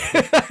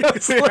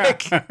 It's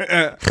like,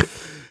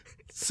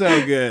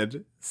 So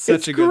good. Such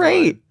it's a good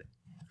great. line.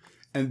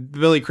 And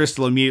Billy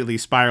Crystal immediately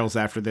spirals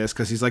after this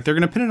because he's like, they're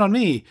going to pin it on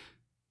me.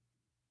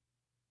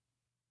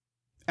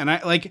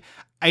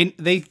 And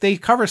they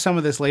cover some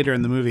of this later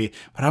in the movie,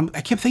 but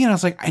I kept thinking, I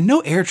was like, I know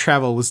air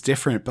travel was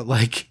different, but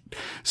like,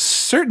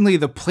 certainly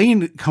the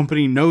plane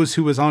company knows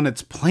who was on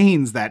its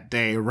planes that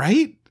day,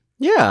 right?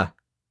 Yeah.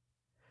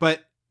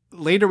 But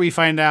later we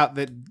find out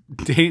that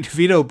Danny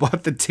DeVito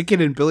bought the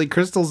ticket in Billy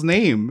Crystal's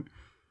name.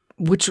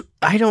 Which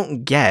I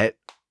don't get.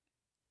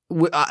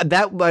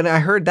 That when I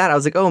heard that, I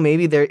was like, oh,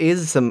 maybe it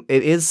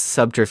is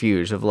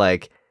subterfuge of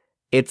like,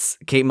 it's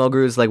Kate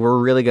Mulgrew's like, we're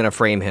really going to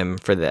frame him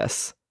for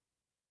this.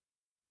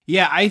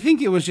 Yeah, I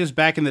think it was just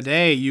back in the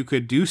day you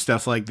could do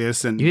stuff like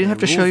this, and You didn't have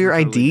to the show rules your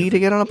were totally ID to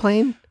different. get on a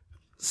plane?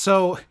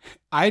 So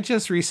I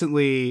just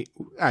recently,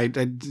 I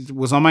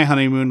was on my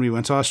honeymoon. We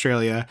went to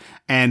Australia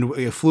and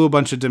we flew a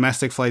bunch of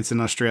domestic flights in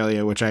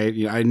Australia, which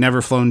I'd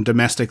never flown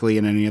domestically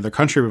in any other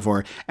country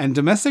before. And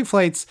domestic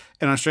flights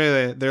in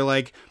Australia, they're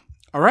like,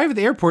 arrive at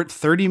the airport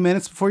 30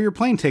 minutes before your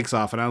plane takes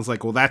off. And I was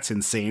like, well, that's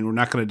insane. We're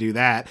not going to do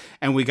that.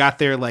 And we got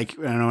there like,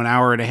 I don't know, an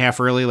hour and a half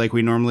early, like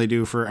we normally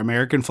do for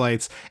American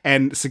flights.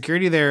 And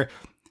security there,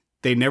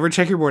 they never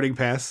check your boarding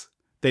pass.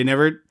 They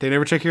never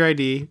check your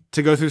ID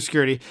to go through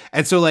security.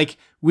 And so like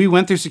we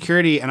went through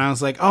security and I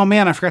was like, oh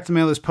man, I forgot to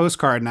mail this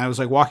postcard. And I was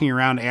like walking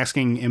around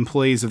asking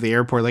employees of the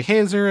airport, like, hey,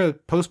 is there a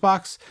post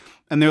box?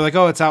 And they're like,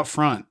 oh, it's out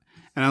front.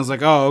 And I was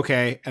like, oh,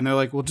 okay. And they're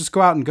like, well, just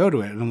go out and go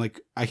to it. And I'm like,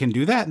 I can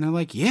do that? And they're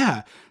like,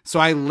 yeah. So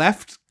I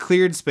left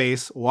cleared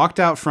space, walked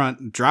out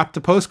front, dropped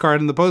the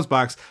postcard in the post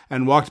box,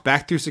 and walked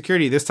back through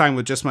security, this time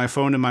with just my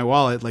phone and my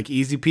wallet, like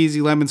easy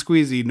peasy lemon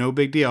squeezy, no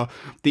big deal.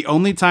 The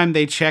only time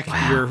they check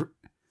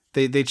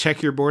they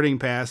check your boarding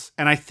pass,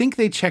 and I think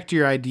they checked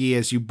your ID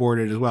as you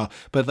boarded as well.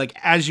 But like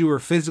as you were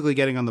physically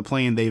getting on the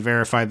plane, they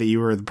verified that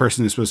you were the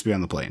person who's supposed to be on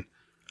the plane.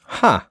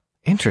 Huh.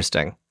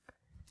 Interesting.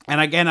 And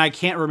again, I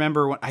can't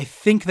remember what, I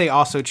think they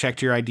also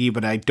checked your ID,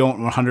 but I don't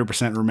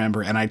 100%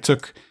 remember. And I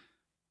took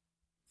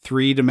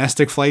 3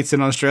 domestic flights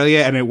in Australia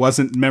and it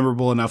wasn't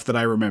memorable enough that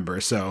I remember.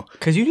 So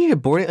Because you need a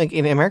boarding, like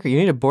in America, you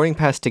need a boarding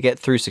pass to get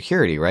through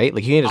security, right?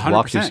 Like you need to just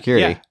walk through 100%,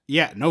 security.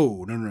 Yeah.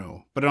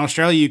 No. But in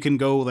Australia, you can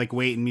go like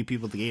wait and meet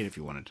people at the gate if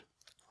you wanted.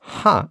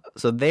 Huh.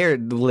 So they're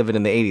living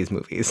in the 80s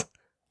movies.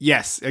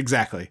 Yes,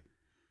 exactly.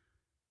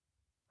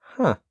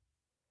 Huh.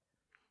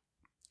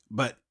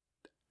 But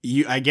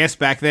I guess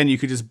back then you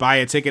could just buy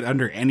a ticket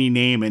under any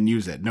name and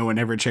use it. No one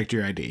ever checked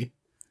your ID.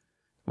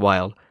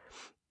 Wild.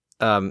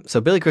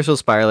 So Billy Crystal's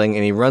spiraling,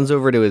 and he runs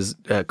over to his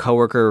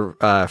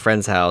coworker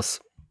friend's house,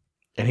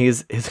 and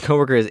his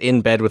coworker is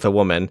in bed with a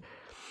woman,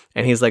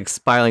 and he's like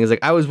spiraling. He's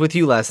like, "I was with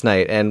you last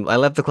night, and I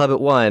left the club at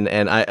 1,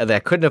 and I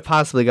couldn't have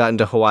possibly gotten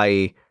to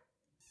Hawaii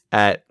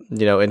at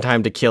in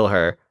time to kill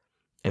her."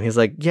 And he's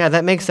like, "Yeah,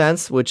 that makes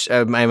sense." Which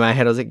in my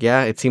head I was like,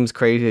 "Yeah, it seems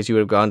crazy that you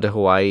would have gone to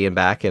Hawaii and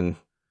back." And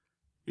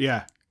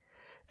Yeah.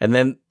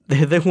 then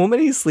the woman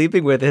he's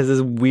sleeping with has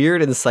this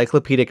weird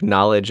encyclopedic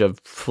knowledge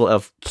of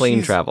plane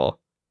She's- travel.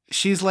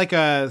 She's like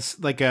a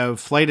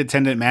flight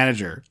attendant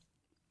manager.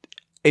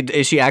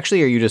 Is she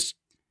actually, or are you just...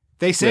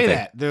 They say With it.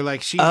 that. They're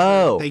like,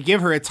 Oh. they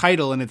give her a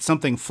title and it's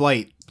something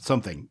flight,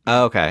 something.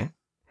 Oh, okay.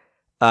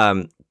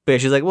 But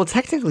she's like, well,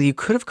 technically, you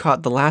could have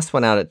caught the last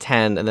one out at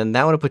 10, and then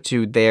that would have put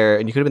you there,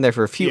 and you could have been there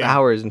for a few Yeah.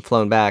 hours and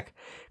flown back.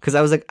 Because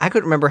I was like, I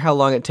couldn't remember how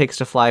long it takes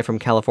to fly from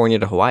California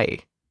to Hawaii.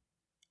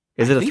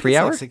 Is it I a think 3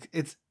 hour?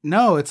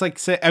 It's like,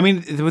 I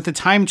mean, with the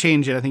time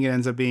change, I think it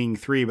ends up being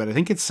 3, but I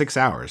think it's 6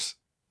 hours.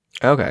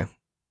 Okay.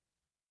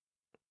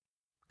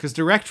 Because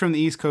direct from the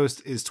East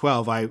Coast is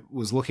 12. I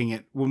was looking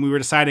at, when we were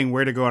deciding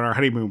where to go on our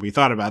honeymoon, we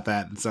thought about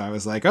that. And so I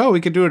was like, oh, we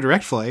could do a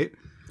direct flight.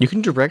 You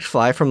can direct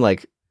fly from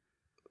like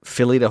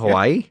Philly to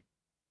Hawaii?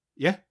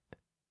 Yeah.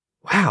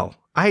 Wow.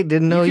 I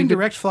didn't know you can could...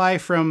 direct fly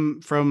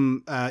from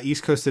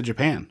East Coast to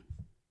Japan.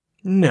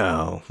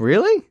 No.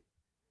 Really?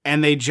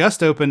 And they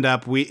just opened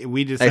up. We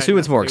decided. I assume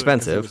it's not to more do it 'cause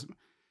expensive. it was-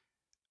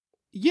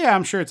 yeah,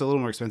 I'm sure it's a little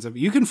more expensive.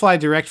 You can fly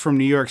direct from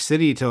New York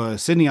City to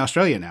Sydney,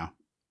 Australia now.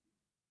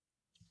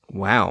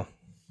 Wow.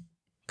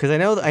 Because I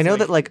know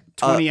that like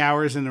 20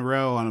 hours in a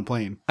row on a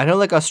plane. I know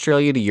like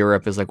Australia to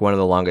Europe is like one of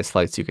the longest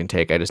flights you can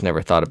take. I just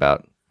never thought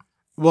about.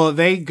 Well,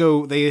 they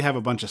have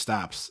a bunch of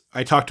stops.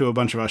 I talked to a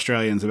bunch of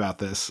Australians about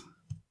this.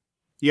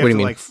 You What have do to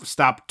you like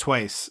stop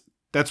twice.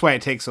 That's why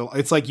it takes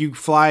it's like you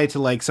fly to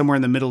like somewhere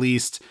in the Middle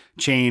East,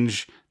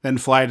 change, then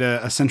fly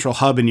to a central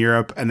hub in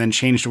Europe, and then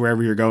change to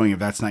wherever you're going if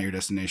that's not your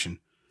destination.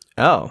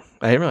 Oh,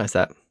 I didn't realize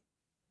that.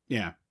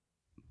 Yeah.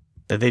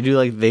 That they do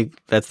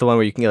that's the one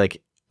where you can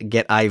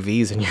get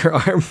IVs in your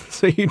arm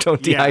so you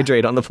don't Yeah.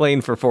 dehydrate on the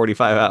plane for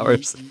 45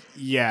 hours.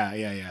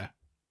 Yeah.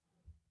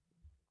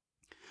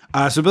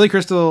 So Billy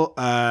Crystal,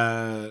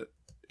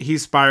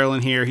 he's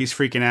spiraling here. He's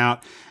freaking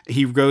out.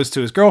 He goes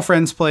to his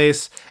girlfriend's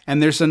place,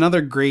 and there's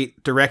another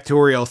great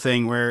directorial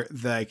thing where,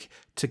 like,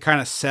 to kind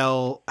of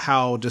sell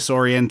how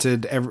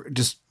disoriented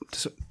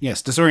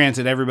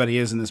everybody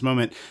is in this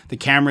moment. The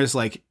camera's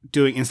like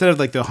doing, instead of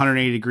like the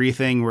 180 degree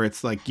thing where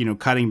it's like, you know,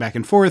 cutting back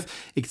and forth,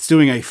 it's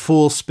doing a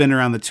full spin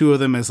around the two of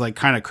them as like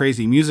kind of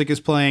crazy music is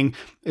playing.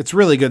 It's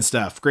really good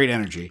stuff. Great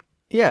energy.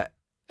 Yeah.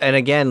 And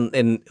again,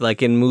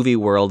 in movie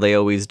world, they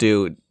always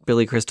do.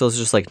 Billy Crystal's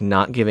just like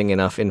not giving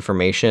enough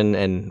information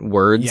and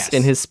words Yes.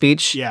 in his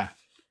speech. Yeah.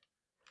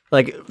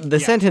 Like the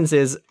sentence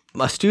is,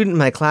 a student in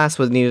my class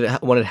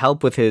wanted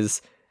help with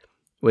his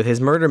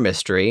murder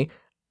mystery,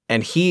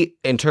 and he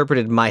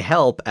interpreted my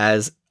help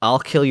as, I'll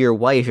kill your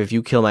wife if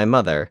you kill my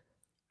mother.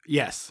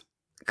 Yes.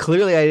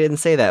 Clearly I didn't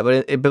say that,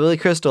 but Billy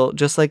Crystal,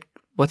 just like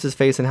what's his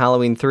face in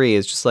Halloween 3,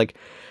 is just like,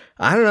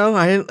 I don't know,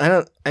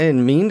 I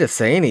didn't mean to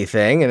say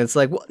anything, and it's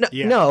like, well,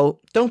 no,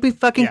 don't be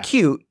fucking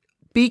cute.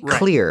 Be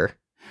clear.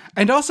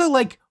 And also,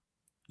 like,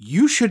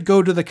 you should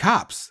go to the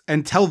cops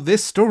and tell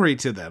this story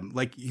to them.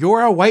 Like,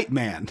 you're a white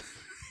man.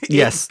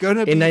 Yes,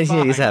 gonna be in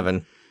 1987.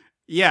 fine.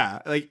 Yeah,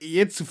 like,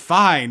 it's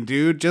fine,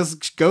 dude.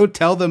 Just go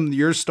tell them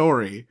your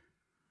story.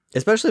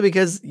 Especially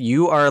because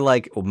you are,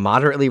 like,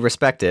 moderately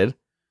respected.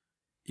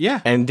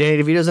 Yeah. And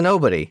Danny DeVito's a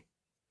nobody.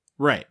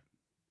 Right.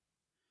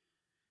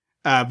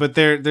 But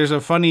there's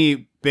a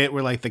funny bit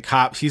where, like, the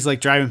cops, he's,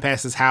 like, driving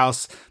past his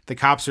house. The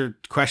cops are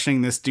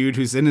questioning this dude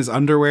who's in his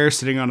underwear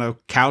sitting on a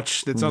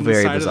couch that's on Very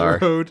the side bizarre. of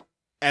the road.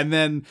 And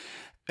then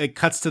it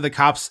cuts to the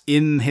cops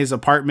in his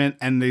apartment,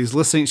 and he's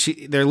listening.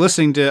 They're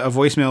listening to a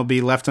voicemail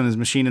be left on his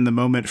machine in the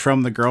moment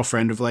from the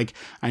girlfriend of like,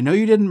 I know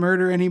you didn't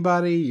murder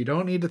anybody. You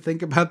don't need to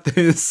think about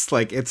this.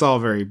 Like, it's all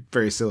very,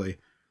 very silly.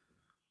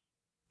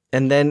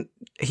 And then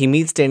he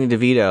meets Danny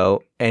DeVito,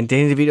 and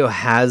Danny DeVito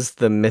has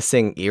the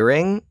missing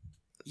earring.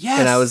 Yes.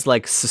 And I was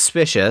like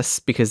suspicious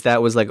because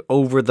that was like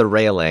over the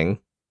railing.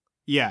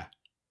 Yeah.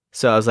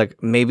 So I was like,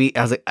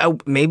 oh,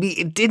 maybe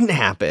it didn't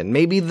happen.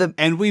 Maybe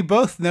And we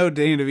both know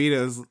Danny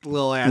DeVito's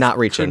little ass Not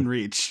reaching. couldn't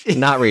reach.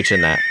 not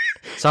reaching that.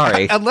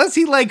 Sorry. Unless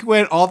he like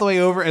went all the way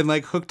over and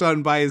like hooked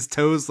on by his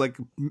toes like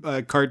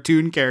a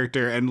cartoon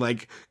character and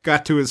like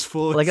got to his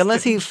full Like,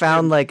 unless he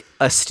found like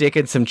a stick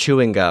and some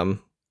chewing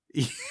gum.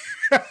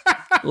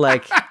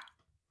 Like,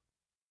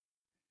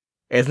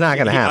 it's not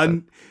going to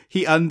happen.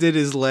 He undid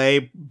his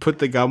lay, put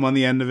the gum on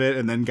the end of it,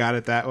 and then got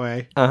it that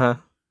way. Uh-huh.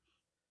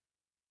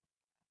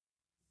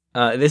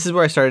 This is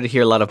where I started to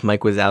hear a lot of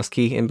Mike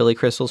Wazowski in Billy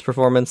Crystal's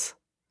performance.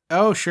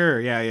 Oh, sure.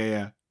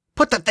 Yeah.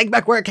 Put the thing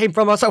back where it came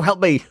from, oh, so help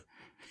me.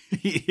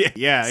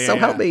 yeah. So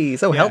help me.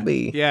 So help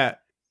me. Yeah,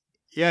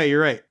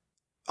 you're right.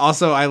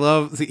 Also, I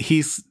love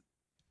he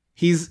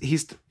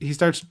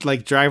starts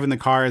like driving the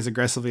car as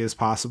aggressively as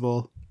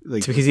possible.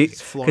 Like, Because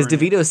he's flooring it.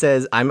 DeVito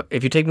says,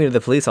 if you take me to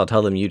the police, I'll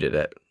tell them you did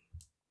it.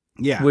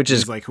 Yeah, which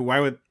is he's like, why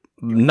would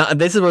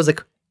this is where I was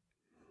like,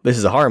 this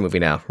is a horror movie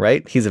now,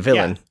 right? He's a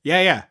villain.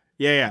 Yeah.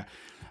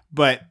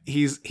 But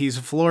he's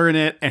flooring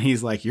it, and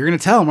he's like, you're gonna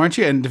tell him, aren't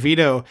you? And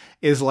DeVito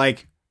is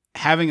like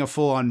having a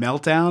full on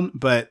meltdown,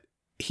 but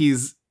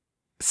he's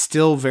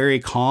still very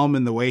calm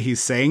in the way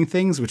he's saying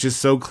things, which is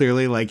so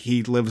clearly like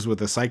he lives with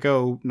a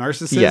psycho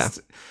narcissist. Yeah.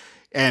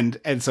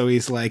 And so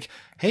he's like,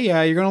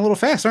 hey, you're going a little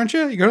fast, aren't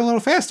you? You're going a little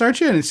fast,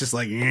 aren't you? And it's just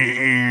like,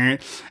 and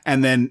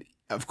then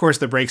of course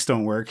the brakes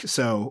don't work,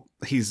 so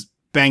he's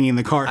banging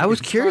the car. I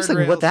was curious,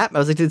 like, what that. I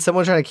was like, did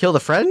someone try to kill the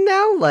friend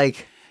now?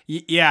 Like,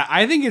 yeah,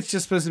 I think it's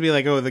just supposed to be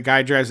like, oh, the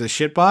guy drives a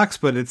shitbox,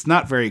 but it's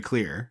not very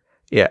clear.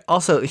 Yeah.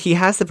 Also, he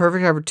has the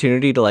perfect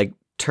opportunity to like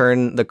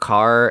turn the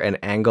car and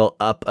angle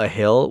up a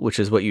hill, which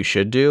is what you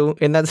should do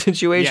in that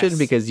situation, Yes.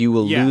 because you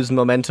will lose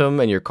momentum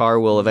and your car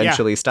will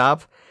eventually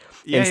stop.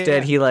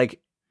 Instead, he like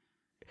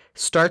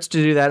starts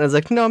to do that and is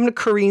like, no, I'm going to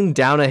careen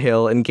down a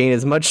hill and gain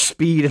as much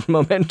speed and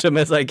momentum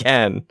as I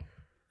can.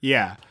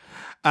 Yeah.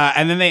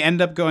 And then they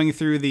end up going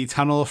through the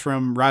tunnel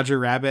from Roger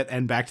Rabbit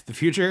and Back to the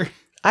Future.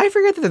 I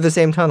forget that they're the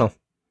same tunnel.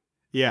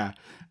 Yeah.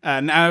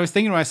 And I was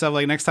thinking to myself,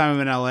 like, next time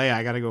I'm in LA,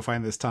 I got to go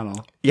find this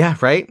tunnel. Yeah,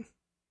 right?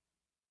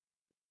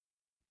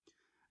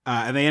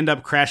 And they end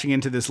up crashing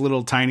into this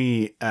little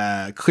tiny,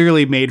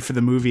 clearly made for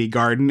the movie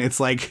garden. It's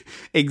like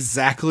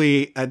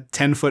exactly a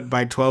 10-foot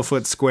by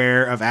 12-foot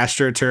square of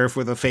AstroTurf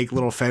with a fake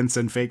little fence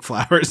and fake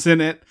flowers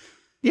in it.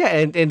 Yeah,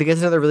 and it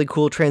gets another really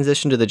cool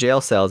transition to the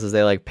jail cells as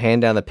they like pan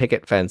down the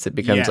picket fence. It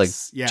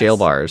becomes jail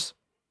bars.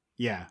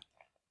 Yeah.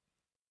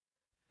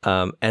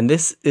 And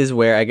this is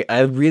where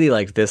I really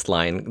liked this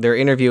line. They're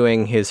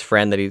interviewing his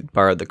friend that he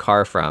borrowed the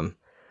car from.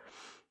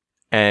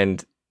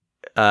 And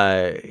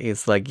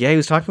he's like, yeah, he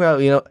was talking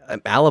about,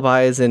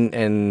 alibis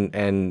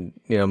and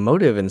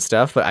motive and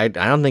stuff, but I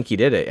don't think he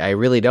did it. I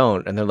really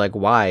don't. And they're like,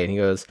 why? And he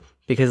goes,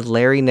 because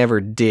Larry never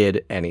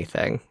did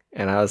anything.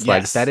 And I was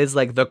like, that is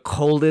like the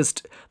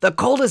coldest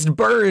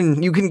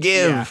burn you can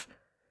give.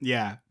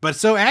 Yeah. But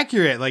so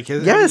accurate. Like,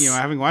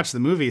 having watched the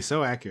movie,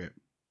 so accurate.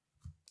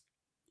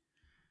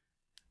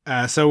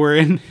 So we're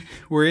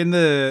in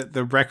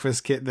the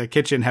breakfast the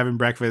kitchen having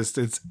breakfast.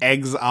 It's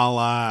eggs a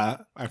la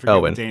I forget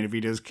Owen. what Danny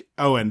DeVito's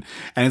Owen,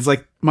 and it's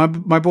like my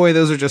boy,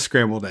 those are just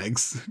scrambled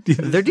eggs.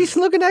 They're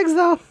decent looking eggs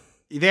though.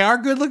 They are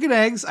good looking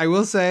eggs. I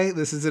will say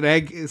this is an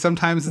egg.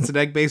 Sometimes it's an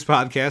egg based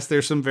podcast.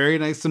 There's some very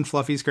nice and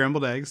fluffy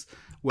scrambled eggs.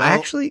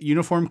 Well,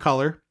 uniform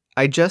color.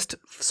 I just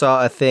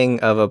saw a thing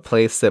of a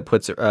place that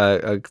puts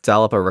a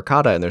dollop of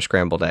ricotta in their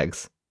scrambled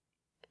eggs.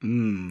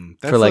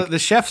 That's the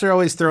chefs are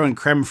always throwing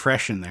creme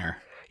fraiche in there.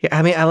 Yeah,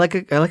 I mean, I like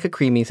a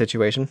creamy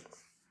situation.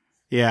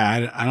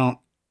 Yeah, I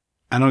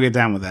don't get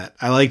down with that.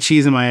 I like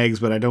cheese in my eggs,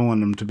 but I don't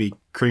want them to be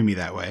creamy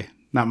that way.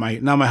 Not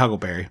my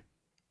Huckleberry.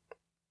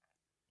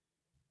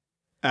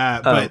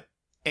 But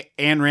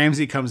Ann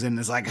Ramsey comes in and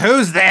is like,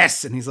 "Who's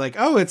this?" And he's like,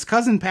 "Oh, it's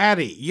Cousin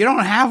Patty. You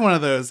don't have one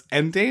of those."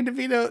 And Danny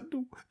DeVito,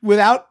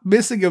 without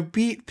missing a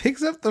beat,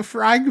 picks up the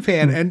frying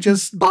pan and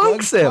just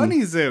bonks him,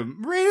 bunnies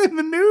him right in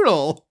the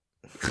noodle.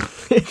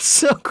 It's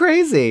so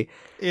crazy.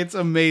 It's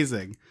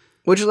amazing.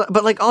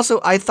 But like, also,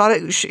 I thought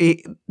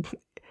he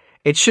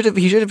should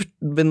have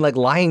been like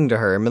lying to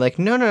her and be like,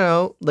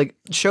 no, like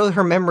show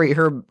her memory,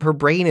 her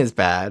brain is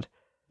bad.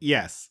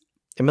 Yes.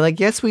 And be like,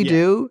 yes, we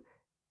do.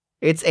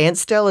 It's Aunt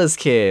Stella's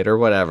kid or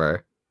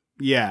whatever.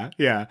 Yeah.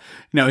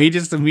 No, he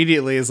just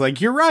immediately is like,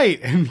 you're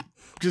right, and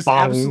just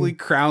absolutely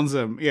crowns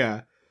him.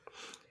 Yeah.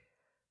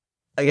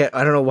 I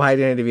don't know why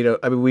Danny DeVito.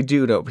 I mean, we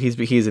do know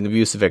he's an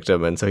abuse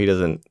victim, and so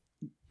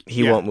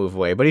he won't move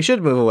away, but he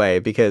should move away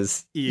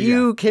because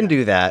you can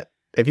do that.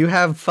 If you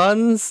have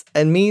funds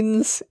and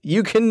means,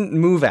 you can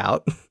move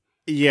out.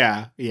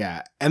 Yeah.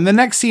 And the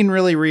next scene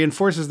really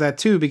reinforces that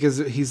too, because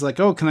he's like,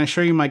 "Oh, can I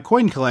show you my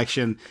coin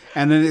collection?"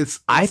 And then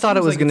I thought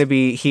it was going to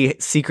be he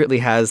secretly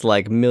has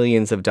like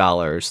millions of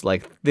dollars.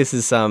 Like this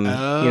is some,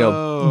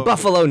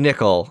 Buffalo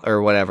nickel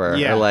or whatever.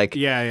 Yeah. Or like,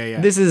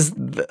 this is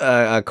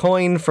a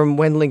coin from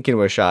when Lincoln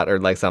was shot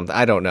or like something.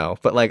 I don't know.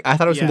 But like, I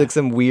thought it was gonna be like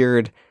some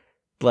weird,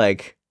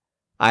 like,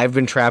 I've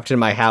been trapped in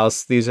my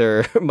house. These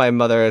are my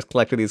mother has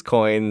collected these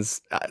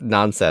coins.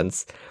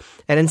 Nonsense.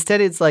 And instead,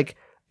 it's like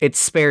it's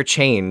spare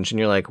change, and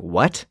you're like,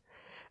 what?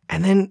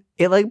 And then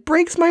it like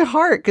breaks my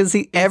heart because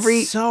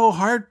it's so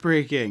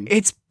heartbreaking.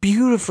 It's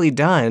beautifully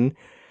done.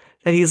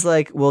 That he's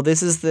like, well,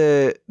 this is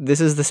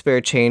the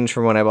spare change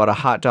from when I bought a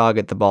hot dog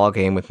at the ball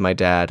game with my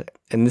dad,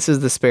 and this is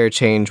the spare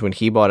change when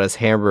he bought us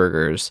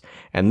hamburgers,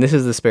 and this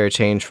is the spare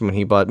change from when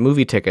he bought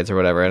movie tickets or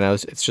whatever. And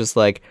it's just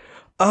like,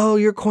 oh,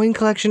 your coin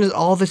collection is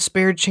all the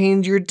spare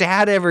change your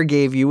dad ever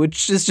gave you,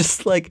 which is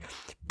just like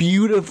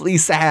beautifully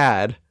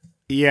sad.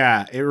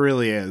 Yeah, it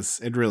really is.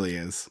 It really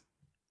is.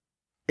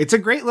 It's a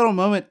great little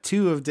moment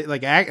too of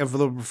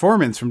the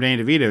performance from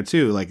Danny DeVito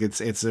too. Like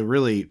it's a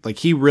really, like,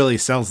 he really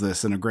sells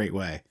this in a great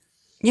way.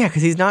 Yeah,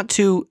 because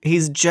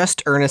he's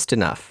just earnest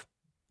enough.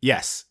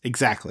 Yes,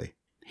 exactly.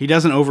 He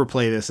doesn't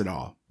overplay this at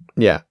all.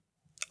 Yeah.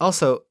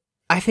 Also,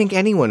 I think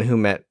anyone who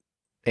met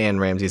Ann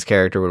Ramsey's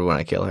character would want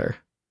to kill her.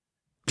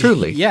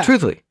 Truly. Yeah.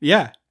 Truthfully.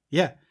 Yeah.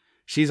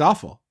 She's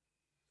awful.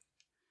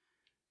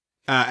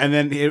 And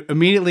then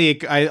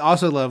I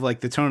also love like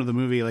the tone of the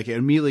movie. Like it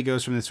immediately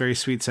goes from this very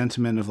sweet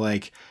sentiment of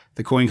like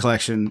the coin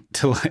collection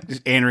to like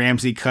Ann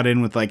Ramsey cut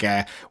in with like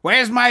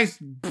 "Where's my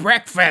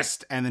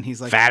breakfast?" And then he's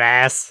like, "Fat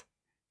ass,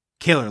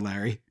 kill her,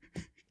 Larry,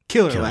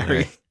 kill her,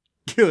 Larry,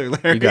 kill her,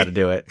 Larry. You got to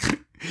do it."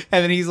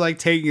 And then he's like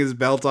taking his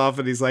belt off,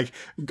 and he's like,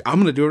 "I'm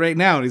gonna do it right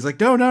now." And he's like,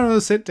 "No,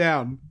 sit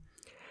down."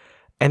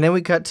 And then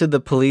we cut to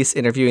the police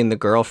interviewing the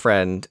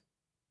girlfriend,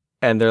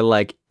 and they're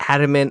like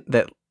adamant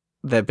that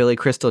Billy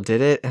Crystal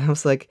did it. And I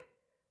was like,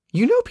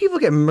 you know, people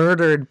get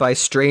murdered by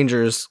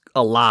strangers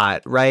a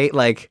lot, right?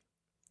 Like,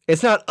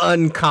 it's not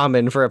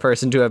uncommon for a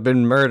person to have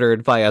been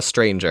murdered by a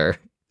stranger.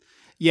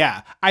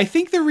 Yeah, I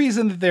think the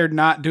reason that they're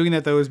not doing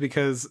that, though, is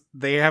because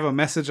they have a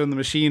message on the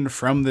machine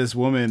from this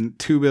woman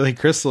to Billy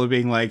Crystal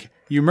being like,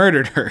 you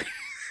murdered her.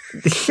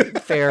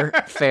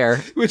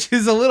 Fair. Which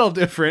is a little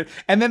different.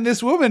 And then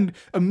this woman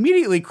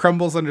immediately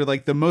crumbles under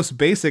like the most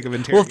basic of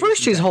interrogation. Well,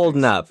 first she's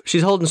holding up.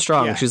 She's holding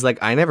strong. Yeah. She's like,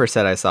 I never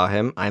said I saw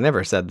him. I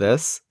never said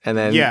this. And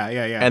then Yeah.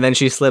 And then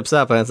she slips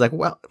up and it's like,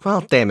 well,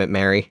 damn it,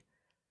 Mary.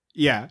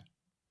 Yeah.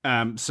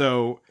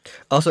 So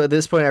also at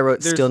this point I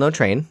wrote still no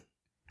train.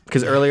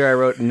 Because earlier I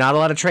wrote not a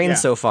lot of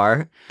trains so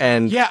far.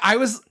 And yeah, I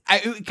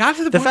got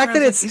to the point fact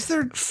where that it's it's is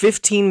there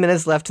 15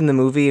 minutes left in the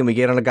movie and we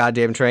get on a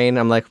goddamn train,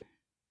 I'm like,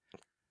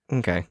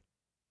 okay.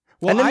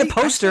 well, and then I the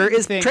poster started to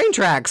is think- train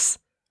tracks.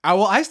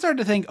 I started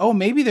to think, oh,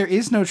 maybe there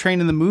is no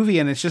train in the movie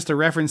and it's just a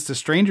reference to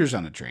strangers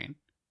on a train.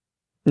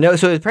 No,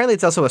 so apparently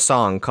it's also a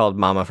song called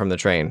Mama from the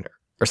Train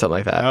or something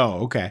like that.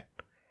 Oh, okay.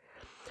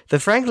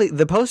 Frankly,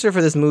 the poster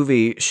for this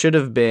movie should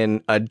have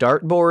been a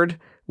dartboard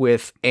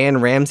with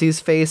Anne Ramsey's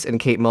face and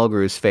Kate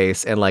Mulgrew's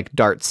face and like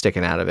darts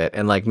sticking out of it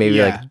and like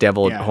maybe like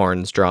devil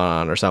horns drawn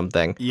on or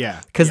something. Yeah.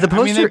 Because the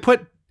poster... I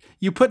mean,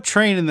 you put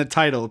train in the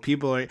title,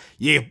 people are,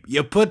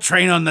 you put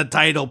train on the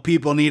title,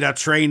 people need a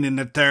train in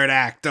the third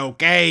act.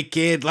 Okay,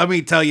 kid, let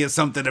me tell you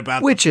something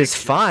about which is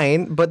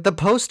fine, but the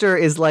poster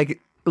is like,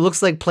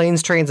 looks like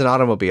planes, trains, and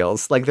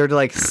automobiles. Like they're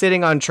like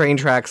sitting on train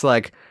tracks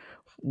like,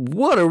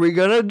 what are we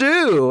gonna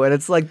do? And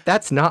it's like,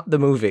 that's not the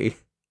movie.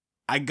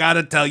 I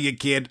gotta tell you,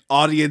 kid,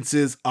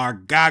 audiences are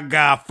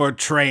gaga for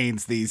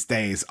trains these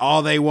days.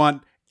 All they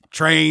want,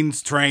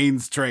 trains.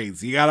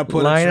 You gotta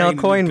put Lionel a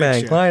train in the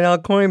picture. Lionel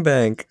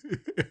Coinbank.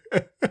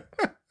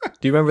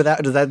 Do you remember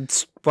that? Does that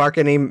spark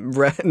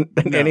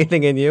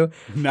anything in you?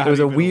 Not It was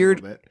even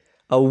little bit.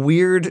 a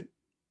weird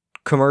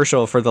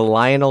commercial for the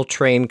Lionel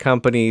Train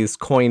Company's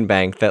coin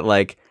bank that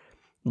like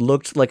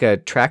looked like a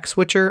track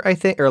switcher, I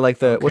think, or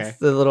like what's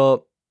the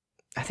little,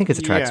 I think it's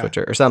a track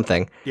switcher or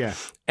something. Yeah.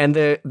 And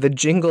the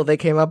jingle they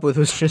came up with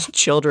was just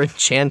children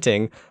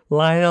chanting,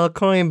 Lionel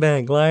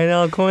Coinbank,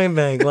 Lionel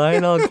Coinbank,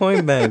 Lionel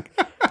Coinbank.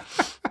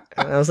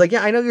 And I was like,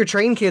 yeah, I know your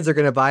train kids are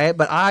going to buy it,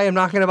 but I am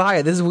not going to buy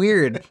it. This is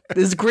weird.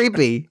 This is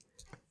creepy.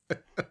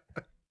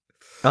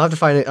 I'll have to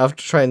find it. I'll have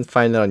to try and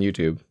find that on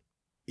YouTube.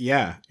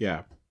 Yeah.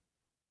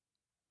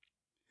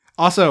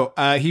 Also,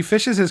 he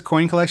fishes his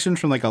coin collection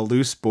from like a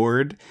loose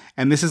board,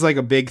 and this is like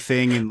a big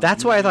thing. In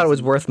That's why I thought it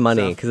was worth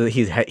money, because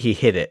he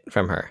hid it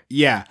from her.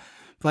 Yeah,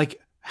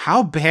 like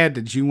how bad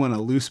did you want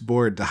a loose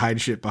board to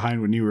hide shit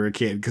behind when you were a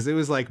kid? Because it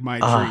was like my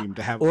dream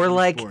to have a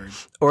loose board.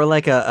 Or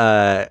like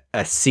a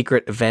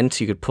secret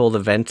vent. You could pull the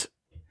vent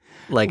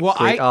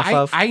off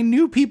of. I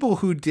knew people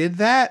who did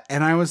that,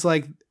 and I was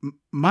like,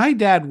 my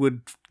dad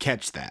would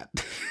catch that.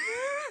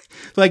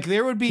 Like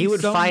there would be, he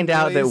would find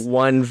out that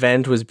one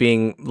vent was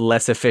being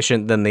less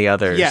efficient than the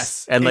others.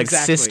 Yes, and like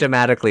exactly.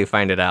 systematically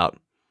find it out.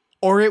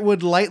 Or it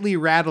would lightly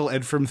rattle,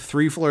 and from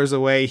 3 floors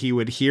away, he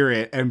would hear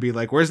it and be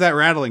like, "Where's that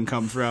rattling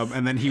come from?"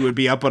 And then he would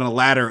be up on a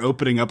ladder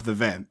opening up the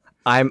vent.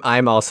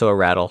 I'm also a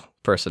rattle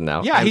person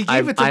now. Yeah, he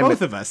gave it to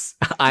both of us.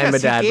 I'm a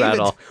dad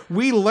rattle.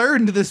 We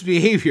learned this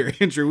behavior,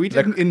 Andrew. We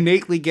didn't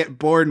innately get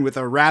born with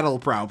a rattle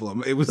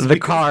problem. It was the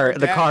car.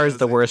 The car is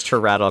the worst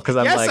for rattle because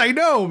I'm yes, like, I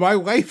know. My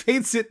wife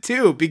hates it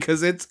too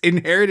because it's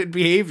inherited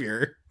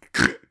behavior.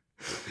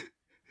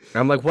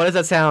 I'm like, what is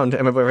that sound?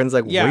 And my boyfriend's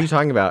like, what are you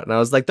talking about? And I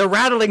was like, the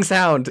rattling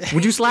sound.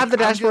 Would you slap the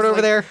dashboard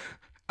over there?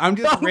 I'm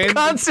just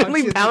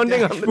constantly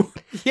pounding on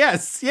the.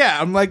 Yes,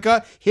 yeah. I'm like,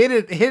 hit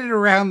it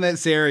around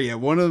this area.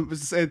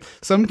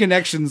 Some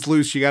connection's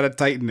loose. You got to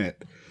tighten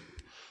it.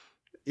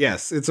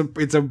 Yes, it's a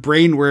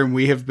brainworm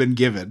we have been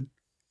given.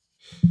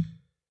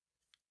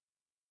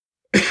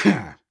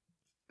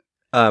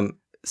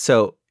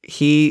 So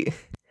he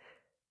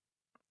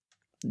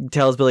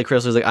tells Billy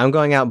Crystal, he's like, I'm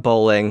going out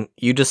bowling.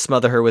 You just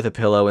smother her with a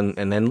pillow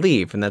and then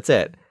leave, and that's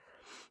it.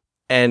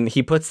 And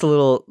he puts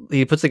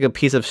like a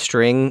piece of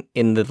string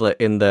in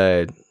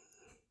the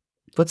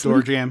what's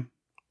door jam.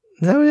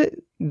 Is that what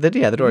it?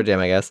 The door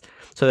jam, I guess,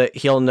 so that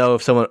he'll know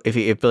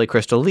if Billy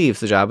Crystal leaves,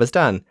 the job is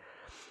done.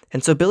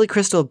 And so Billy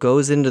Crystal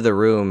goes into the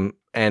room,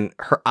 and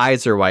her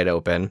eyes are wide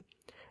open,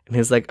 and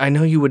he's like, I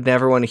know you would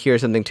never want to hear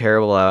something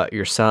terrible about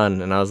your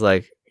son. And I was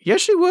like, yes,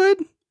 she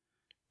would.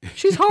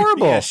 She's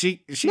horrible. Yeah,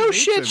 she no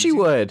shit, him. She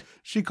would.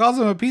 She calls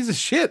him a piece of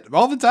shit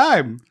all the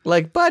time.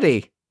 Like,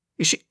 buddy.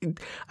 I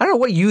don't know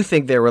what you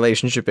think their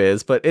relationship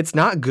is, but it's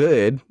not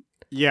good.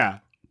 Yeah.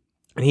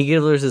 And he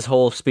gives her this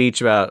whole speech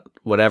about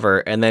whatever,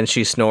 and then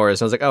she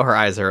snores. I was like,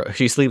 oh,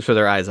 she sleeps with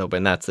her eyes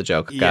open. That's the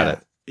joke. Got it.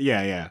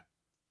 Yeah.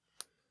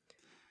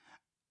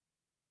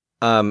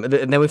 And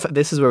then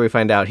this is where we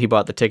find out he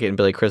bought the ticket in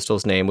Billy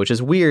Crystal's name, which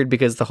is weird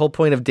because the whole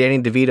point of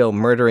Danny DeVito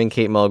murdering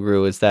Kate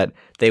Mulgrew is that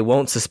they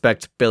won't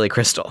suspect Billy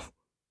Crystal.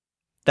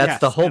 That's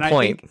the whole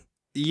point.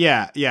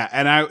 Yeah,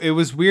 and it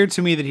was weird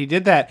to me that he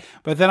did that,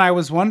 but then I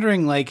was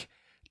wondering, like,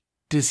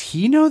 does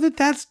he know that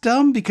that's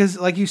dumb? Because,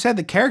 like you said,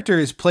 the character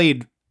is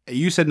played.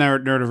 You said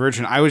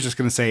neurodivergent. I was just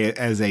going to say it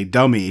as a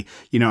dummy.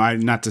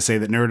 Not to say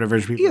that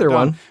neurodivergent people Either are dumb,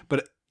 one.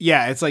 but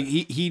yeah, it's like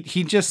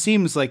he just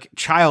seems like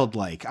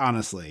childlike,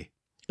 honestly.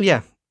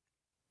 Yeah,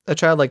 a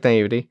childlike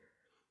naivety.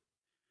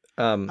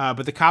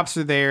 But the cops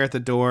are there at the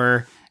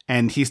door,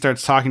 and he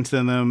starts talking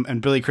to them,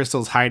 and Billy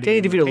Crystal's hiding. Danny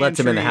in the DeVito lets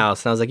him in the pantry.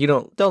 house, and I was like,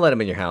 don't let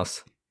him in your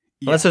house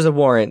unless Yeah. there's a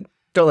warrant.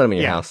 Don't let him in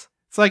your Yeah. house.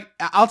 It's like,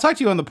 I'll talk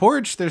to you on the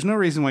porch. There's no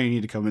reason why you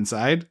need to come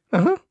inside.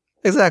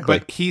 Exactly.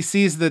 But he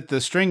sees that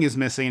the string is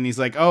missing, and he's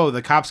like, oh,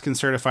 the cops can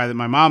certify that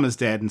my mom is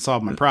dead and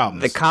solve my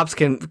problems. The cops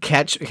can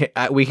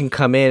we can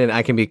come in and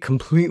I can be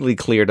completely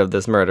cleared of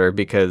this murder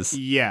because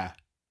Yeah,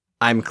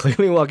 I'm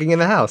clearly walking in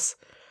the house.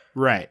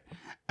 right.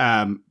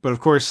 But of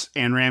course,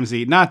 Anne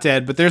Ramsey, not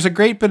dead, but there's a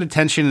great bit of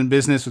tension in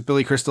business with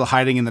Billy Crystal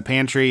hiding in the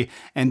pantry,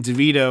 and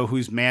DeVito,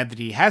 who's mad that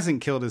he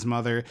hasn't killed his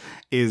mother,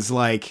 is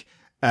like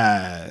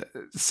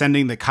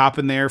sending the cop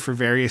in there for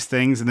various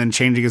things and then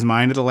changing his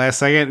mind at the last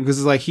second because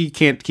it's like he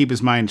can't keep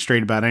his mind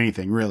straight about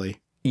anything, really.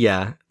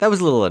 Yeah, that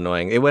was a little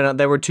annoying. It went.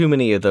 There were too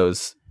many of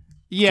those.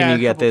 Yeah. Can a you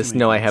get couple this? too many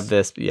No, I ones. have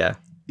this. Yeah.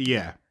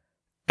 Yeah.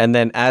 And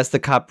then as the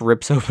cop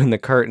rips open the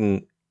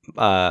curtain,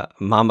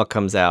 Mama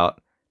comes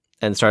out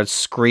and starts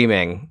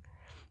screaming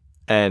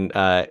and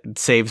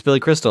saves Billy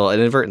Crystal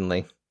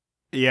inadvertently.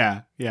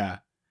 Yeah. Yeah.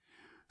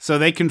 So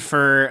they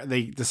confer,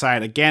 they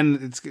decide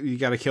again, you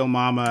got to kill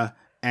Mama,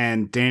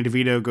 and Danny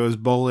DeVito goes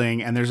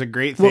bowling, and there's a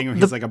great thing where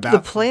he's like about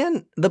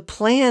the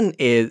plan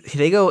is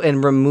they go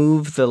and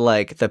remove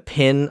the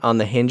pin on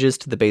the hinges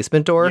to the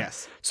basement door.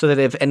 Yes. So that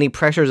if any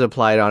pressure is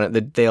applied on it,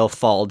 that they'll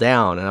fall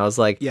down. And I was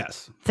like,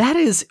 Yes. that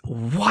is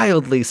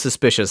wildly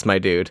suspicious, my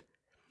dude.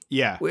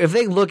 Yeah. If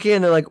they look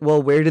in, they're like,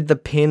 well, where did the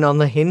pin on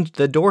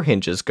the door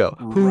hinges go?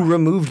 Who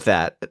removed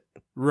that?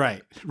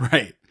 Right.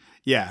 Right.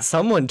 Yeah.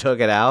 Someone took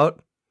it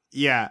out.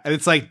 Yeah. And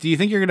it's like, do you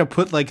think you're going to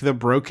put like the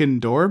broken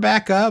door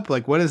back up?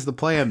 Like, what is the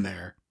plan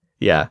there?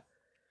 Yeah.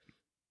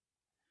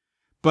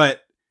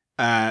 But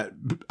I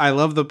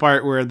love the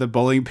part where the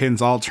bowling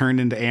pins all turn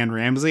into Anne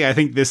Ramsey. I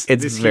think this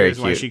It's here very is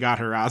why cute. she got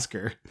her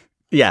Oscar.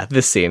 Yeah,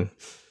 this scene.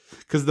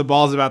 Because the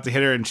ball's about to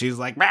hit her and she's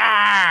like,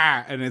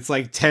 "Bah!" And it's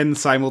like 10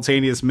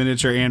 simultaneous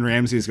miniature Anne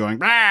Ramseys going,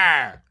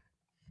 "Bah!"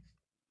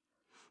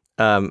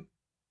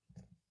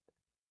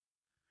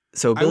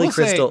 So I Billy will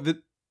say Crystal,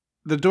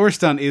 the door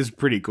stunt is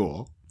pretty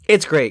cool.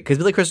 it's great because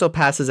Billy Crystal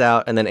passes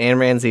out and then Anne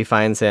Ramsey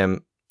finds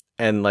him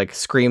and like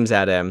screams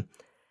at him,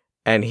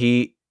 and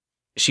she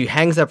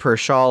hangs up her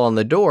shawl on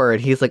the door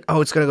and he's like,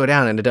 oh, it's gonna go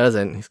down, and it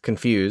doesn't. He's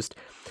confused,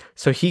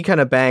 so he kind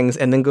of bangs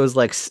and then goes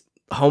like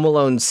Home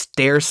Alone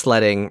stair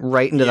sledding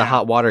right into the Yeah.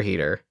 hot water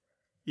heater.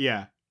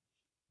 Yeah.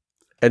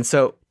 And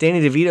so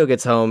Danny DeVito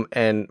gets home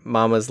and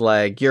Mama's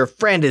like, your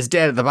friend is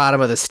dead at the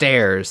bottom of the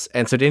stairs.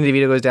 And so Danny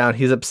DeVito goes down.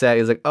 He's upset.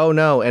 He's like, oh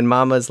no. And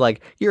Mama's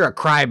like, you're a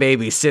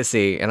crybaby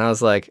sissy. And I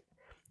was like,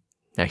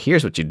 now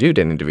here's what you do,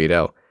 Danny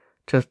DeVito.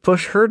 Just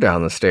push her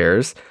down the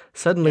stairs.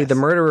 Suddenly the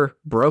murderer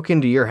broke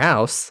into your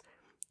house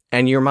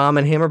and your mom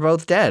and him are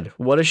both dead.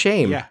 What a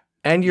shame. Yeah.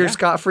 And you're Yeah.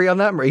 scot-free on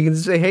that murder. You can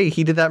say, hey,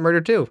 he did that murder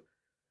too.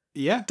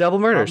 Yeah. Double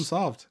Problem murders.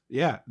 solved.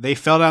 Yeah. They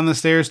fell down the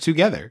stairs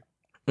together.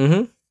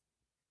 Mm-hmm.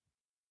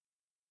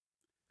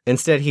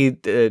 Instead, he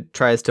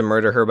tries to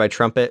murder her by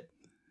trumpet.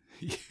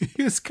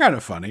 It's kind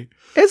of funny.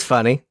 It's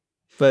funny,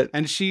 but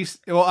And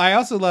I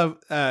also love,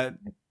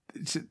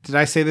 did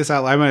I say this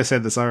out loud? I might have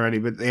said this already,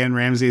 but Anne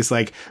Ramsey is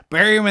like,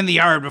 bury him in the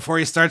yard before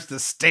he starts to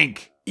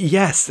stink.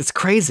 yes, it's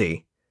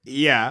crazy.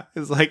 Yeah.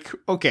 It's like,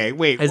 okay,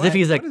 wait. As what? if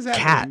he's a What does that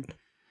cat. mean?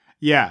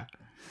 Yeah.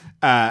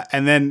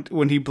 And then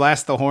when he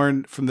blasts the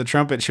horn from the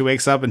trumpet, she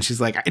wakes up and she's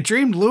like, I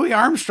dreamed Louis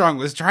Armstrong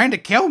was trying to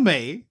kill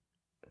me.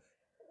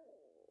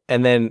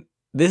 And then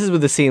this is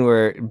with the scene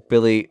where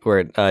Danny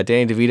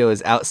DeVito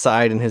is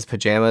outside in his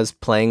pajamas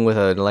playing with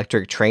an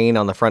electric train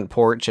on the front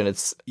porch, and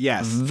it's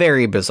Yes.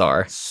 very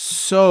bizarre.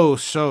 So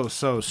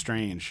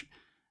strange.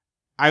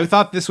 I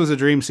thought this was a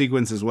dream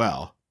sequence as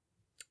well.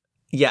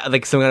 Yeah,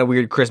 like some kind of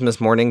weird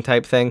Christmas morning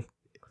type thing.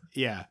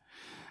 Yeah.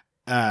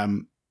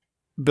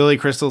 Billy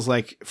Crystal's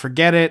like,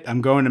 forget it.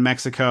 I'm going to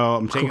Mexico.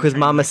 I'm taking a Because train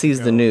to Mama sees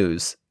the Mexico."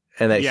 news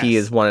and that he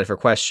Yes. is wanted for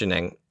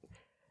questioning.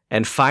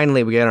 And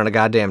finally, we get on a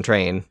goddamn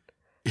train.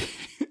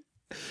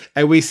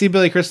 And we see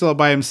Billy Crystal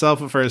by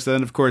himself at first.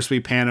 Then, of course, we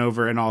pan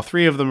over and all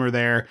three of them are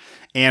there.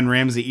 Anne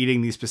Ramsey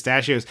eating these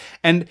pistachios.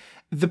 And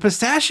the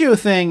pistachio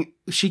thing,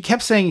 she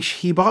kept saying,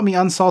 he bought me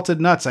unsalted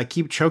nuts. I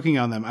keep choking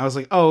on them. I was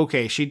like, oh,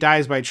 okay. She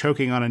dies by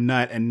choking on a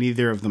nut and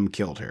neither of them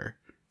killed her.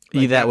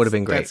 That would have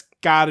been great. That's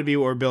got to be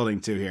what we're building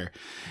to here.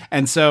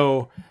 And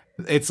so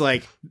it's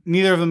like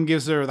neither of them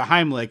gives her the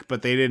Heimlich,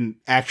 but they didn't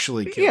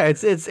actually kill Yeah, her.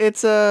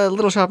 it's a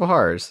Little Shop of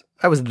Horrors.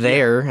 I was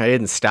there. I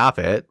didn't stop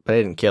it, but I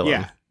didn't kill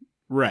him. Yeah,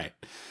 right.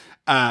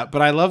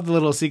 But I love the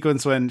little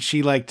sequence when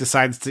she like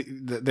decides to.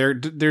 They're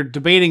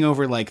debating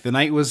over like the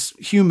night was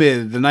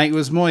humid, the night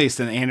was moist,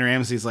 and Anne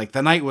Ramsey's like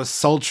the night was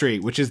sultry,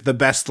 which is the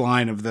best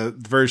line of the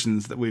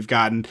versions that we've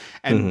gotten,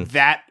 and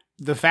that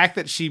the fact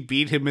that she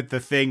beat him at the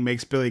thing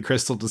makes Billy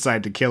Crystal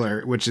decide to kill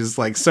her, which is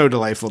like so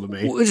delightful to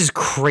me. Which is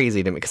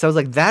crazy to me because I was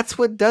like, that's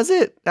what does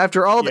it.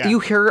 After all, Yeah. you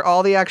hear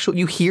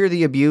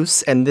the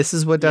abuse, and this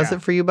is what does Yeah.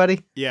 it for you,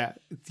 buddy. Yeah.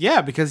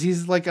 Yeah, because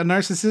he's like a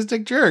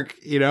narcissistic jerk,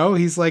 you know?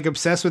 He's like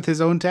obsessed with his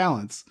own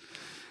talents.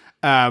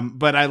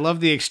 But I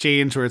love the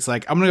exchange where it's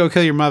like, I'm going to go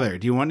kill your mother.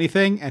 Do you want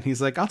anything? And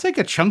he's like, I'll take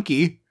a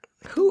chunky.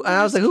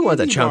 I was like, who wants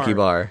a Candy chunky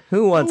bar? bar?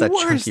 Who wants The a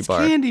chunky worst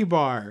bar? candy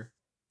bar.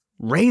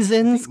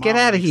 Raisins? Get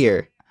Mom out of likes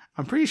here.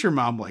 I'm pretty sure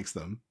Mom likes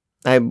them.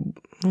 I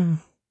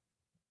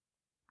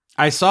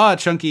I saw a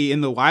chunky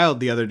in the wild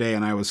the other day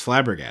and I was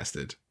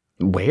flabbergasted.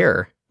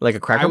 where? Like a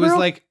Cracker I was Barrel?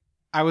 like,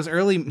 I was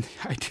early.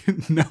 I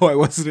didn't know I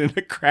wasn't in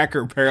a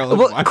Cracker Barrel. and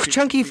Well, watching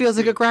chunky feels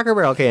like a TV. Cracker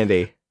Barrel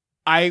candy.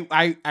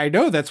 I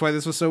know that's why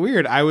this was so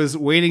weird. I was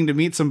waiting to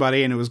meet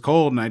somebody and it was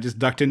cold and I just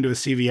ducked into a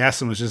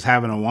CVS and was just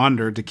having a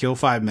wander to kill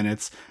 5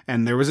 minutes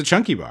and there was a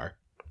chunky bar.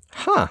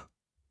 Huh.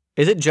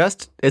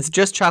 It's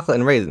just chocolate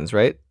and raisins,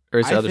 right? Or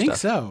is there I other think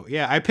stuff? so.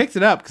 Yeah, I picked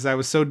it up because I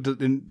was so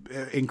incredulous.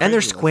 And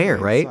they're square,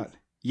 that I right? saw it.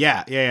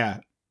 Yeah.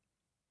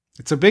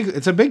 It's a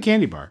big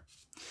candy bar.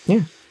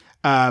 Yeah.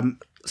 Um,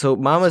 So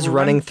Mama's So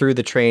running when- through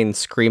the train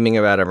screaming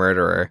about a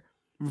murderer.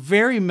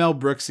 very Mel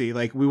Brooksy.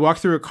 Like we walk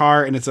through a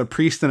car and it's a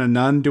priest and a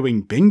nun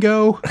doing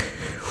bingo.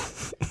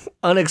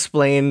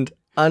 Unexplained,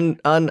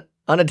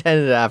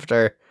 unattended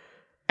after.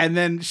 And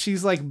then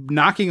she's like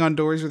knocking on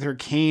doors with her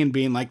cane,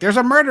 being like, "There's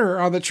a murderer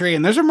on the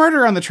train. There's a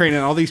murderer on the train."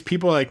 And all these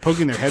people are like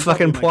poking their heads. up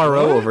Fucking and like,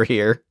 Poirot "What?" over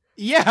here.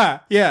 Yeah.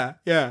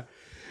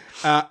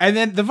 And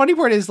then the funny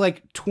part is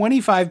like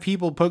 25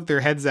 people poke their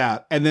heads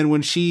out. And then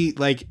when she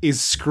like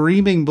is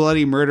screaming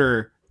bloody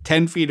murder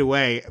 10 feet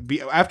away,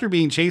 after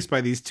being chased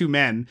by these two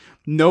men,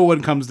 no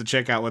one comes to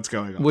check out what's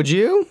going on. Would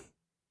you?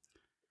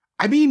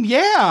 I mean,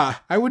 yeah,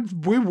 I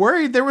would be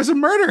worried there was a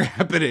murder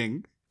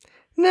happening.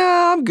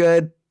 No, I'm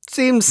good.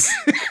 Seems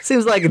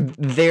like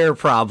their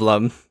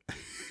problem.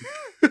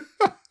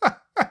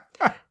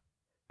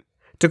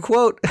 To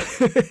quote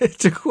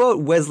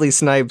Wesley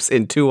Snipes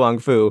in Tu Wong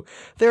Fu,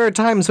 there are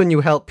times when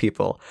you help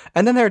people,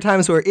 and then there are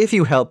times where if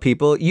you help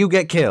people, you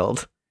get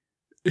killed.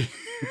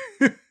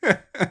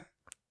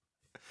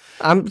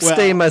 I'm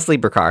staying in my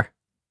sleeper car.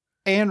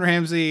 Anne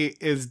Ramsey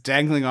is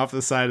dangling off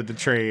the side of the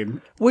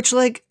train. Which,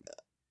 like,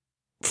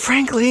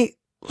 frankly,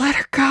 let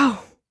her go.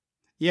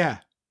 Yeah,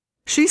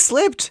 She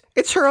slipped.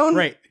 It's her own.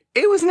 right.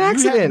 It was an You had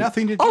accident.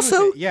 nothing to do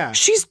also, with it. Yeah.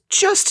 she's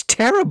just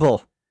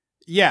terrible.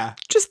 Yeah.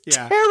 Just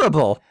Yeah.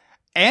 terrible.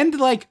 And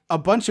like a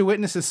bunch of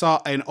witnesses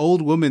saw an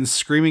old woman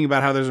screaming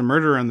about how there's a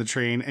murderer on the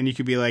train, and you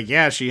could be like,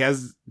 yeah, she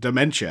has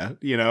dementia,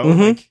 you know? Mhm.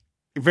 Like,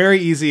 very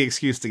easy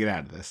excuse to get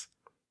out of this.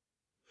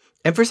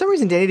 And for some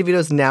reason, Danny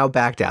DeVito's now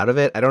backed out of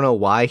it. I don't know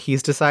why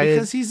he's decided.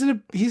 Because he's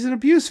an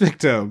abuse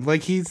victim.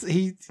 Like he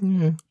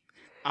Mhm.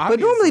 But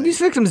normally, obviously- abuse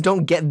victims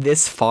don't get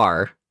this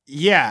far.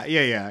 Yeah.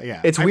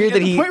 It's I weird mean, that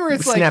at the he point where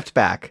it's snapped like,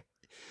 back.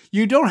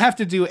 you don't have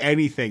to do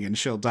anything and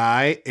she'll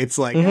die. It's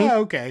like, Mhm.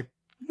 oh, okay.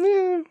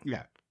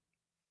 Yeah.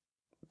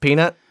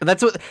 Peanut.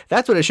 That's what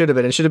it should have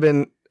been. It should have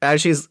been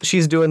as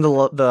she's doing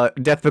the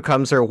death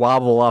becomes her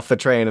wobble off the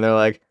train, and they're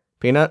like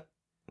peanut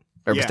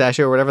or Yeah.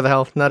 pistachio or whatever the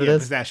hell nut it Yeah,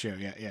 is. pistachio.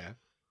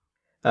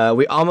 Yeah.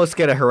 We almost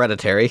get a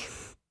hereditary.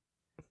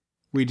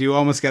 We do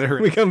almost get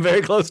We come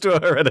very close to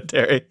a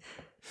hereditary.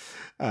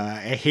 I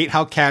hate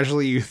how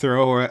casually you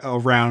throw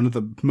around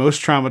the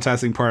most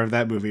traumatizing part of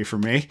that movie for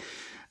me.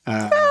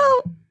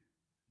 Well,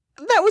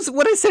 that was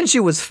what I sent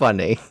you was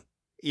funny.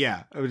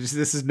 Yeah, this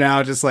is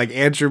now just like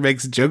Andrew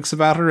makes jokes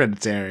about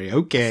Hereditary.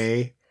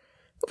 Okay.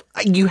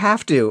 You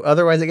have to,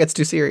 otherwise it gets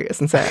too serious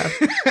and sad.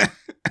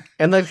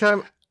 And the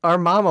time our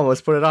mom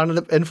almost put it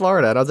on in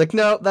Florida, and I was like,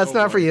 no, that's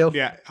not for you.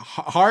 Yeah,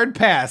 hard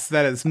pass.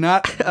 That is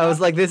not. I was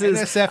like, this is.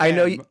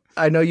 NSFM.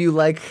 I know you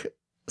like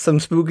some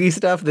spooky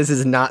stuff. This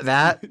is not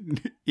that.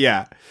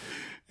 Yeah.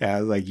 I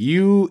was like,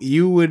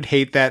 you would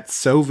hate that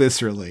so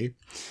viscerally.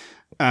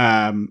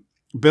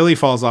 Billy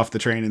falls off the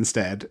train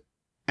instead,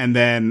 and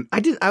then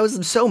I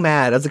was so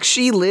mad. I was like,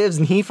 she lives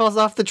and he falls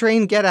off the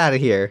train. Get out of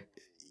here.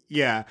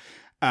 yeah.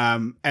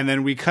 And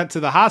then we cut to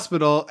the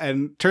hospital,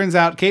 and turns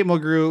out Kate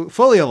Mulgrew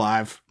fully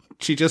alive.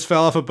 She just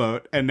fell off a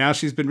boat, and now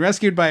she's been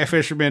rescued by a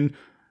fisherman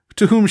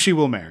to whom she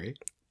will marry.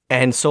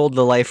 And sold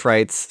the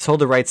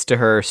rights to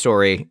her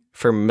story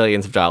for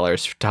millions of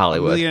dollars to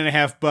Hollywood.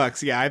 $1.5 million.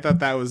 Yeah, I thought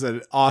that was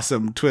an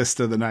awesome twist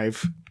of the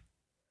knife.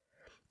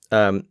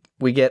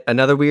 We get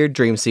another weird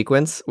dream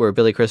sequence where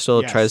Billy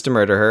Crystal Yes. tries to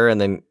murder her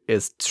and then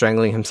is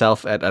strangling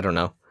himself at, I don't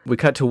know. We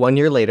cut to 1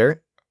 year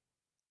later.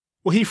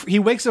 Well, he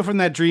wakes up from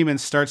that dream and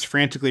starts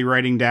frantically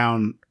writing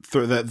down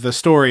the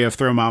story of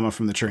Throw Mama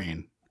from the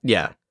train.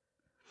 Yeah.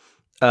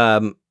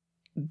 And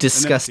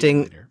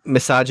Disgusting, then see you later.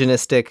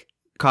 misogynistic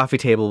coffee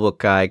table book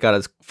guy got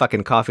his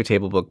fucking coffee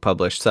table book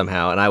published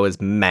somehow, and I was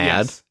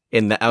mad.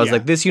 Yes. I was Yeah.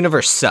 like, this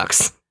universe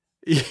sucks.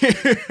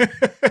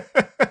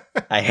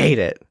 I hate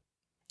it.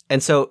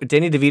 And so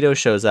Danny DeVito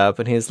shows up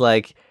and he's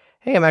like,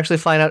 hey, I'm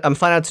flying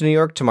out to New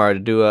York tomorrow to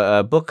do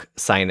a book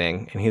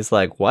signing. And he's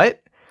like,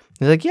 what?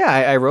 He's like, yeah,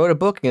 I wrote a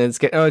book and it's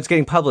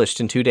getting published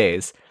in 2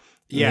 days.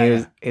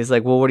 Yeah. He's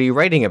like, well, what are you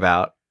writing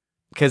about?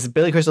 Because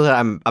Billy Crystal said,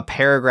 I'm a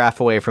paragraph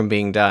away from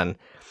being done.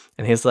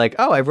 And he's like,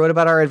 oh, I wrote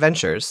about our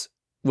adventures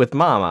with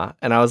Mama.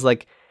 And I was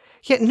like,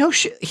 yeah, no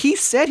shit. He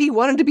said he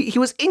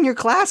was in your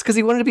class because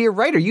he wanted to be a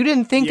writer. You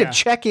didn't think to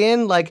check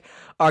in, like,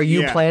 are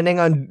you planning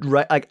on,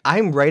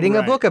 I'm writing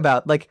a book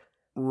about, like,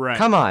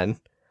 come on.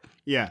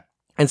 Yeah.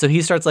 And so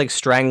he starts, like,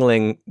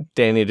 strangling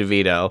Danny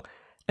DeVito.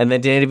 And then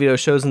Danny DeVito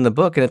shows him the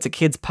book, and it's a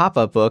kid's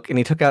pop-up book, and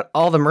he took out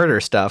all the murder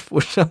stuff,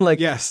 which I'm like,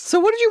 yes. So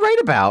what did you write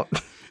about?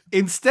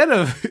 Instead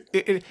of,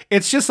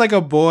 it's just like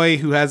a boy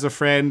who has a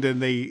friend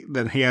and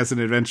then he has an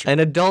adventure. An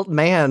adult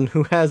man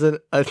who has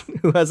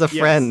a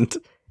friend.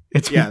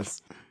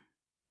 Yes.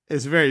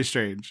 It's very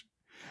strange.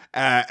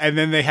 And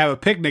then they have a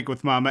picnic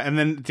with Mama, and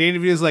then Danny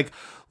DeVito's like,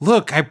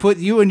 look, I put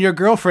you and your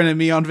girlfriend and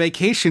me on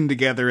vacation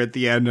together at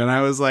the end. And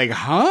I was like,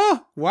 huh?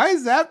 Why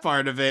is that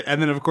part of it?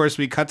 And then, of course,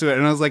 we cut to it,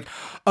 and I was like,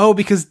 oh,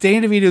 because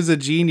Danny DeVito's a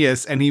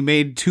genius, and he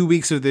made 2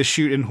 weeks of this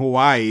shoot in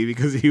Hawaii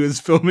because he was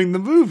filming the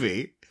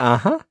movie.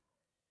 Uh-huh.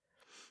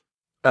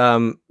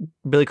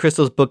 Billy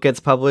Crystal's book gets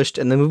published,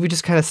 and the movie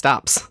just kind of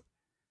stops.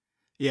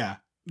 Yeah.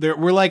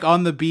 We're like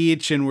on the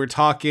beach and we're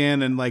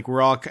talking and like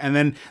and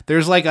then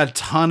there's like a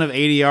ton of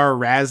ADR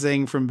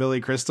razzing from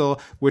Billy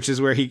Crystal, which is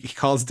where he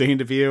calls Danny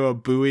DeVito a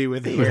buoy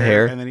with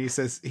hair. And then he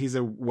says he's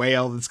a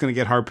whale that's going to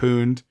get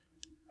harpooned.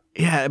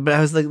 Yeah. But I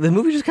was like, the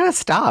movie just kind of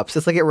stops.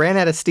 It's like it ran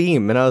out of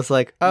steam. And I was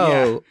like,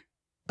 oh,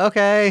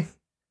 okay.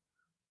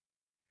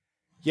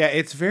 Yeah,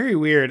 it's very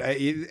weird.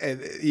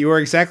 You are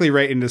exactly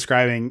right in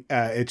describing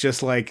it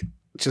just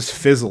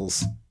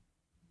fizzles.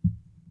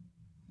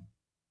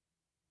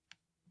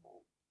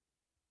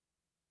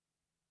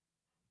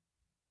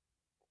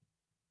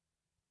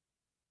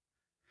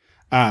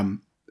 But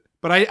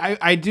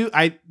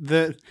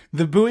the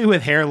buoy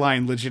with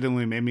hairline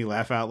legitimately made me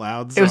laugh out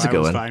loud. So it was a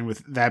good one. I was fine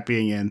with that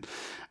being in.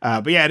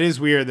 But yeah, it is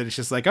weird that it's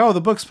just like, oh,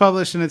 the book's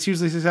published and it's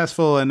hugely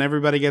successful and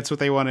everybody gets what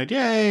they wanted.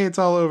 Yay, it's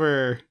all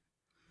over.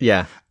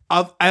 Yeah.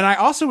 And I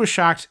also was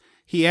shocked.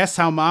 He asked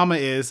how Mama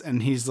is,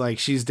 and he's like,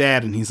 she's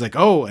dead. And he's like,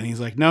 oh, and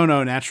he's like, no,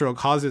 natural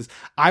causes.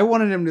 I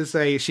wanted him to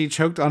say she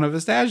choked on a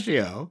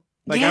pistachio.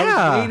 Like, I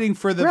was waiting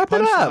for the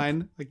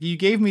punchline. Like, you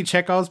gave me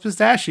Chekhov's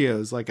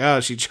pistachios. Like, oh,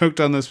 she choked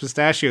on those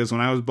pistachios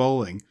when I was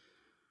bowling.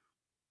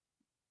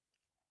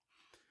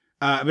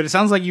 But it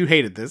sounds like you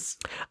hated this.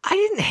 I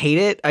didn't hate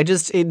it.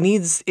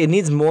 It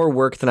needs more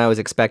work than I was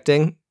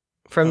expecting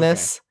from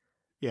this.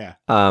 Yeah.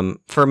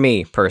 For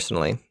me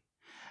personally.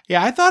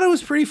 Yeah, I thought it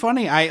was pretty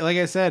funny. Like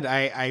I said,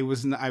 I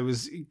was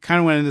kind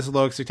of went into this with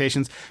low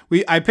expectations.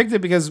 I picked it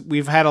because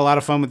we've had a lot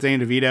of fun with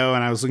Danny DeVito,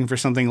 and I was looking for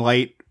something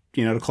light,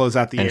 to close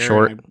out the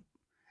year.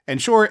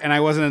 Short, and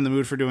I wasn't in the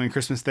mood for doing a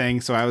Christmas thing,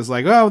 so I was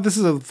like, "Oh, this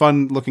is a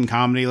fun-looking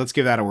comedy. Let's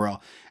give that a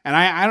whirl." And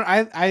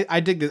I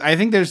dig this. I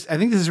think this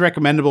is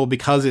recommendable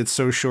because it's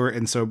so short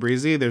and so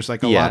breezy. There's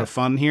like a lot of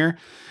fun here.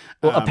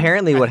 Well,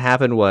 apparently, what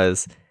happened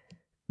was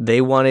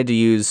they wanted to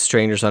use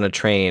Strangers on a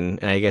Train,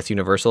 and I guess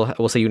Universal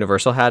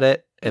had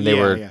it, and they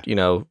were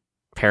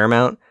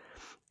Paramount,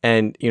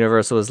 and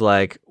Universal was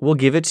like, "We'll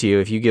give it to you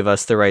if you give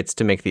us the rights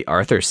to make the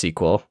Arthur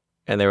sequel."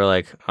 And they were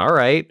like, "All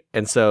right,"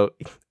 and so.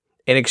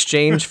 In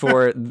exchange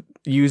for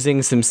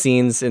using some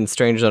scenes in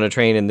Strangers on a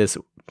Train in this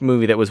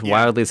movie that was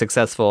wildly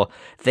successful,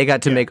 they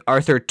got to make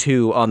Arthur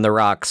 2 on the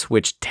rocks,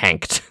 which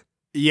tanked.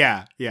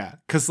 Yeah.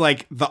 Because,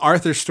 like, the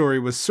Arthur story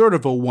was sort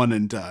of a one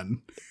and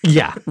done.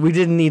 Yeah, we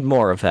didn't need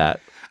more of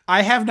that.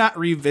 I have not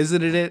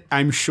revisited it.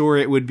 I'm sure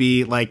it would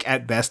be, like,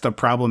 at best a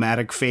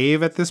problematic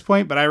fave at this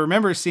point, but I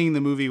remember seeing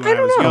the movie when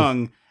I was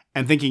young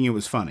and thinking it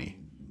was funny.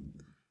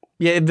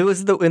 Yeah, it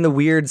was in the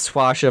weird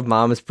swash of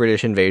Mom's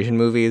British invasion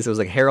movies. It was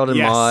like Harold and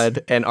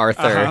Maude and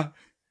Arthur. Uh-huh.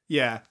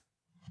 Yeah.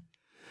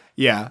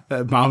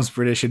 Mom's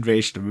British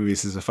invasion of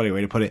movies is a funny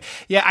way to put it.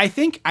 Yeah, I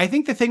think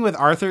the thing with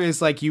Arthur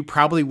is like you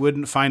probably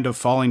wouldn't find a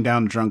falling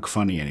down drunk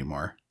funny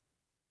anymore.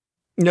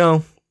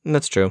 No,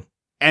 that's true.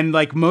 And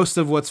like most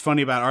of what's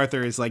funny about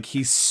Arthur is like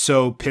he's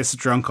so piss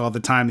drunk all the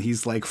time that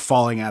he's like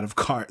falling out of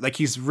car. Like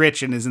he's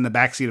rich and is in the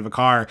backseat of a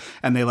car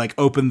and they like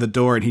open the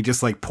door and he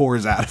just like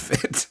pours out of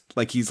it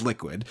like he's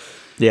liquid.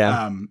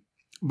 Yeah.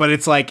 But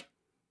it's like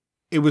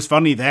it was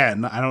funny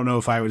then. I don't know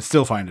if I would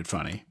still find it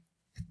funny.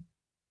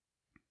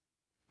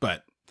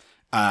 But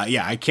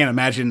I can't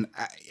imagine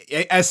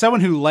as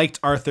someone who liked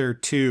Arthur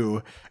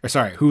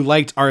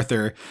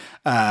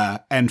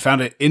and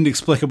found it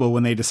inexplicable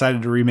when they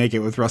decided to remake it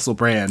with Russell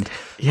Brand.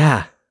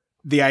 Yeah.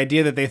 The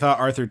idea that they thought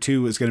Arthur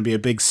 2 was going to be a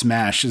big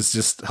smash is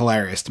just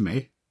hilarious to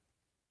me.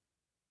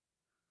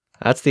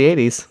 That's the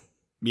 80s.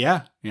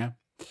 Yeah.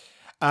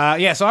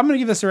 So I'm going to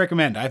give this a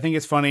recommend. I think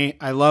it's funny.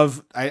 I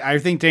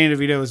think Danny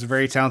DeVito is a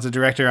very talented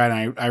director,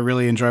 and I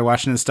really enjoy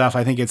watching his stuff.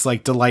 I think it's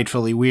like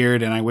delightfully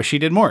weird, and I wish he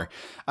did more.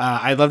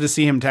 I'd love to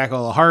see him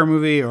tackle a horror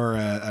movie or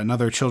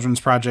another children's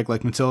project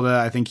like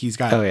Matilda. I think he's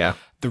got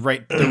the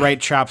right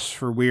chops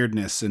for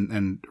weirdness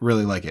and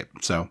really like it.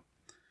 So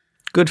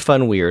good,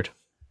 fun, weird.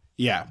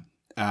 Yeah.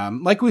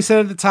 Like we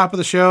said at the top of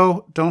the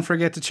show, don't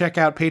forget to check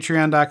out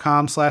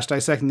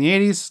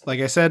patreon.com/dissectingthe80s. Like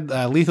I said,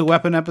 Lethal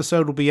Weapon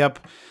episode will be up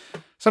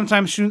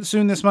sometime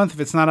soon this month, if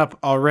it's not up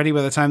already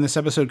by the time this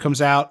episode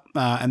comes out.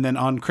 And then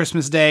on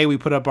Christmas Day, we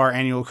put up our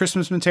annual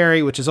Christmas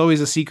Commentary, which is always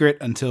a secret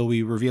until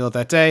we reveal it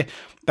that day.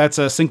 That's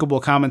a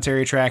syncable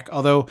commentary track,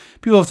 although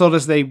people have told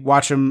us they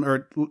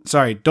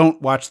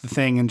don't watch the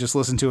thing and just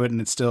listen to it, and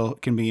it still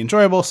can be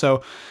enjoyable.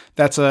 So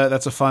that's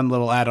a fun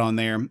little add-on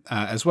there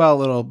as well, a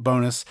little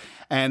bonus.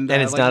 And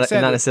it's not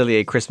necessarily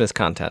a Christmas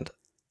content.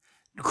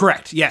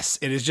 Correct. Yes,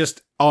 it is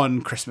just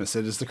on Christmas.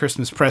 It is the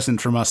Christmas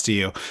present from us to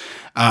you.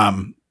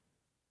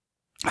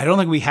 I don't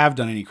think we have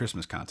done any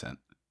Christmas content.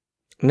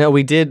 No,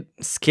 we did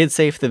Kid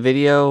Safe the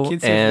video.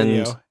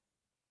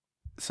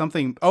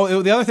 Something.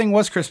 Oh, the other thing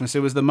was Christmas.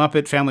 It was the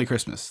Muppet Family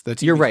Christmas.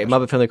 You're right,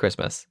 special. Muppet Family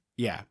Christmas.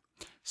 Yeah.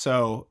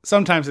 So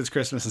sometimes it's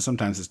Christmas and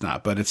sometimes it's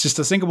not, but it's just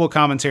a syncable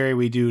commentary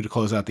we do to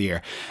close out the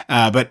year.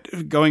 But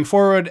going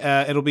forward,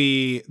 it'll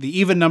be the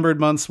even numbered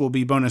months will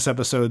be bonus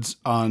episodes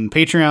on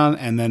Patreon.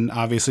 And then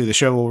obviously the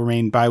show will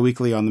remain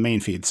bi-weekly on the main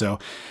feed. So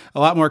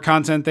a lot more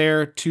content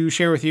there to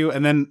share with you.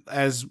 And then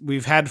as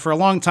we've had for a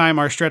long time,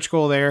 our stretch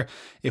goal there,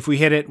 if we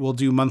hit it, we'll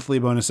do monthly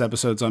bonus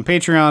episodes on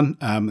Patreon.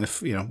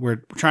 If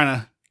we're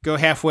trying to go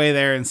halfway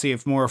there and see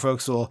if more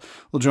folks will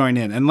join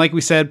in. And like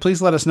we said,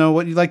 please let us know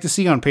what you'd like to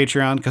see on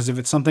Patreon, because if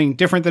it's something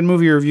different than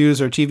movie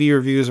reviews or TV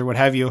reviews or what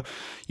have you,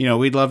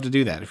 we'd love to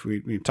do that. If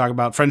we talk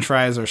about French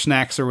fries or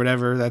snacks or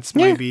whatever,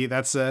 maybe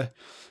that's a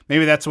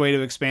way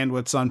to expand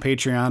what's on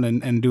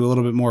Patreon and do a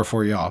little bit more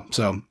for y'all.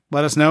 So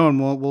let us know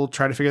and we'll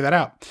try to figure that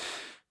out.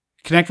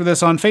 Connect with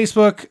us on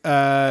Facebook.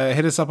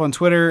 Hit us up on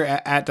Twitter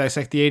at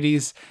Dissect the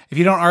 80s. If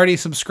you don't already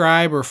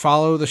subscribe or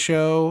follow the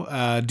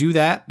show, do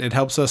that. It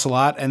helps us a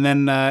lot. And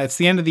then it's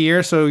the end of the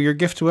year, so your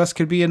gift to us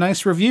could be a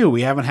nice review.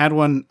 We haven't had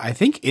one, I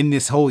think, in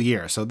this whole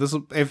year. So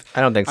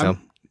I don't think so.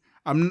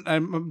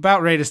 I'm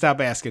about ready to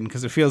stop asking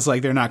because it feels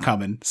like they're not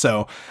coming.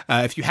 So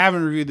if you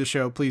haven't reviewed the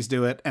show, please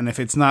do it. And if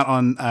it's not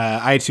on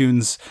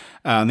iTunes,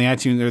 on the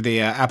iTunes or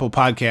the Apple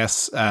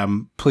Podcasts,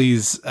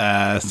 please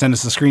send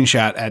us a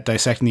screenshot at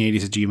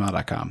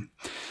dissectingthe80s@gmail.com.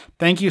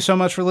 Thank you so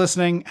much for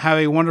listening. Have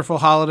a wonderful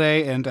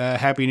holiday and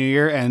Happy New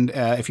Year. And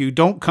if you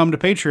don't come to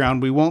Patreon,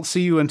 we won't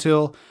see you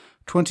until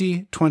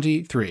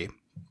 2023.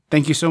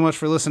 Thank you so much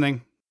for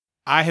listening.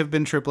 I have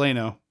been Trip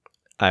Lano.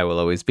 I will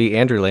always be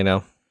Andrew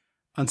Lano.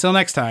 Until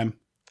next time.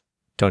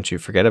 Don't you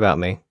forget about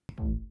me.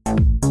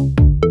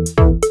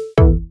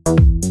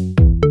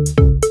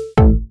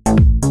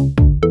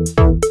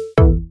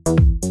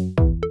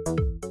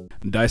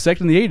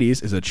 Dissecting the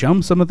 80s is a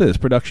Chum Some of This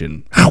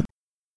production.